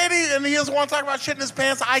hot lady, and he doesn't want to talk about shit in his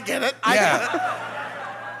pants. I get it. I get it.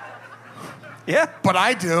 Yeah. But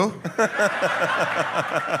I do.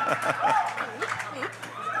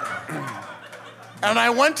 And I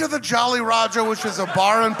went to the Jolly Roger, which is a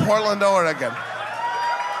bar in Portland, Oregon,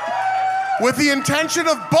 with the intention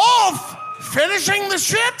of both finishing the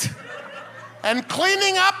shit and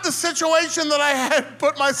cleaning up the situation that I had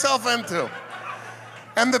put myself into.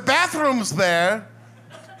 And the bathrooms there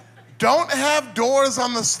don't have doors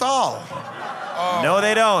on the stall. No,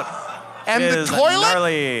 they don't. And It the is toilet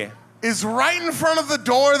gnarly. is right in front of the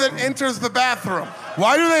door that enters the bathroom.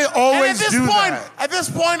 Why do they And always do that? at this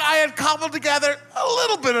point, I had cobbled together a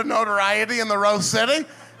little bit of notoriety in the Rose City.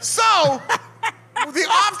 So, the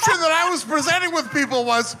option that I was presenting with people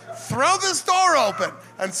was throw this door open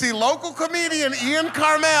and see local comedian Ian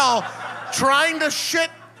Carmel trying to shit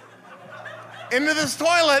into this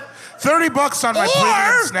toilet, $30 on my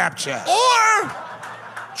premium Snapchat.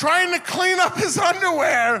 or trying to clean up his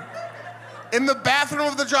underwear in the bathroom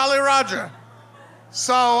of the Jolly Roger.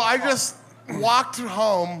 So I just walked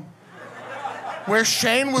home where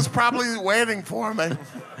Shane was probably waiting for me.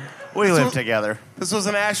 We live together. This was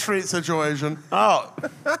an Ash Street situation. Oh,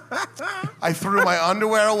 I threw my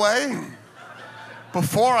underwear away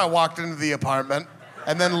before I walked into the apartment,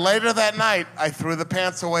 and then later that night, I threw the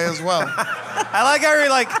pants away as well. I like how you're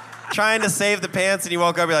like trying to save the pants, and you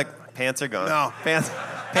woke up, you're like, pants are gone. No. Pants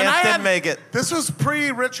And I didn't had- make it. This was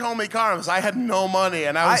pre-Rich Homie Carms. I had no money,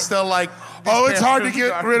 and I was still like, Oh, it's these hard to pants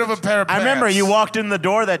get are rid of a pair of I pants. remember you walked in the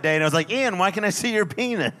door that day and I was like, Ian, why can I see your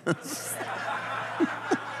penis?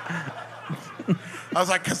 I was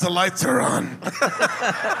like, because the lights are on.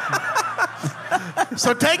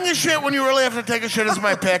 So taking a shit when you really have to take a shit is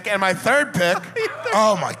my pick. And my third pick,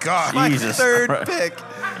 Oh my God. My Jesus third Christ. pick.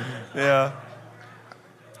 Yeah.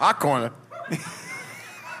 hot corner.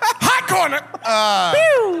 Hot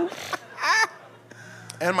corner!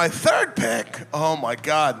 And my third pick, oh my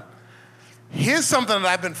God. Here's something that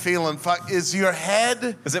I've been feeling. Is your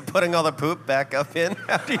head... Is it putting all the poop back up in?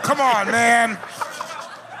 Come on, man.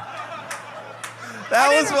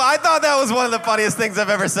 I thought that was one of the funniest things I've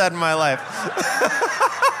ever said in my life.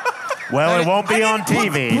 Well, it won't be on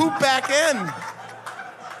TV. Poop back in.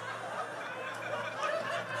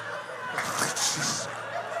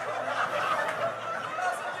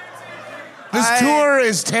 This tour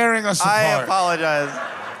is tearing us apart. I apologize.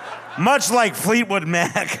 Much like Fleetwood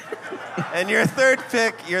Mac. And your third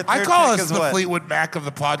pick, I call us is the what? Fleetwood Mac of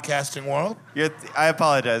the podcasting world. I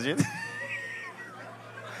apologize.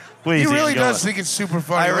 Please, He really Ian, go does ahead. think it's super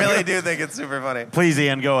funny. I really do think it's super funny. Please,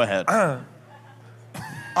 Ian, go ahead. All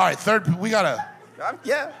right, third. We gotta.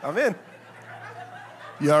 I'm in.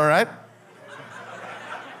 You all right?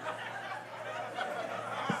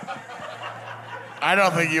 I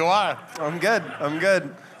don't think you are. I'm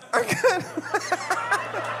good.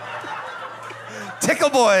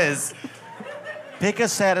 Tickle Boys. Pick a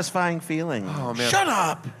satisfying feeling. Oh, man. Shut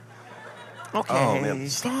up. Okay. Oh, man.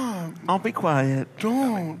 Stop. I'll be quiet.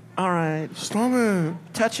 Don't. All right. Stop it.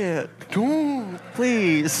 Touch it. Don't.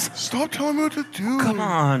 Please. Stop telling me what to do. Come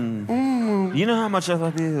on. You know how much I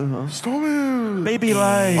love you. Stop it. Baby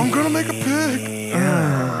life. I'm going to make a pick.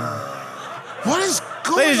 What is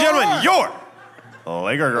going on? Ladies and gentlemen, your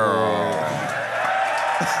Laker Girl.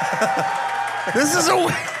 This is a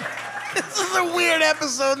weird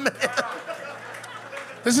episode, man.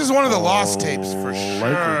 This is one of the lost tapes for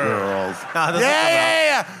sure.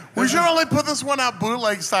 Yeah. We should only put this one out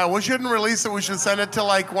bootleg style. We shouldn't release it. We should send it to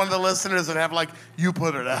like one of the listeners and have like you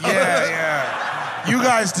put it out. Yeah. You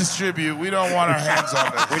guys distribute. We don't want our hands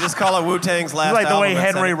on it. We just call it Wu-Tang's last Like the way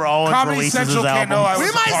album. Henry Rollins Comedy releases Central his can't album. know I was We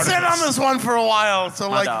a might part of sit on this. this one for a while. So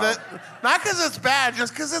like dog. that, not because it's bad,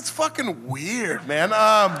 just because it's fucking weird, man.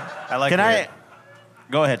 I like Can weird.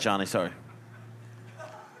 Go ahead, Johnny. Sorry.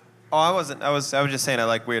 Oh, I wasn't. I was just saying I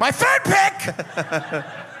like weird. My third pick.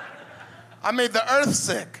 I made the earth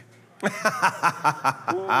sick.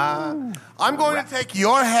 I'm going to take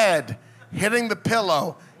your head hitting the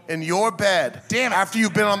pillow in your bed. Damn it. After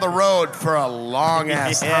you've been on the road for a long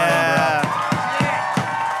ass time,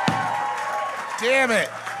 Damn it.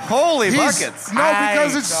 Holy He's- buckets. No,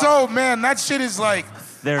 because it's so, man, that shit is like,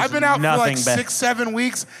 There's I've been out for like nothing 6-7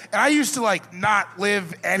 weeks, and I used to like not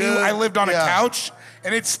live anywhere. Dude, I lived on a yeah. couch,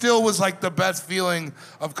 and it still was like the best feeling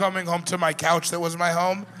of coming home to my couch that was my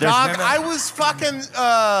home. Dog, And then- I was fucking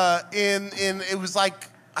in it was like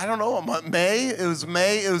I don't know, May. It was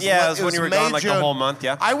May. It was Yeah, it was when you were May, gone, like, the June. whole month,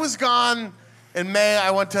 yeah. I was gone in May. I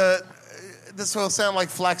went to. This will sound like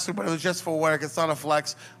flex, but it was just for work. It's not a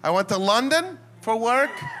flex. I went to London for work.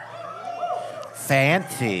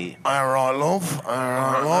 Fancy. All right, love. All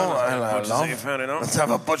right, love. Let's have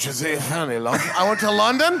a butcher's ear, fanny, love. I went to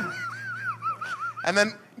London, and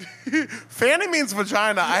then fanny means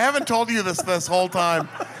vagina. I haven't told you this whole time.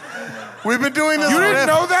 We've been doing this. You didn't riff.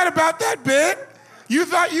 know that about that bit? You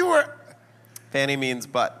thought you were. Fanny means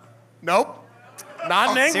butt. Nope.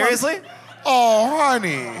 Not in England. Seriously? Oh,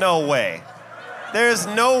 honey. No way. There's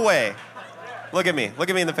no way. Look at me. Look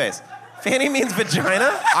at me in the face. Fanny means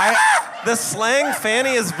vagina? The slang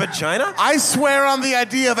fanny is vagina? I swear on the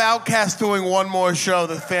idea of Outkast doing one more show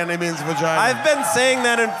that fanny means vagina. I've been saying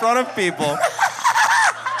that in front of people.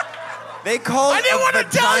 They call I didn't a want to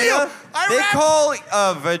tell vagina- you. I They rapped- call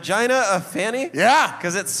a vagina a fanny? Yeah.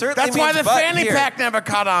 Because it certainly That's means why the butt fanny here. pack never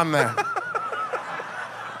caught on there.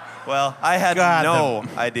 Well, I had God, no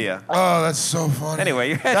idea. Oh, that's so funny. Anyway,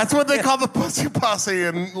 your head. That's what they call the pussy posse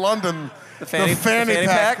in London. The fanny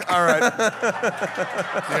pack. pack? All right.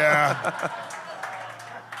 Yeah.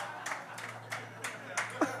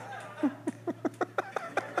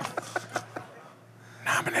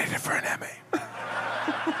 Nominated for an Emmy.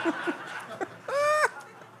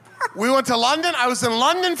 We went to London. I was in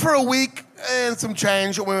London for a week and some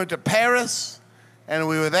change. We went to Paris, and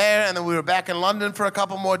we were there, and then we were back in London for a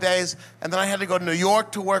couple more days, and then I had to go to New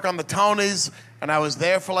York to work on the Tonys, and I was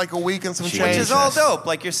there for like a week and some change. Which is all dope.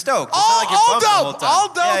 Like you're stoked. It's All, not like you're all pumped the whole dope, time. all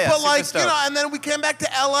dope, Yeah, but super like, stoked. you know, and then we came back to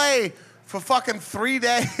LA for fucking 3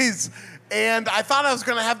 days, and I thought I was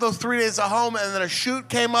gonna have those 3 days at home, and then a shoot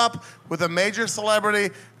came up with a major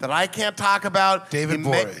celebrity that I can't talk about. David He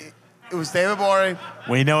Gborie. It was David Gborie.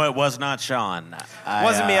 We know it was not Sean.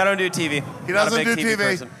 Wasn't me. I don't do TV. He Not a doesn't big do TV.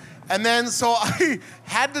 person. And then, so I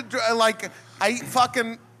had to, I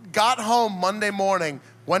fucking got home Monday morning,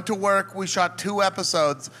 went to work, we shot 2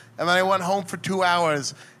 episodes, and then I went home for 2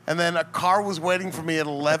 hours, and then a car was waiting for me at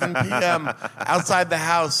 11 p.m. outside the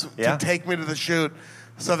house Yeah. to take me to the shoot.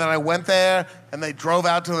 So then I went there, and they drove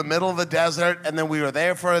out to the middle of the desert, and then we were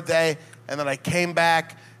there for a day, and then I came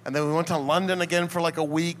back, and then we went to London again for like a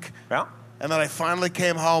week. Yeah. And then I finally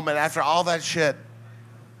came home, and after all that shit,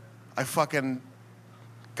 I fucking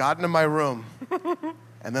got into my room,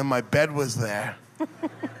 and then my bed was there.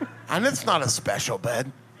 And it's not a special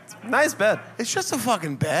bed. Nice bed. It's just a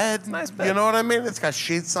fucking bed. Nice bed. You know what I mean? It's got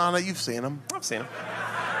sheets on it. You've seen them. I've seen him.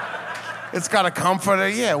 It's got a comforter.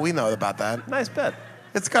 Yeah, we know about that. Nice bed.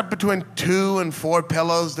 It's got between 2 and 4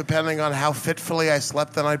 pillows, depending on how fitfully I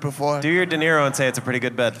slept the night before. Do your De Niro and say it's a pretty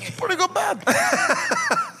good bed. Pretty good bed.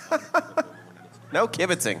 No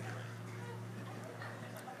kibitzing.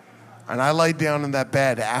 And I laid down in that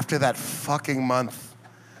bed after that fucking month,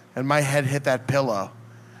 and my head hit that pillow.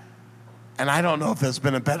 And I don't know if there's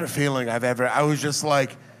been a better feeling I've ever. I was just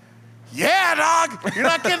like, yeah, dog, you're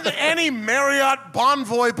not getting any Marriott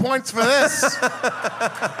Bonvoy points for this.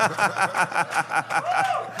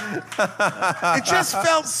 It just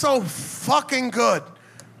felt so fucking good.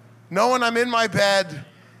 Knowing I'm in my bed,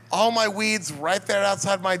 all my weed's right there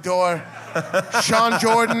outside my door. Sean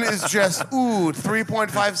Jordan is just,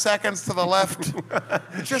 3.5 seconds to the left.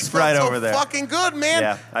 It just felt Right so over there. fucking good, man.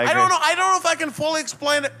 Yeah, I don't agree. know if I can fully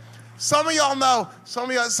explain it. Some of y'all know. Some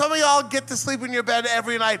of y'all get to sleep in your bed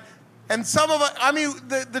every night. And some of it, I mean,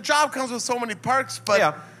 the job comes with so many perks,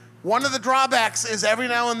 but one of the drawbacks is every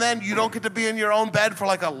now and then you don't get to be in your own bed for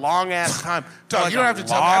like a long-ass time. Dog, Like you don't a have to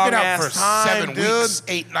tell me. I've been out for long-ass time, 7 dude. weeks,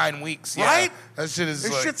 8, 9 weeks. Yeah. Right? That shit is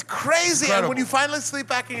This like, shit's crazy. incredible. And when you finally sleep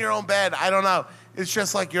back in your own bed, I don't know. It's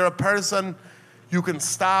just like you're a person. You can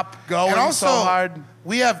stop going and also, so hard.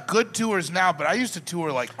 we have good tours now, but I used to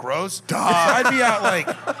tour like gross. So I'd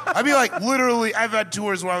be like literally, I've had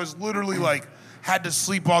tours where I was literally like, had to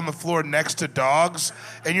sleep on the floor next to dogs,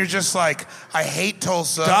 and you're just like, I hate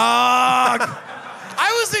Tulsa. Dog!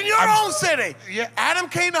 I was in your own city. Yeah. Adam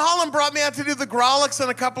Kane Holland brought me out to do the Grolix and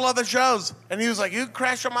a couple other shows. And he was like, you can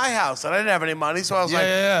crash at my house. And I didn't have any money, so I was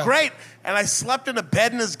great. And I slept in a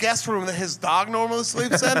bed in his guest room that his dog normally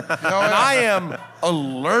sleeps in. And I am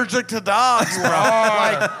allergic to dogs, bro.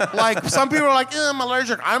 like some people are like, I'm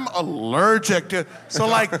allergic. I'm allergic to. So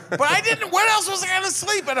like, but I didn't. Where else was I gonna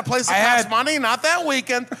sleep? At a place that costs money? Not that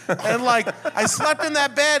weekend. And like, I slept in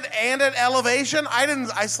that bed and at elevation.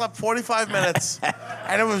 I slept 45 minutes,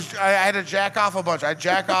 and I had to jack off a bunch. I'd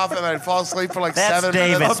jack off and I'd fall asleep for like That's 7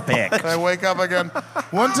 David's minutes. pick. And I wake up again.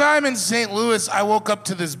 One time in St. Louis, I woke up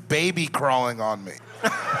to this baby crawling on me.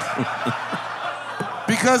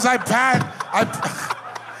 Because I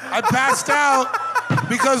passed out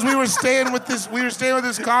because we were staying with this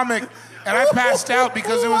comic, and I passed out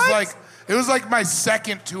because it was like my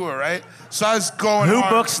second tour, right? So I was going Who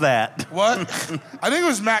hard. books that? What? I think it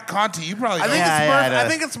was Matt Conti. You probably know. I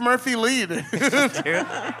think it's Murphy Lee. But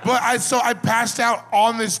I passed out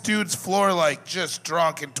on this dude's floor, like just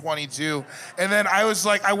drunk and 22. And then I was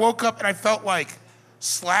like, I woke up and I felt like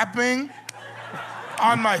slapping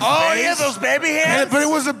on my face. Oh, yeah, those baby hands. But it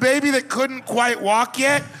was a baby that couldn't quite walk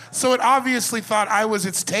yet, so it obviously thought I was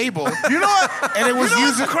its table. You know what? And it was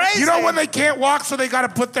using crazy? You know when they can't walk, so they got to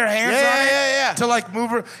put their hands on it to like move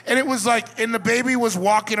her. And it was like, and the baby was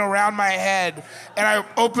walking around my head, and I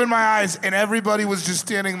opened my eyes, and everybody was just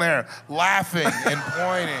standing there laughing and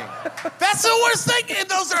pointing. That's the worst thing in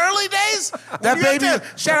those early days. That baby,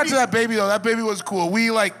 shout out to that baby though. That baby was cool. We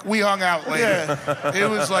hung out later. It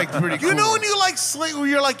was like pretty cool. You know when you like sleep,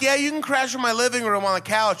 you're like, yeah, you can crash in my living room on the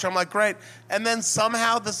couch. I'm like, great. And then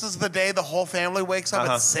somehow this is the day the whole family wakes up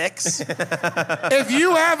at 6. If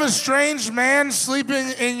you have a strange man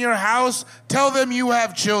sleeping in your house, tell them you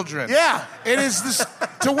have children. Yeah. It is this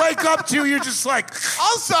to wake up to, you're just like,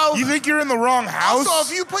 Also, you think you're in the wrong house? Also,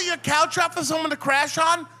 if you put your couch up for someone to crash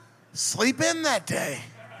on, sleep in that day.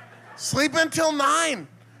 Sleep until 9.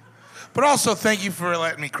 But also, thank you for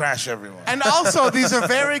letting me crash everyone. And also, these are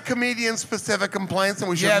very comedian-specific complaints, and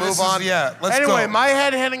we should move on. Let's anyway, go. my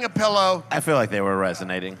head hitting a pillow. I feel like they were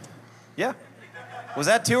resonating. Yeah. Was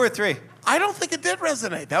that 2 or 3? I don't think it did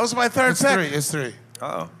resonate. That was my third It's pick. 3. It's 3.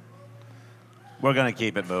 Uh-oh. We're gonna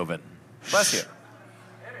keep it moving. Bless you.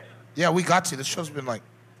 Yeah, we got to. This show's been like.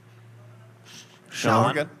 Sean,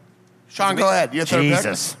 We're good. Sean, go ahead. Your third pick.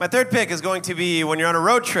 Jesus. My third pick is going to be when you're on a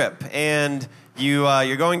road trip and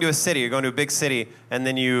you're going to a city, you're going to a big city, and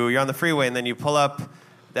then you're on the freeway, and then you pull up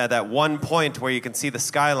at that one point where you can see the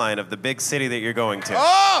skyline of the big city that you're going to.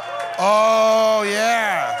 Oh,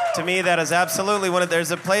 yeah. To me, that is absolutely one of.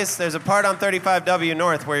 There's a part on 35W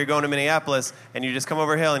North where you're going to Minneapolis, and you just come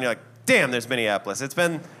over a hill, and you're like, damn, there's Minneapolis.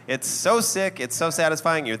 It's so sick, it's so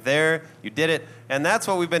satisfying. You're there, you did it, and that's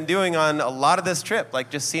what we've been doing on a lot of this trip, like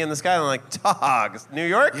just seeing the skyline, like, dog, New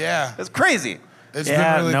York? Yeah. It's crazy. It's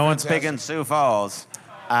been really no one's fantastic. picking Sioux Falls.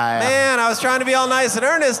 Man, I was trying to be all nice and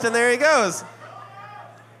earnest, and there he goes.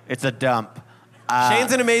 It's a dump.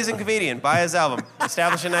 Shane's an amazing comedian. Buy his album.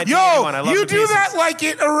 Established in 1981. I love you the do pieces. that like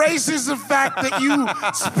it erases the fact that you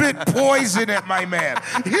spit poison at my man.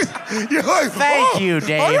 You're like, Thank you, I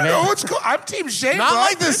David. don't know what's cool. I'm Team Shane. Not bro.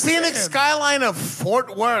 like the I'm scenic Shane. skyline of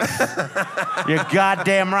Fort Worth. You're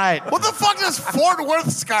goddamn right. What the fuck does Fort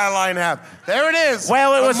Worth skyline have? There it is.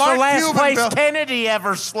 Well, it was Mark the last Cuban place built- Kennedy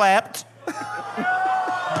ever slept.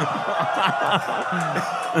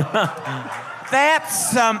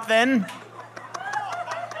 That's something.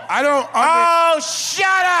 Oh,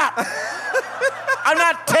 shut up! I'm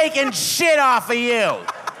not taking shit off of you.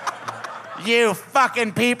 You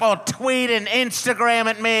fucking people tweeting, Instagram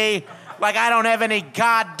at me like I don't have any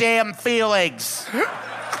goddamn feelings.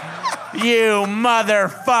 You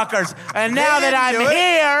motherfuckers. And now that I'm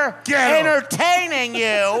here Get 'em. entertaining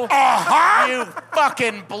you, you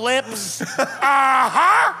fucking blips,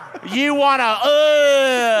 you wanna,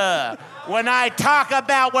 when I talk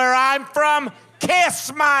about where I'm from,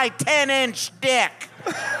 kiss my 10-inch dick.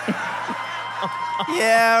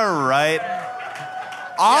 Yeah, right.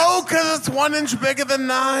 Oh, because it's 1 inch bigger than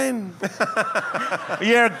 9.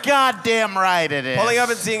 You're goddamn right it is. Pulling up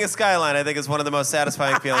and seeing a skyline, I think, is one of the most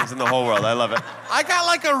satisfying feelings in the whole world. I love it. I got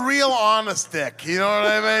like a real honest dick. You know what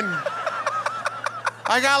I mean?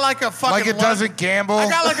 I got like a fucking. Like it doesn't gamble. I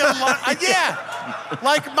got like a yeah.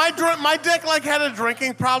 Like my dick like had a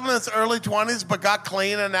drinking problem in its early 20s, but got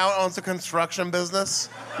clean and now owns a construction business.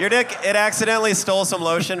 Your dick, it accidentally stole some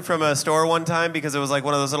lotion from a store one time because it was like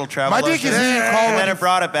one of those little travel My dick lotions. is what you call and when then you- it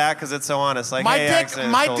brought it back because it's so honest. Like, My hey, I dick,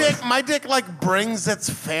 accidentally my stole dick, it. my dick like brings its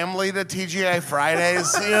family to TGI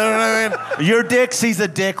Fridays. You know what I mean? Your dick sees a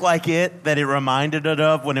dick like it that it reminded it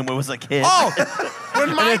of when it was a kid. Oh,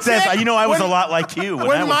 when my And it says, dick- you know, I was when- a lot like you when I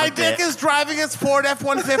When was my a dick kid. is driving its Ford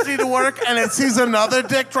F-150 to work and it sees another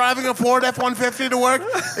dick driving a Ford F-150 to work,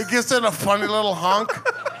 it gives it a funny little honk.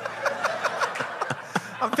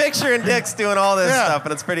 I'm picturing dicks doing all this Yeah. stuff,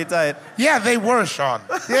 and it's pretty tight. Yeah, they were, Sean.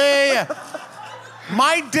 Yeah.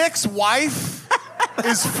 My dick's wife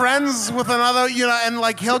is friends with another, you know, and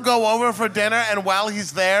like he'll go over for dinner, and while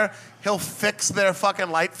he's there, he'll fix their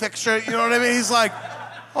fucking light fixture. You know what I mean? He's like,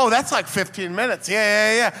 oh, that's like 15 minutes.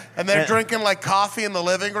 Yeah. And they're drinking like coffee in the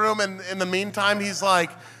living room, and in the meantime, he's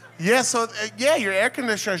like, yeah, so, your air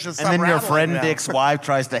conditioner should stop And then your rattling friend now. Dick's wife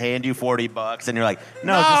tries to hand you $40, and you're like,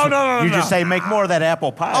 No, just, no, you no. just say, make more of that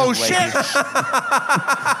apple pie. Oh, lady." shit.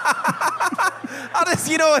 I'll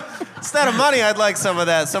just, you know what? Instead of money, I'd like some more of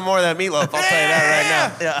that meatloaf. I'll tell you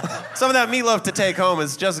that right now. Yeah. Some of that meatloaf to take home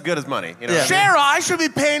is just as good as money. You know what I mean? Cheryl, I should be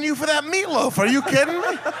paying you for that meatloaf. Are you kidding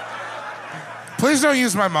me? Please don't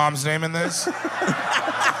use my mom's name in this.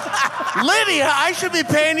 Lydia, I should be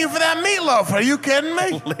paying you for that meatloaf. Are you kidding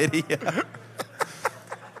me? Lydia.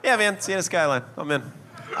 Yeah, man. See you at Skyline. I'm in.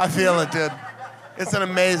 I feel it, dude. It's an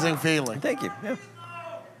amazing feeling. Thank you. Yeah.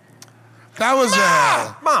 That was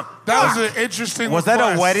Mom. that was an interesting. Was that a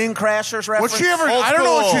request. Wedding Crashers reference? What's she ever? Old I don't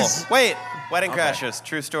know what school. she's. Wait. Wedding Crashers.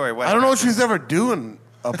 True story. I don't know what she's ever doing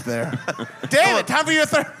up there. David, time for your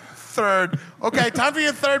third. Okay, time for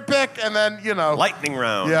your third pick, and then Lightning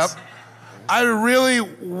rounds. Yep. I really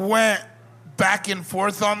went back and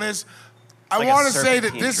forth on this. I like a want to say that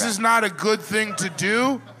serpentine this trap. is not a good thing to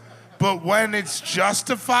do, but when it's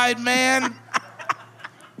justified, man,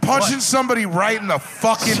 punching somebody right in the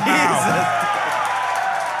fucking mouth.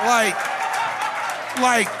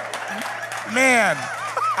 Like, man,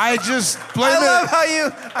 I just blame I it. love how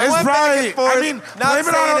you. I It's went back probably- and forth. I mean, not blame it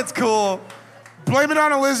saying on- it's cool. Blame it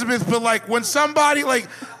on Elizabeth, but like when somebody like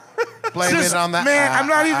Blame just, it on that. man, I'm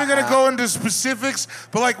not even gonna go into specifics,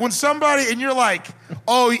 but like when somebody and you're like,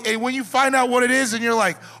 oh, and when you find out what it is, and you're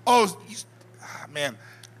like, man,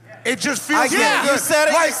 it just feels I get it. You said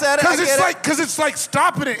it. Like, You said it. I get it. because it's like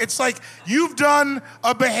stopping it. It's like you've done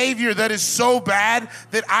a behavior that is so bad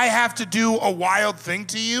that I have to do a wild thing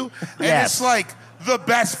to you, and Yes. it's like the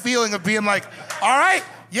best feeling of being like, all right.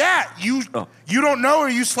 Yeah, you don't know her.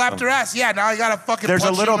 You slapped her ass. Yeah, now I gotta fucking. There's a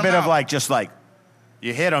punch you little in the bit of mouth. like, just like,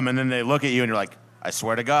 you hit them, and then they look at you, and you're like, I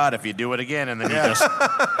swear to God, if you do it again, and then you just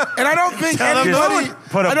And I don't think Tell them anybody. to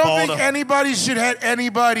put a I don't ball think to- anybody should hit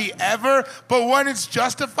anybody ever. But when it's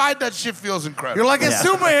justified, that shit feels incredible. You're like a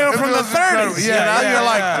superhero It from the feels incredible. 30s. Yeah, You're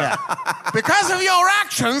like, yeah. because of your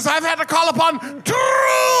actions, I've had to call upon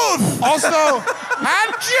truth Also,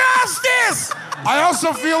 and justice. I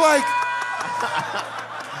also feel like.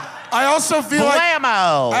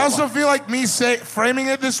 blammo. I also feel like me framing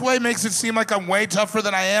it this way makes it seem like I'm way tougher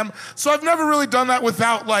than I am. So I've never really done that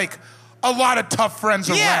without like a lot of tough friends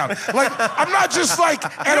Yeah. around. Like I'm not just like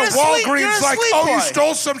at You're a a sweet- you're Walgreens a like, sweet oh, boy. you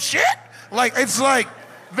stole some shit. Like it's like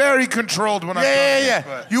very controlled when I Yeah.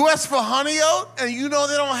 but- You asked for honey oat, and you know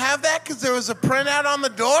they don't have that because there was a printout on the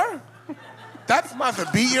door? That's I'm about to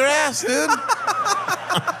beat your ass, dude.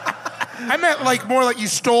 I meant like more like you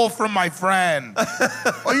stole from my friend.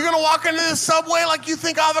 Are you gonna walk into the Subway like you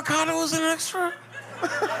think avocado is an extra?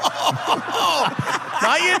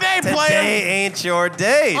 Not your day, player. Today ain't your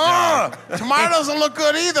day, dog. Tomorrow doesn't look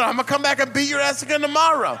good either. I'm gonna come back and beat your ass again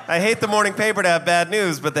tomorrow. I hate the morning paper to have bad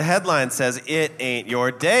news, but the headline says it ain't your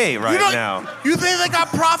day right now. You think they got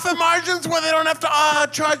profit margins where they don't have to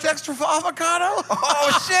charge extra for avocado?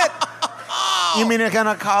 Oh, shit. You mean it's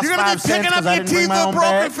gonna cost You're gonna 5 be picking cents up because I your didn't bring teeth my with own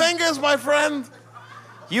broken bag? fingers, my friend.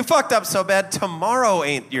 You fucked up so bad, tomorrow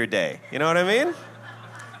ain't your day. You know what I mean?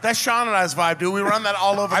 That's Sean and I's vibe, dude. We run that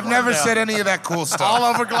all over I've never said any of that cool stuff. all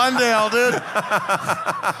over Glendale, dude.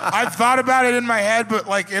 I've thought about it in my head, but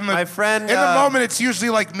like in the My friend, in the moment, it's usually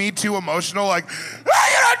like me too emotional. Like, oh,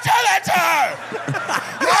 you don't tell that to her.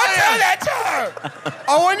 You don't tell that to her.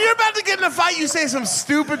 Oh, when you're about to get in a fight, you say some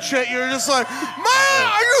stupid shit. You're just like, man,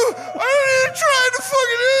 I didn't even try to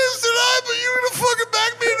fucking do this tonight, but you're gonna fucking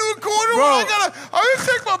back me into a corner Bro. where I'm gonna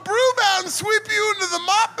take my broom out and sweep you into the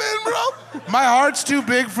mop bin, bro. My heart's too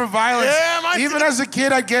big for violence. Yeah, even as a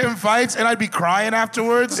kid, I'd get in fights and I'd be crying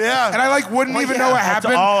afterwards. Yeah. And I like wouldn't even know what that's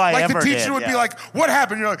happened. all I like ever the teacher did, would be yeah. like, "What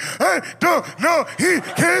happened?" You're like, "I don't know. He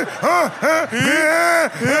can't."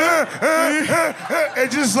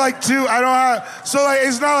 It's just like too. I don't have. So like,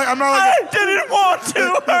 it's not like I'm not like. I didn't want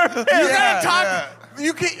to hurt him. You gotta talk.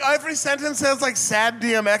 You can every sentence sounds like sad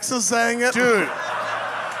DMX is saying it. Dude.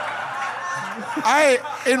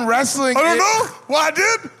 In wrestling. I don't know what I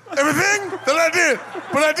did, everything that I did.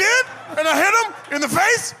 But I did, and I hit him in the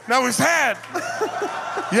face, now he's sad.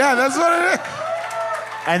 Yeah, that's what it is.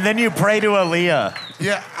 And then you pray to Aaliyah.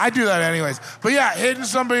 Yeah, I do that anyways. But yeah, hitting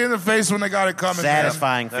somebody in the face when they got it coming.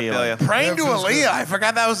 Satisfying I feel feeling. ya. Praying to That feels Aaliyah, good. I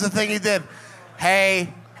forgot that was the thing he did.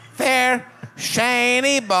 Hey, fair,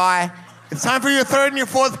 shiny boy. It's time for your third and your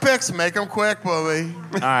fourth picks. Make them quick, Bobby.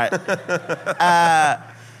 All right.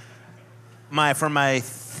 For my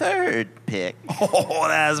third pick. Oh,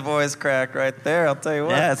 that voice cracked right there. I'll tell you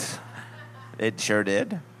what. Yes, it sure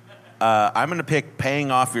did. I'm going to pick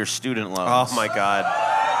paying off your student loans. Oh, my God.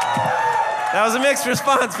 That was a mixed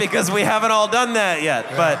response because we haven't all done that yet.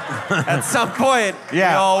 But at some point, we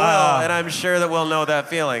all will. And I'm sure that we'll know that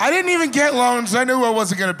feeling. I didn't even get loans. I knew I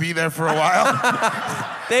wasn't going to be there for a while.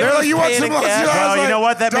 They're They're like, "You want some loans?" cash. I was Well, you like, know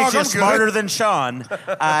what? That "Dog, makes you I'm good." smarter than Sean.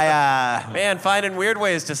 Man, finding weird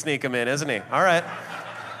ways to sneak them in, isn't he? All right.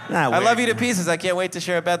 I love you to pieces. I can't wait to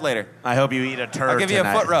share a bed later. I hope you eat a turd I'll give you a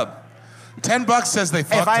tonight. foot rub. $10 says they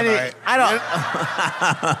fucked tonight.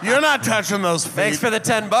 I don't. You're not touching those feet. Thanks for the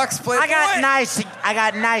 $10, Playboy. I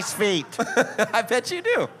got nice feet. I bet you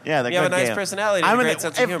do. Yeah, they're you have a good nice game. personality and a great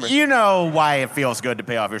sense of humor. You know why it feels good to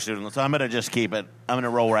pay off your student loans, so I'm gonna just keep it. I'm gonna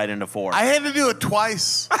roll right into 4. I had to do it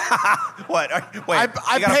twice. What? Wait, I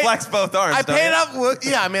you gotta paid- flex both arms. I don't paid you? up. Well,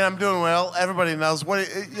 yeah, I mean, I'm doing well. Everybody knows. What?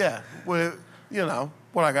 Yeah. What? You know.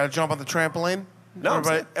 What? I got to jump on the trampoline. No, I'm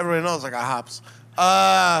saying- everybody knows I got hops.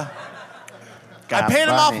 I paid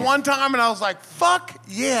him off one time, and I was like, "Fuck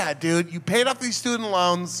yeah, dude! You paid off these student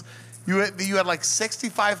loans. You had like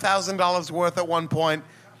 $65,000 worth at one point.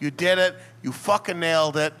 You did it. You fucking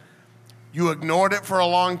nailed it. You ignored it for a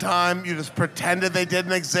long time. You just pretended they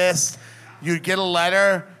didn't exist. You'd get a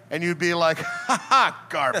letter, and you'd be like, ha ha,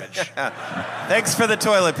 garbage. Thanks for the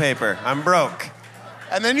toilet paper. I'm broke.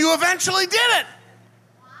 And then you eventually did it.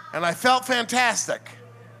 And I felt fantastic.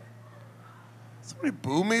 Somebody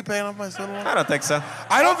boo me paying off my student loan? I don't think so.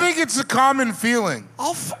 I don't think it's a common feeling.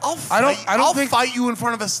 I'll don't think- fight you in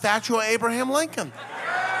front of a statue of Abraham Lincoln.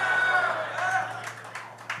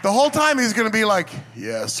 The whole time he's going to be like,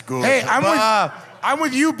 yes, good. Hey, I'm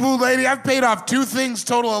with you, Boo Lady. I've paid off 2 things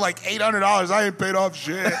total of like $800. I ain't paid off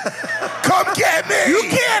shit. Come get me. You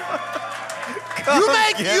can't.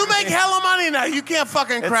 You make hella money now. You can't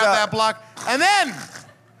fucking crap that block. And then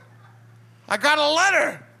I got a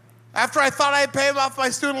letter after I thought I had paid off my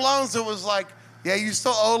student loans. It was like, yeah, you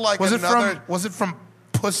still owe like Was another. it from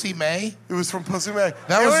Pussy May? It was from Pussy May.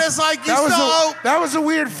 That was like you that was still owe. That was a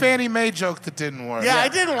weird Fannie Mae joke that didn't work. Yeah, I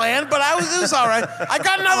didn't land, but it was all right. I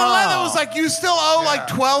got another letter that was like, you still owe like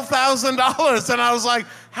 $12,000. And I was like,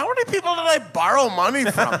 how many people did I borrow money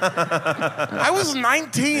from? I was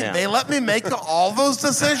 19. Yeah. They let me make all those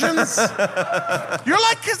decisions. You're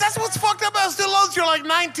like, because that's what's fucked up about student loans. You're like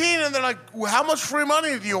 19, and they're like, well, how much free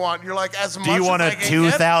money do you want? You're like, as much Do you want as a I can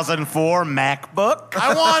get. 2004 MacBook?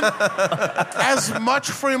 I want as much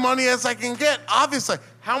free money as I can get, obviously.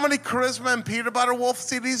 how many Charisma and Peanut Butter Wolf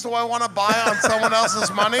CDs do I want to buy on someone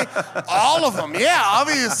else's money? All of them. Yeah,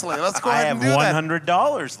 obviously. Let's go ahead and do that. I have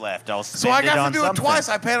 $100 left. I'll spend So I got it to on do something. it twice.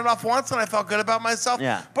 I paid it off once, and I felt good about myself.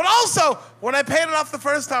 Yeah. But also, when I paid it off the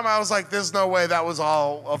first time, I was like, there's no way that was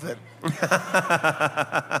all of it.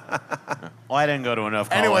 Well, I didn't go to enough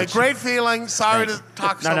college. Anyway, great feeling. Sorry to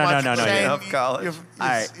talk so much. No. Shane, Enough college.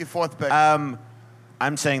 Your fourth pick. I'm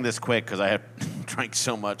saying this quick because I have drank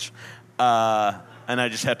so much. And I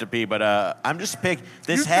just have to pee, but I'm just pick.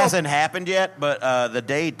 This hasn't happened yet, but the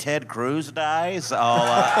day Ted Cruz dies, I'll.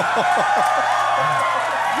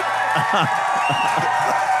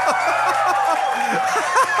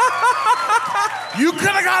 You could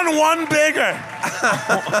have gone one bigger.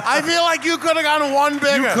 I feel like you could have gone one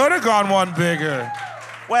bigger. You could have gone one bigger.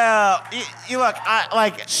 Well, you look,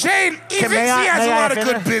 Shane, he thinks he has a lot of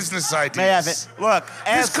good business ideas. Look,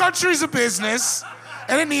 This country's a business,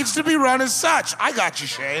 and it needs to be run as such. I got you,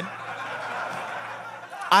 Shane.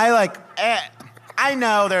 I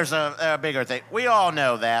know there's a bigger thing. We all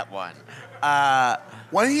know that one.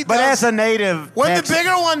 As a native, when the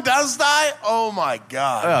bigger one does die, oh my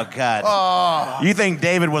God. Oh God. Oh. You think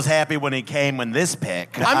David was happy when he came when this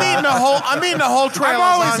pick? I'm eating the whole trail. I'm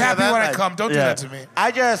always happy when I come. Don't do that to me.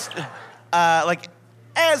 I just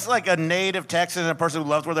as a native Texan and a person who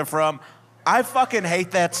loves where they're from, I fucking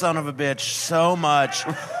hate that son of a bitch so much,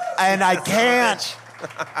 and I can't,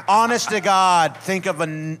 honest to God, think of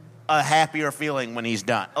a happier feeling when he's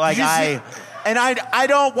done. I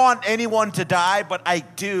don't want anyone to die, but I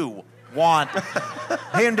do want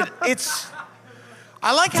him to.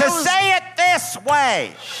 I like to say it this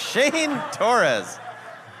way. Shane Torres.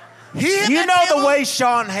 You know the way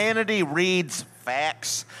Sean Hannity reads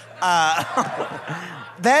facts?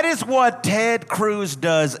 That is what Ted Cruz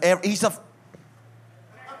does. He's a.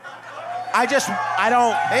 I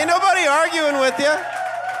don't. Ain't nobody arguing with you.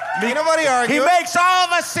 Ain't nobody arguing. He makes all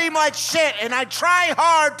of us seem like shit, and I try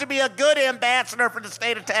hard to be a good ambassador for the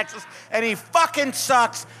state of Texas, and he fucking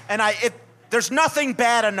sucks. And there's nothing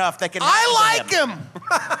bad enough that can. I like him.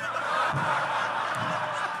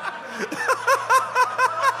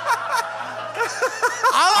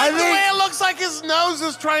 I like the way it looks like his nose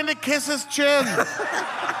is trying to kiss his chin.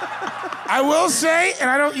 I will say, and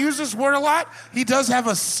I don't use this word a lot, he does have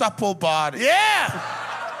a supple body. Yeah.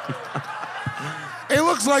 It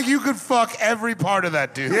looks like you could fuck every part of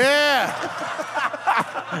that dude. Yeah.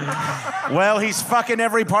 Well, he's fucking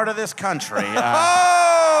every part of this country.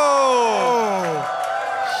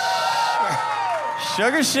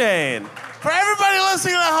 Sugar Shane. For everybody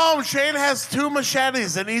listening at home, Shane has 2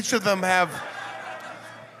 machetes, and each of them have.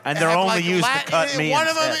 And they're only used to cut meat. One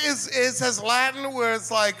of them says Latin, where it's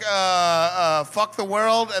like "fuck the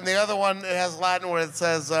world," and the other one it has Latin where it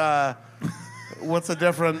says what's a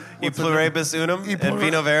different? E pluribus unum and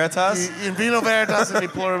vino veritas. In vino veritas and e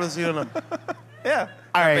pluribus unum. Yeah.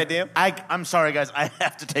 All right. I'm sorry, guys. I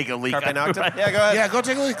have to take a leak. Carpe noctem? Yeah, go ahead. Yeah, go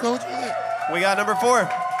take a look. We got number 4.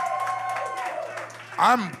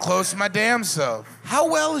 I'm close to my damn self. How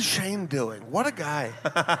well is Shane doing? What a guy.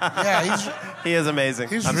 Yeah, he is amazing.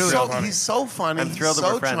 He's really funny. He's so funny. I'm thrilled he's that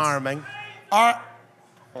so we're friends. charming. All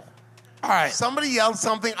right. Somebody yelled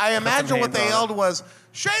something. I imagine what they yelled was,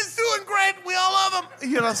 Shane's doing great. We all love him.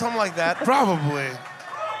 You know, something like that. Probably.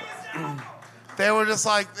 They were just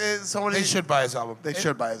like, somebody. They should buy his album. They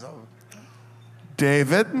should buy his album.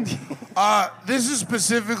 David? This is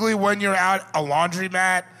specifically when you're at a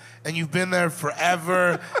laundromat and you've been there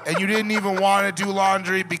forever and you didn't even want to do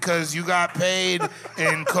laundry because you got paid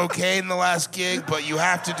in cocaine the last gig, but you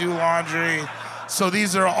have to do laundry. So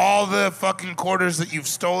these are all the fucking quarters that you've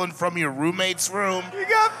stolen from your roommate's room. You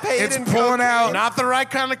got paid It's in pulling cocaine. out. Not the right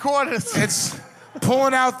kind of quarters. It's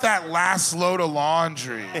pulling out that last load of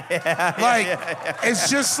laundry. It's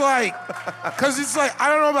just like, because it's like, I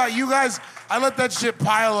don't know about you guys, I let that shit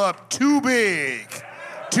pile up too big.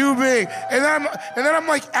 And then I'm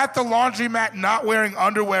like at the laundromat not wearing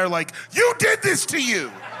underwear like, you did this to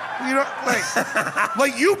you. You know,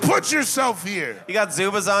 like you put yourself here. You got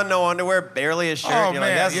Zubas on, no underwear, barely a shirt. Oh, You're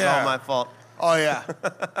man, like, that's all my fault. Oh, yeah.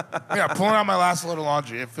 Yeah, pulling out my last load of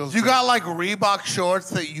laundry. It feels You good. got like Reebok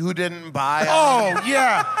shorts that you didn't buy. Oh,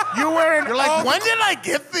 yeah. You're wearing. You're like, when did I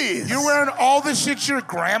get these? You're wearing all the shit your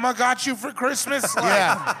grandma got you for Christmas? Like,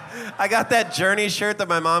 Yeah. I got that Journey shirt that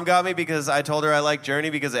my mom got me because I told her I like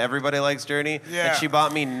Journey because everybody likes Journey. Yeah. And she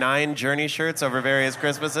bought me 9 Journey shirts over various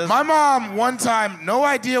Christmases. My mom, one time, no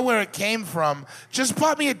idea where it came from, just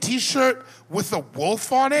bought me a T-shirt with a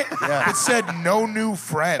wolf on it. Yeah. It said, no new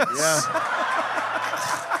friends. Yeah.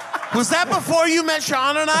 Was that before you met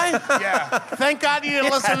Sean and I? Yeah. Thank God you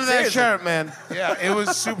didn't listen to that seriously. shirt, man. Yeah, it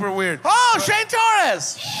was super weird. Oh, Shane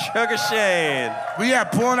Torres. Sugar Shane. But yeah,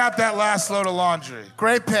 pulling out that last load of laundry.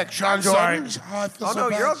 Great pick, Sean I'm sorry. Jordan. Oh, I feel Oh, so no,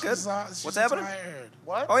 bad. you're all good. She's What's happening? tired.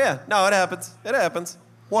 Oh, yeah. No, it happens. It happens.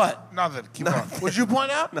 What? Nothing. Keep going. Would you point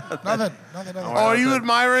out? Nothing. Or are you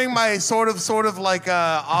admiring my sort of like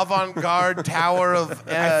avant-garde tower of?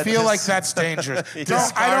 I feel like that's dangerous.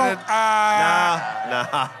 Discarded.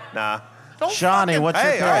 Nah. Shawnee, what's your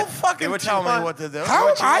Hey, pick? all right. Don't fucking Do what you tell me want. what to do. How am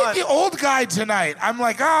what you I want. the old guy tonight? I'm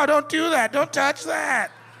like, oh, don't do that. Don't touch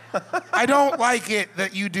that. I don't like it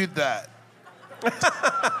that you did that.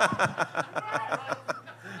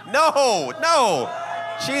 No.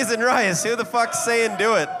 Cheese and rice. Who the fuck's saying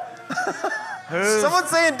do it? Someone's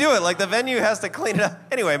saying do it. Like the venue has to clean it up.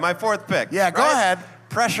 Anyway, my fourth pick. Yeah, go ahead.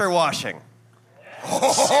 Pressure washing.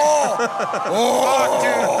 Oh,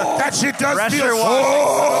 dude, that shit does Pressure feel.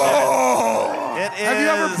 washing. It is. Have you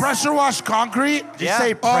ever pressure washed concrete? Did you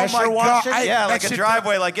say Oh my pressure God. washing? I- Yeah, that like a shit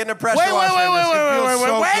driveway, like getting a pressure Wait. washer.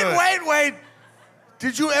 in this- Wait.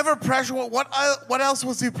 Did you ever pressure? What else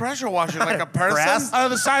was he pressure washing? Like a person? Grass?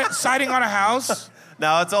 The siding on a house.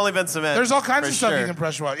 No, it's only been cement. There's all kinds for of stuff sure. you can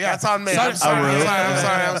pressure wash. Yeah, That's on me. Side- I'm sorry.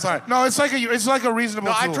 side- I'm sorry. No, it's like a reasonable.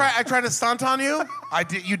 No, tool. I tried to stunt on you, I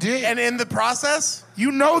did. You did. and in the process, you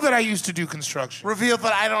know that I used to do construction. revealed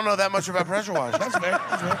that I don't know that much about pressure washing. That's fair.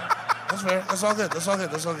 That's all good.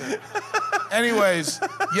 Anyways,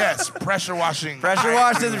 yes, pressure washing. Pressure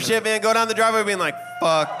wash is some shit, man. Go down the driveway being like,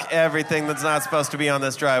 fuck everything that's not supposed to be on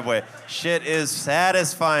this driveway. Shit is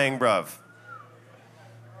satisfying, bruv.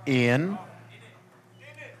 In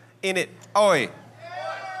In it. Oi.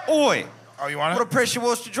 Oh, you want What a it? pressure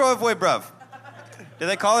wash the driveway, bruv. Do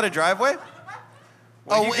they call it a driveway?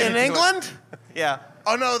 What are you Oh, gonna in do? England? Yeah.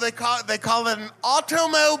 Oh no, they call it an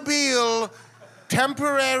automobile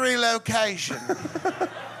temporary location.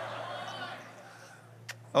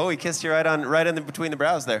 Oh, he kissed you right in between the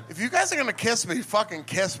brows there. If you guys are gonna kiss me, fucking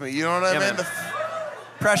kiss me. You know what I Yeah, mean? man.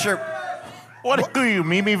 Pressure. what are you,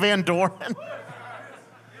 Mimi Van Doren?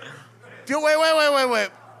 Wait.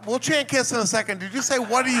 We'll chant kiss in a second. Did you say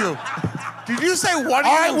what are you? Did you say what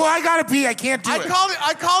All are right, you? well, I gotta pee. I can't do I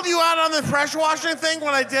it. called you out on the pressure washing thing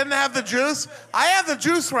when I didn't have the juice. I have the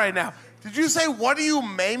juice right now. Did you say what are you,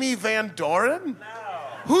 Mamie Van Doren? No.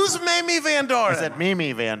 Who's Mamie Van Doren? I said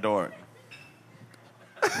Mimi Van Doren.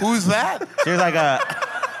 Who's that? She was like a.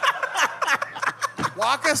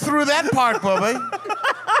 Walk us through that part, Bubby.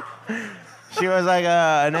 She was like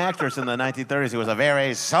an actress in the 1930s who was a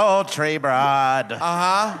very sultry broad.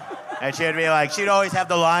 Uh-huh. And she'd be like, she'd always have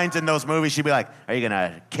the lines in those movies. She'd be like, "Are you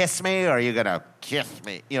gonna kiss me or are you gonna kiss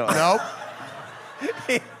me?" You know.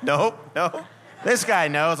 Nope. Nope. This guy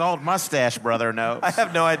knows. Old mustache brother knows. I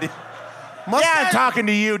have no idea. Yeah, I'm talking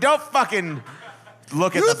to you. Don't fucking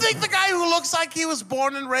look at You the. think the guy who looks like he was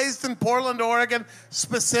born and raised in Portland, Oregon,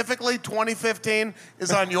 specifically 2015,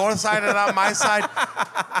 is on your side and on my side?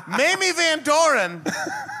 Mamie Van Doren.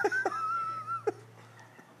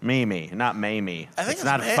 Mimi, not Mamie. I think it's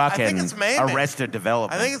not I fucking think it's Mamie. Arrested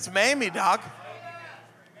Development. I think it's Mamie, dog.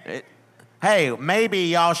 Hey, maybe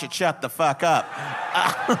y'all should shut the fuck up.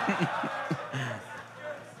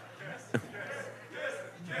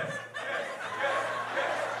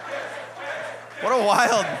 What a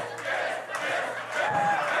wild.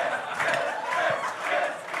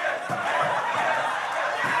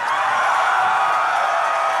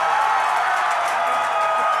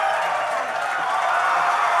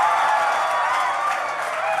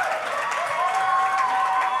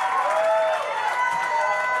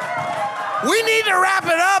 We need to wrap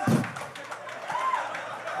it up.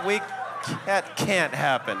 That can't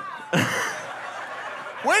happen.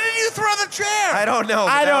 Where did you throw the chair? I don't know.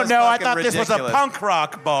 but I that don't was know. I fucking thought this was a ridiculous. punk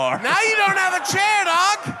rock bar. Now you don't have a chair,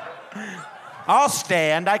 dog. I'll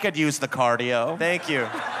stand. I could use the cardio. Thank you.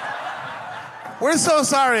 We're so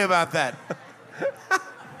sorry about that.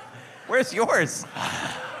 Where's yours?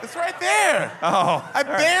 It's right there. Oh. I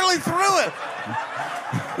barely threw it.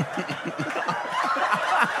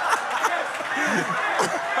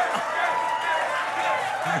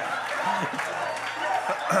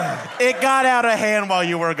 It got out of hand while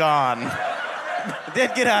you were gone. It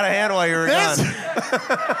did get out of hand while you were This- gone.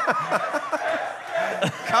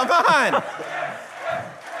 Come on.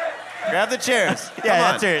 Grab the chairs. Yeah, Come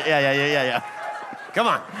that's on. it. Yeah. Come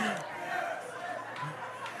on.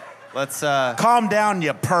 Let's Calm down,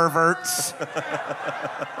 you perverts.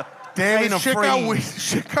 Damn, Ain't no shit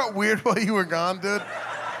free. got weird while you were gone, dude.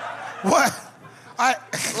 What?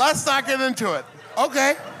 Let's not get into it.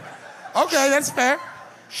 Okay, that's fair.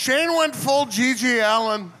 Shane went full Gigi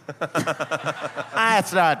Allen.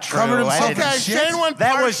 That's not true. Covered himself in Okay, shit? Shane went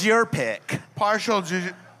That was your pick. partial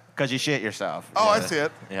Gigi. Because you shit yourself. Oh, I see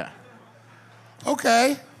it. Yeah.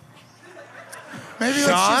 Okay. Maybe let's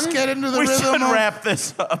Sean? just get into the We rhythm. should wrap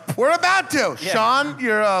this up. We're about to. Sean,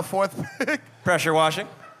 your fourth pick. Pressure washing.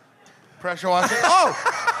 Pressure washing. Oh!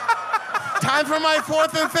 Time for my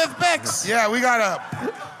fourth and fifth picks. Yeah, we got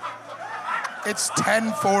It's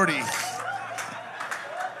 10:40.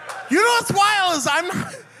 You know what's wild is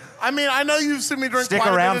I know you've seen me drink Stick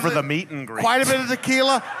quite a around bit for of the meet and greet. quite a bit of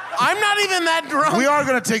tequila. I'm not even that drunk. We are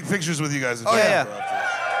going to take pictures with you guys. Yeah.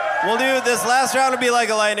 We'll do this last round will be like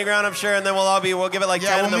a lightning round, I'm sure, and then we'll give it like 10,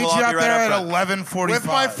 Yeah, and we'll then meet we'll you all out be right there up at front. 11:45. With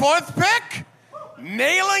my fourth pick,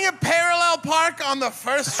 nailing a parallel park on the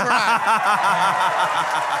first try.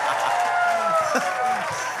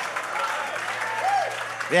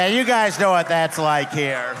 Yeah, you guys know what that's like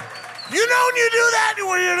here. You know when you do that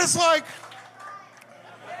where you're just like...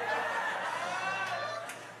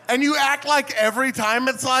 And you act like every time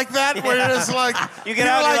it's like that, where you're just like... You get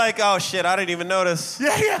out and you're like, oh shit, I didn't even notice.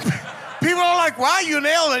 Yeah. People are like, wow, you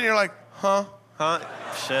nailed it. And you're like, huh? Huh?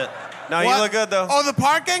 Shit. No, What? you look good though. Oh, the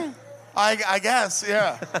parking? I guess,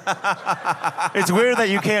 yeah. It's weird that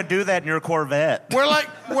you can't do that in your Corvette. We're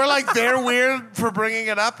like they're weird for bringing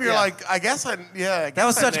it up. You're like, I guess I guess That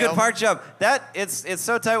was I such a good nailed park jump. It's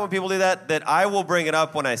so tight when people do that I will bring it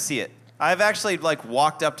up when I see it. I've actually like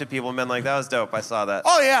walked up to people and been like, that was dope. I saw that.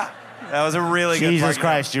 Oh yeah. That was a really good Jesus park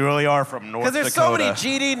Christ, you really are from North Because Dakota. there's so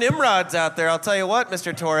many GD Nimrods out there, I'll tell you what,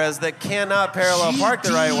 Mr. Torres, that cannot parallel park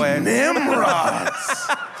the right way. Nimrods.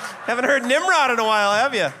 Haven't heard Nimrod in a while,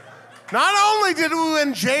 have you? Not only did we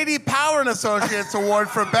win JD Power and Associates Award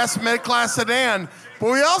for Best Mid-Class Sedan,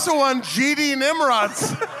 but we also won GD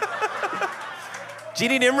Nimrods.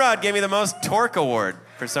 GD Nimrod gave me the most torque award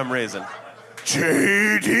for some reason.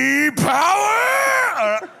 JD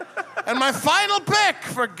Power! And my final pick,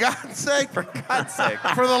 for God's sake. For God's sake.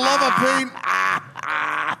 For the love of Pete.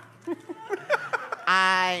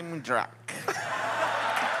 I'm drunk.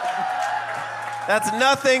 That's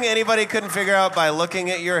nothing anybody couldn't figure out by looking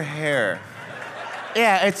at your hair.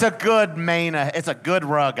 Yeah, it's a good it's a good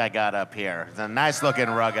rug I got up here. It's a nice looking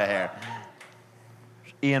rug of hair.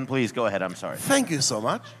 Ian, please go ahead. I'm sorry. Thank you so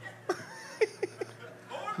much.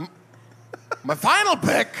 My final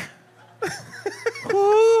pick.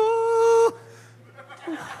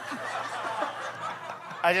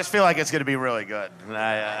 I just feel like it's going to be really good.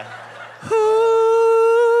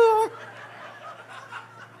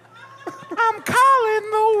 I'm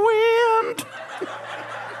calling the wind.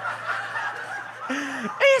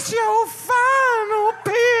 It's your final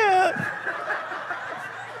pick.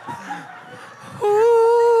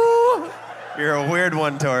 Ooh. You're a weird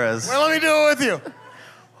one, Torres. Well, let me do it with you.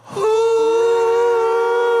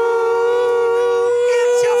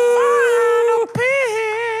 It's your final pick.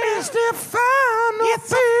 It's the final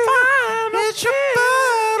pick. It's your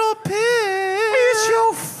final pick. It's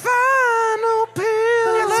your final pick.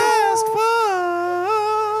 The last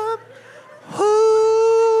one.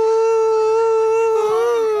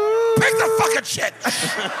 Pick the fucking shit.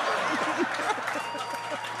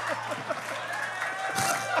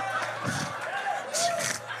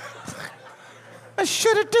 I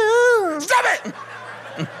should have done. Stop it!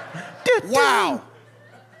 Wow.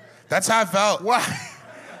 That's how I felt. Wow.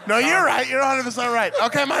 No, you're right. You're 100% right.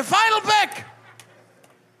 Okay, my final pick.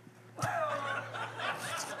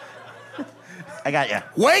 I got you.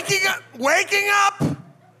 Waking up in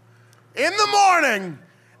the morning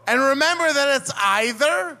and remember that it's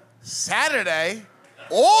either Saturday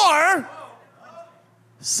or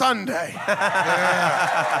Sunday.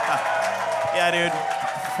 Yeah, dude.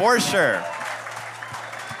 For sure.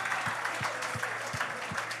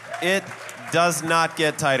 It does not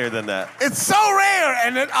get tighter than that. It's so rare,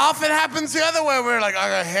 and it often happens the other way. We're like, I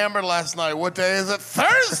got hammered last night. What day is it?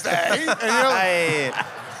 Thursday. And you're like,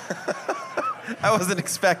 I wasn't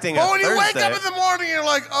expecting but a when you wake Thursday. up in the morning, you're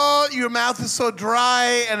like, oh, your mouth is so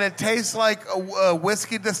dry, and it tastes like a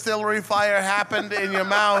whiskey distillery fire happened in your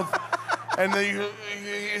mouth. And then you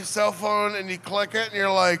get your cell phone, and you click it, and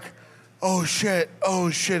you're like, oh, shit, it's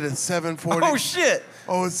 7:40. Oh, shit.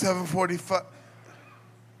 Oh, it's 7:45.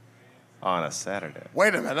 On a Saturday.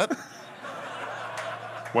 Wait a minute.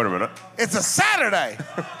 Wait a minute. It's a Saturday.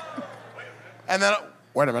 And then,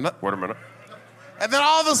 wait a minute. Wait a minute. And then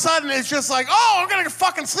all of a sudden, it's just like, oh, I'm going to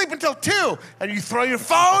fucking sleep until 2. And you throw your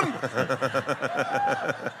phone,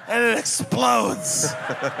 and it explodes.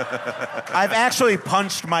 I've actually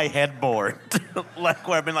punched my headboard. like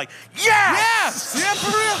where I've been like, yes! Yeah,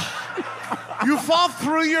 for real. You fall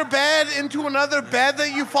through your bed into another bed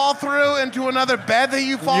that you fall through into another bed that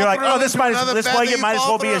you fall You're like, through. oh, this blanket might as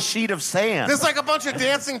well be through. a sheet of sand. There's like a bunch of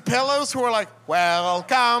dancing pillows who are like,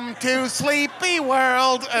 welcome to Sleepy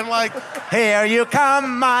World. And like, Here you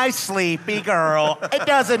come, my sleepy girl. It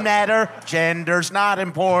doesn't matter. Gender's not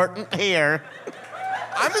important here.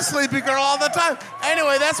 I'm a sleepy girl all the time.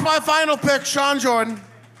 Anyway, that's my final pick, Sean Jordan.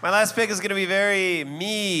 My last pick is going to be very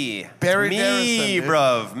me. Barry me, Darrison, dude.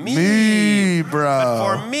 bruv. Me. bro.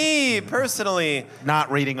 But for me, personally,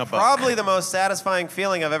 Not reading a book. probably the most satisfying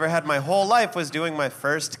feeling I've ever had my whole life was doing my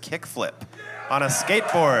first kickflip on a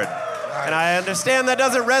skateboard. And I understand that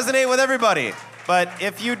doesn't resonate with everybody. But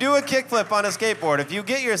if you do a kickflip on a skateboard, if you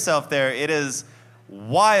get yourself there, it is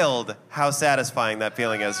wild how satisfying that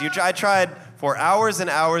feeling is. I tried for hours and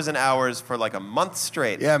hours and hours for like a month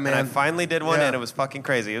straight. Yeah, man. And I finally did one, Yeah. and it was fucking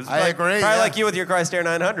crazy. It was I like, agree, Probably yeah. like you with your Chrysler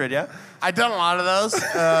 900, yeah? I've done a lot of those.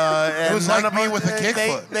 It was like me with a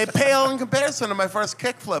kickflip. They pale in comparison to my first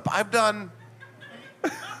kickflip. I've done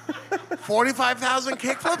 45,000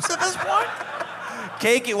 kickflips at this point.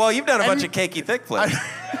 Cakey. Well, you've done a bunch of cakey thick flips.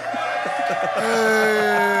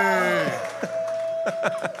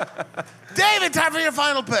 David, time for your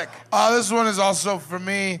final pick. This one is also for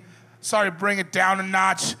me. Sorry to bring it down a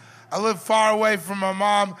notch. I live far away from my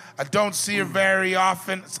mom. I don't see her very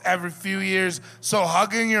often. It's every few years. So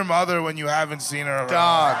hugging your mother when you haven't seen her for a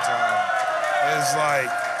long time is like,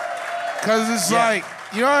 because it's like,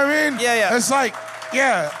 you know what I mean? Yeah, yeah. It's like,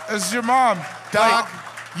 yeah, it's your mom. Dog.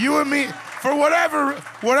 Like, you and me, for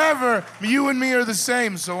whatever, you and me are the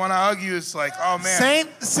same. So when I hug you, it's like, oh man.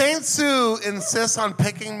 Saint Sue insists on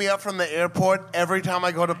picking me up from the airport every time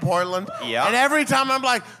I go to Portland. Yeah. And every time I'm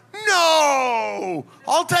like, no,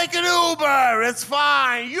 I'll take an Uber. It's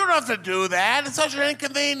fine. You don't have to do that. It's such an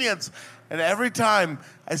inconvenience. And every time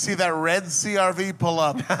I see that red CRV pull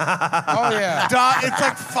up, Oh yeah. it's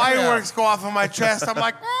like fireworks go off in my chest. I'm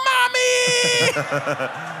like, Mommy!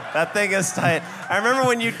 That thing is tight. I remember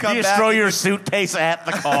when you'd come You just back. throw your suitcase at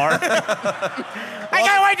the car. I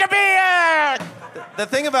can't wait to be here! The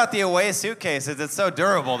thing about the away suitcase is it's so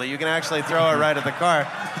durable that you can actually throw it right at the car.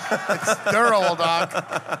 Durable, dog.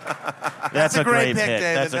 That's a great pick, David.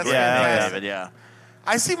 That's a That's great pick, fantastic. David, yeah.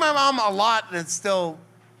 I see my mom a lot, and it's still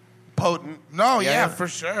potent. No, yeah, for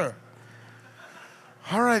sure.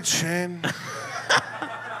 All right, Shane.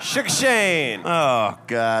 Shook Shane. Oh,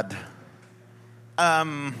 God.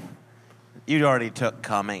 You already took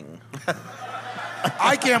coming.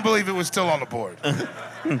 I can't believe it was still on the board.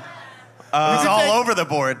 It's all over the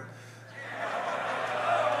board.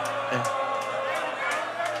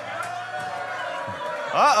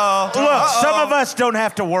 Uh-oh. Look, some of us don't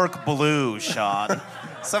have to work blue, Sean.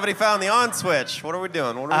 Somebody found the on switch. What are we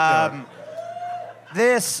doing? What are we doing?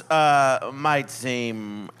 This might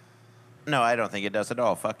seem... No, I don't think it does at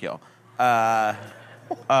all. Fuck y'all.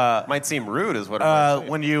 Might seem rude is what it might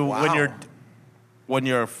seem. When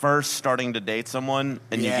you're first starting to date someone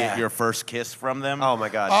and you get your first kiss from them. Oh, my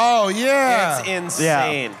God. Oh yeah. It's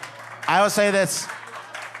insane. I will say this.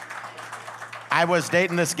 I was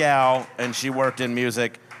dating this gal, and she worked in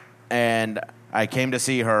music, and I came to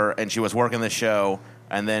see her, and she was working the show,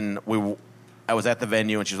 and then I was at the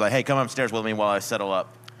venue, and she was like, hey, come upstairs with me while I settle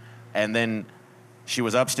up. And then she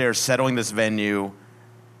was upstairs settling this venue,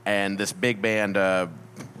 and this big band,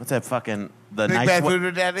 what's that fucking... The Big Night Bad Swe-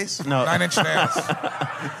 Voodoo Daddies? No, 9 Inch Nails.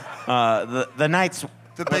 the Nights...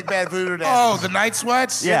 The Big Bad Voodoo Oh, Daddies. the Night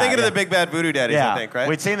Sweats? You're Yeah, thinking yeah. of the Big Bad Voodoo Daddies, I think, right?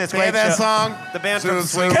 We'd seen this Say great that show. song. The band from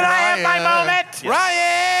Swing. Can I have my moment?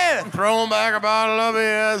 Riot! Throwing back a bottle of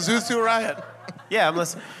beer. Zuzu Riot. Yeah, I'm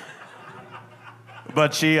listening.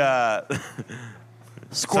 But she...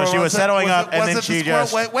 Squirrel she was Nut settling Zip- up, and was then it the she squirrel-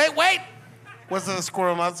 just... Wait. Was it the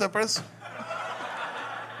Squirrel Nut Zippers?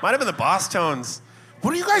 Might have been the Boss Tones.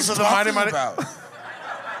 What are you guys Those are the talking Mighty- about?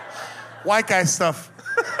 White guy stuff.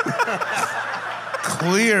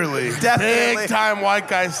 Clearly. Definitely. Big time white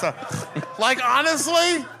guy stuff. Like,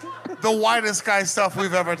 honestly, the whitest guy stuff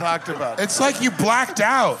we've ever talked about. It's like you blacked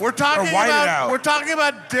out. We're talking or whited about out. we're talking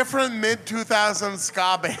about different mid-2000s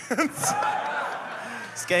ska bands.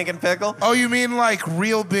 Skank and Pickle. Oh, you mean like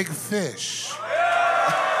Real Big Fish?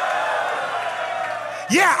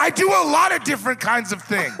 Yeah, I do a lot of different kinds of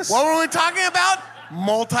things. What were we talking about?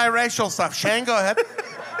 Multiracial stuff. Shane, go ahead.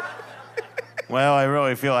 Well, I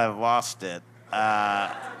really feel I've lost it.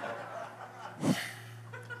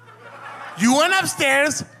 You went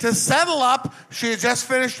upstairs to settle up. She had just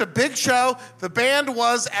finished a big show. The band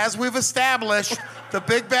was, as we've established, the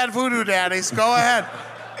Big Bad Voodoo Daddies. Go ahead.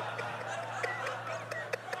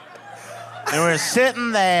 And we're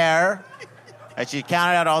sitting there, And she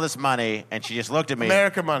counted out all this money, and she just looked at me.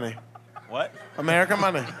 American money. What? American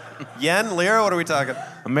money. Yen, lira, what are we talking?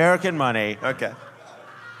 American money. Okay.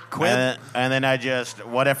 Quid? And then I just,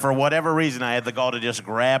 for whatever reason, I had the gall to just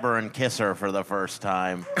grab her and kiss her for the first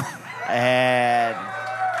time. And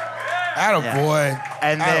Attaboy.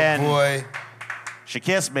 And then Attaboy. she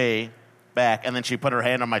kissed me back, and then she put her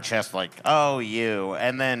hand on my chest like, oh, you.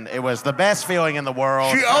 And then it was the best feeling in the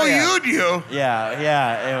world. She you'd you.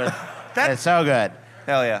 Yeah. It was it's so good.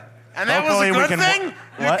 Hell yeah. And that Hopefully was a we good can- thing?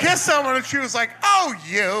 What? You kissed someone and she was like, oh,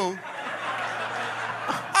 you.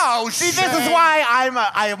 Oh, See, this is why I'm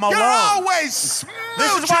alone. You're always smooching,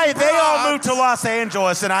 This is why they all broads. moved to Los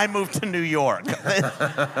Angeles and I moved to New York.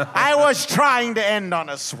 I was trying to end on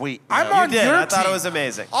a sweet note. I'm on You did. your I thought it team. was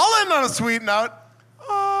amazing. I'll end on a sweet note.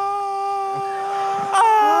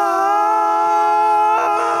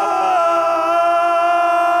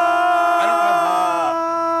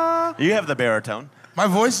 I You have the baritone. My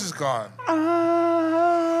voice is gone.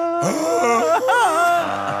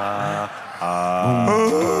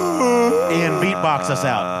 Ian, beatbox us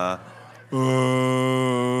out.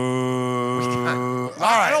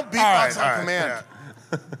 I don't beatbox on command.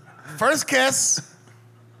 First kiss.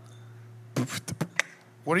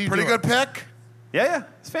 What are you Pretty doing? good pick. Yeah.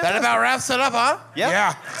 It's That fantastic. about wraps it up, huh?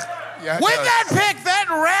 Yeah. it With does. that pick, that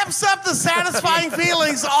wraps up the satisfying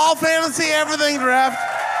feelings, all fantasy, everything draft.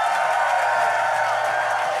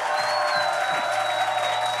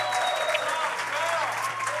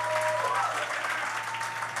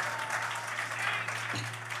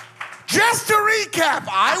 Just to recap,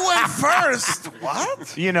 I went first.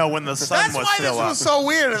 What? You know, when the sun That's was why still this up. was so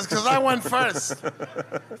weird, is because I went first.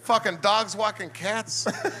 Fucking dogs walking cats.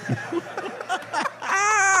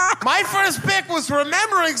 My first pick was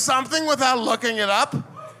remembering something without looking it up,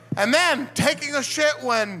 and then taking a shit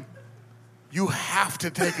when you have to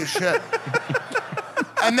take a shit.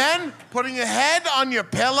 And then putting your head on your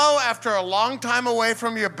pillow after a long time away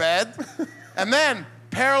from your bed, and then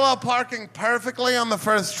parallel parking perfectly on the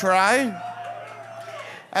first try,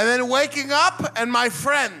 and then waking up and my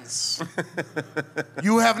friends.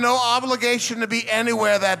 You have no obligation to be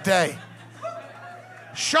anywhere that day.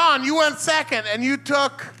 Sean, you went second, and you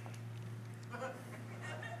took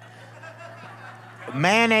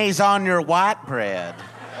Mayonnaise on your white bread.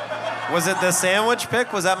 Was it the sandwich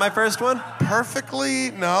pick? Was that my first one?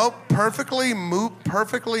 perfectly moving?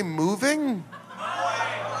 Perfectly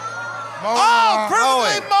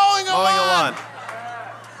mowing a lawn.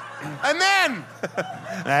 And then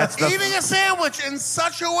That's the eating a sandwich in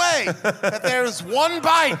such a way that there's one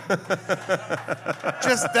bite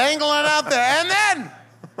just dangling out there. And then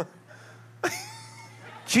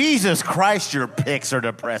Jesus Christ, your picks are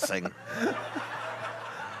depressing.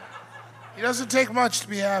 It doesn't take much to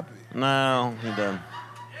be happy. No, he doesn't.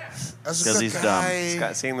 That's a 'Cause good he's guy.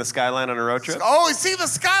 dumb. Seeing the skyline on a road trip? Oh, you see the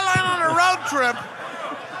skyline on a road trip.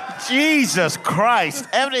 Jesus Christ.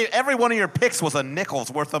 Every one of your picks was a nickel's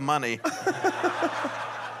worth of money.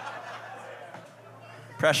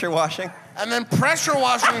 Pressure washing? And then pressure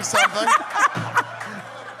washing something.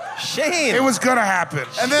 Shane! It was gonna happen.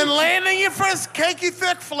 And then landing your first cakey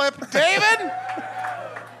thick flip. David,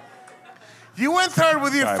 you went third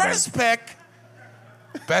with your Sorry, first pick.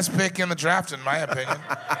 Best pick in the draft, in my opinion.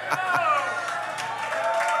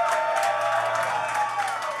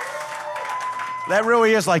 That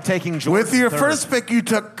really is like taking Jordan With your third. first pick, you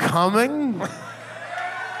took coming.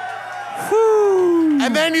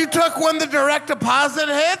 And then you took when the direct deposit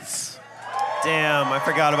hits. Damn, I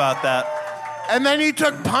forgot about that. And then you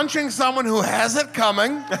took punching someone who has it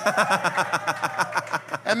coming.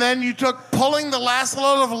 And then you took pulling the last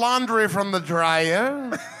load of laundry from the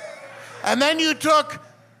dryer. And then you took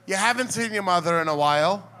you haven't seen your mother in a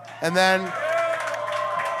while. And then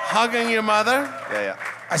hugging your mother. Yeah.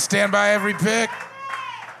 I stand by every pick.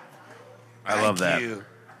 I love that. Thank you.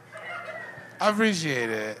 I appreciate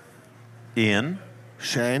it. Ian,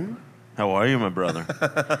 Shane, how are you, my brother?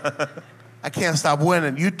 I can't stop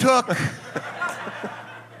winning. You took,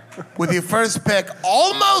 with your first pick,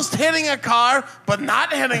 almost hitting a car, but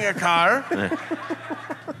not hitting a car.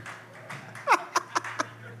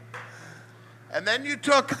 And then you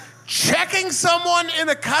took checking someone in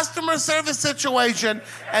a customer service situation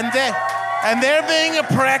and they're being a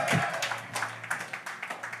prick.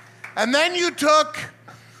 And then you took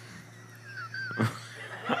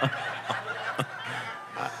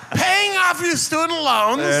paying off your student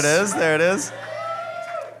loans. There it is.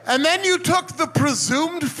 And then you took the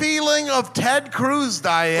presumed feeling of Ted Cruz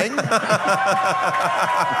dying.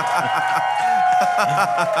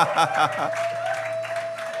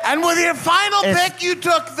 And with your final pick, you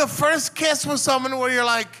took the first kiss with someone where you're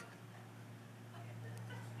like,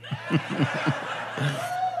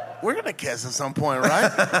 We're gonna kiss at some point,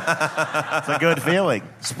 right? It's a good feeling.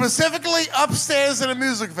 Specifically upstairs in a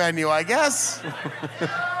music venue, I guess.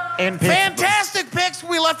 And Fantastic picks.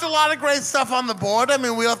 We left a lot of great stuff on the board. I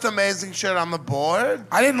mean, we left amazing shit on the board.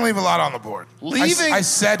 I didn't leave a lot on the board. I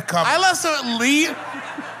said come. I left some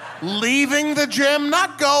leaving the gym,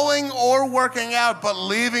 not going or working out, but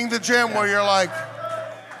leaving the gym where you're like,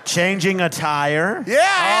 changing a tire.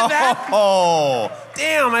 yeah, and that. Oh,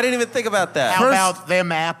 damn! I didn't even think about that. How about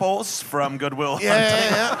them apples from Goodwill Hunting?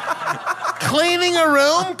 Yeah. Cleaning your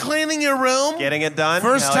room. Getting it done.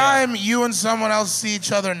 First Hell time you and someone else see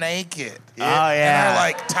each other naked. Oh, yeah. And they're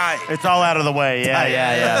like tight. It's all out of the way. Yeah,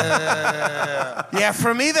 Yeah,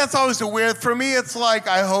 for me, that's always a weird. For me, it's like,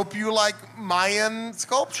 I hope you like Mayan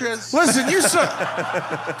sculptures. Listen, you saw.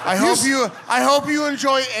 I hope you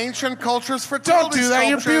enjoy ancient cultures for Don't do that.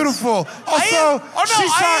 You're beautiful. Also,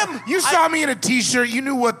 you I- saw me in a t-shirt. You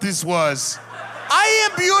knew what this was. I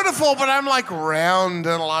am beautiful, but I'm like round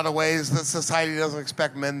in a lot of ways that society doesn't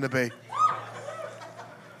expect men to be.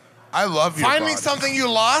 I love you. Find me something you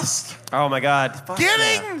lost. Oh my God. Fuck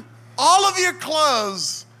Getting all of your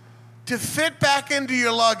clothes to fit back into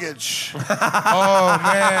your luggage. Oh,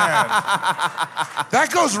 man. That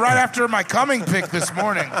goes right after my coming pick this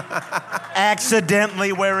morning.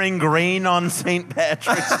 Accidentally wearing green on St.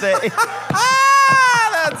 Patrick's Day.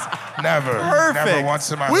 That's Never. Perfect. Never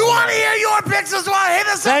once in my We life. want to hear your picks as well. Hit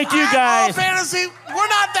us Thank up you, at guys. All Fantasy. We're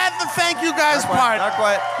not at the thank you guys part. not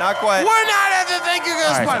quite. We're not at the thank you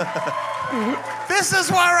guys All right. part. This is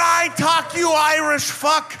where I talk you Irish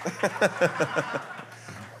fuck.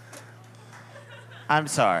 I'm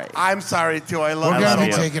sorry. I'm sorry, too. I love We're you. going to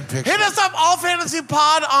be you. taking pictures. Hit us up, All Fantasy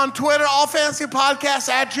Pod on Twitter,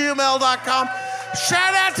 allfantasypodcast@gmail.com.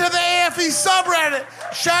 Shout out to the AFE subreddit.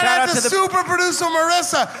 Shout out to to the super producer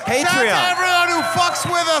Marissa. Shout out Patreon. to everyone who fucks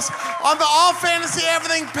with us on the All Fantasy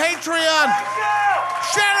Everything Patreon.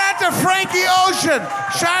 Shout out to Frankie Ocean.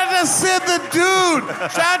 Shout out to Sid the Dude.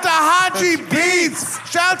 Shout out to Haji Beats.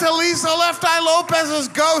 Shout out to Lisa Left Eye Lopez's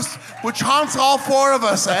ghost, which haunts all four of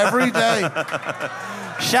us every day.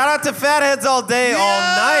 Shout out to Fatheads all day, all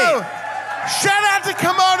night. Shout out to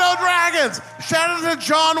Komodo Dragons. Shout out to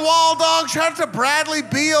John Waldog. Shout out to Bradley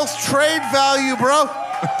Beal's trade value, bro.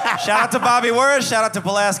 Shout out to Bobby Wurst. Shout out to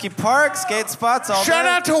Pulaski Park, skate spots all Shout day.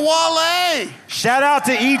 out to Wale. Shout out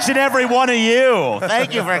to each and every one of you.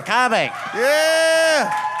 Thank you for coming.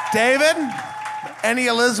 Yeah. David, any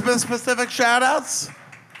Elizabeth-specific shout-outs?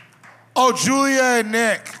 Oh, Julia and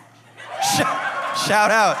Nick. Shout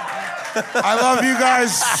out. I love you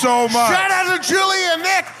guys so much. Shout out to Julia and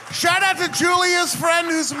Nick. Shout out to Julia's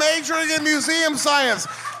friend who's majoring in museum science.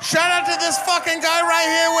 Shout out to this fucking guy right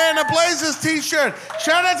here wearing a Blazers t-shirt.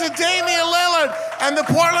 Shout out to Damian Lillard and the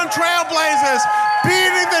Portland Trail Blazers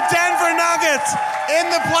beating the Denver Nuggets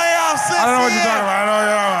in the playoffs this year. I don't know what you're talking about. I don't know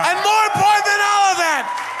what you're talking about. And more important than all of that,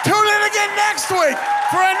 tune in again next week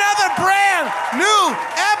for another brand new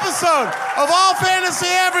episode of All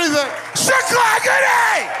Fantasy Everything. Chicago!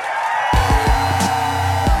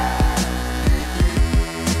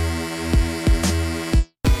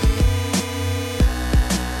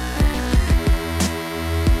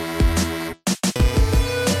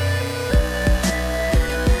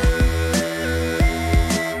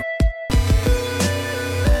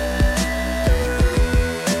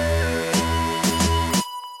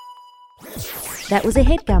 That was a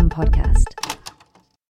HeadGum podcast.